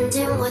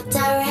depending what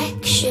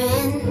direction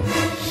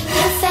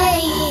you're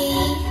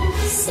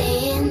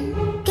facing.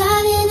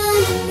 Got an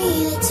enemy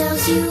that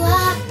tells you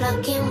are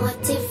blocking what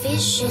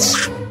division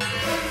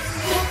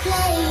you're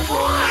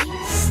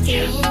placed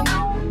in.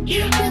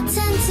 You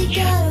pretend to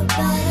get a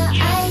better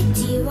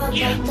idea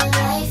about the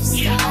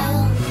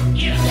lifestyle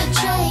you're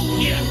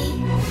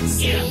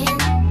chasing.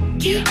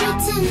 You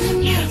pretend to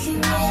make it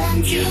real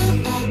until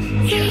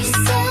every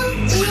cell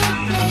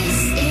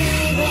replace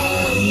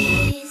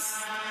erase.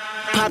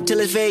 Pop till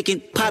it's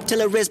vacant, pop till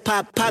her wrist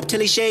pop, pop till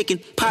he's shaking.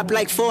 Pop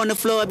like 4 on the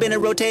floor, been a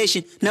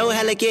rotation, no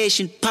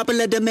allegation.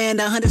 Popular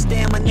demand, I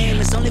understand my name,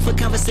 it's only for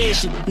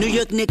conversation. New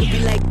York nigga be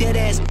like dead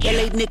ass,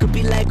 LA nigga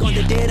be like on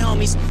the dead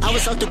homies. I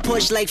was off the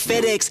porch like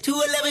FedEx,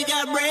 211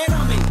 got bread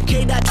on me.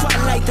 K-Dot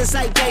twilight, the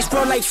zeitgeist,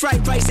 bro like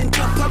fried rice and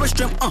pimp, power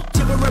strip,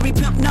 temporary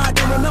pimp, nah, I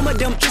don't remember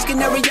them. Just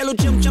canary yellow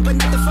gym,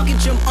 jumping at the fucking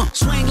gym,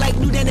 swing like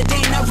New Dana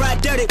Dane, I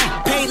ride dirty,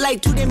 paid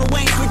like 2 Damon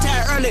Wayne's,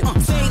 retire early,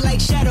 fade like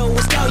shadow,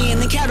 a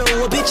stallion and cattle,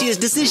 a bitches,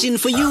 decision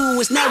for you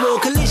is narrow,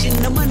 collision,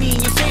 the money,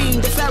 your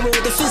fame, the pharaoh,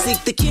 the physics,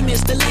 the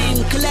chemist, the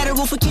lane,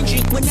 collateral for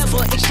kindred,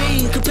 whenever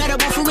exchange,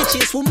 compatible for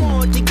riches, for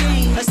more to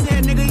gain. I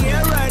said, nigga,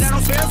 yeah, right, I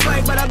don't fair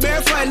fight, but I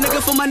bear fight,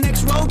 looking for my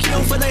next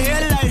roadkill for the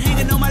headlight.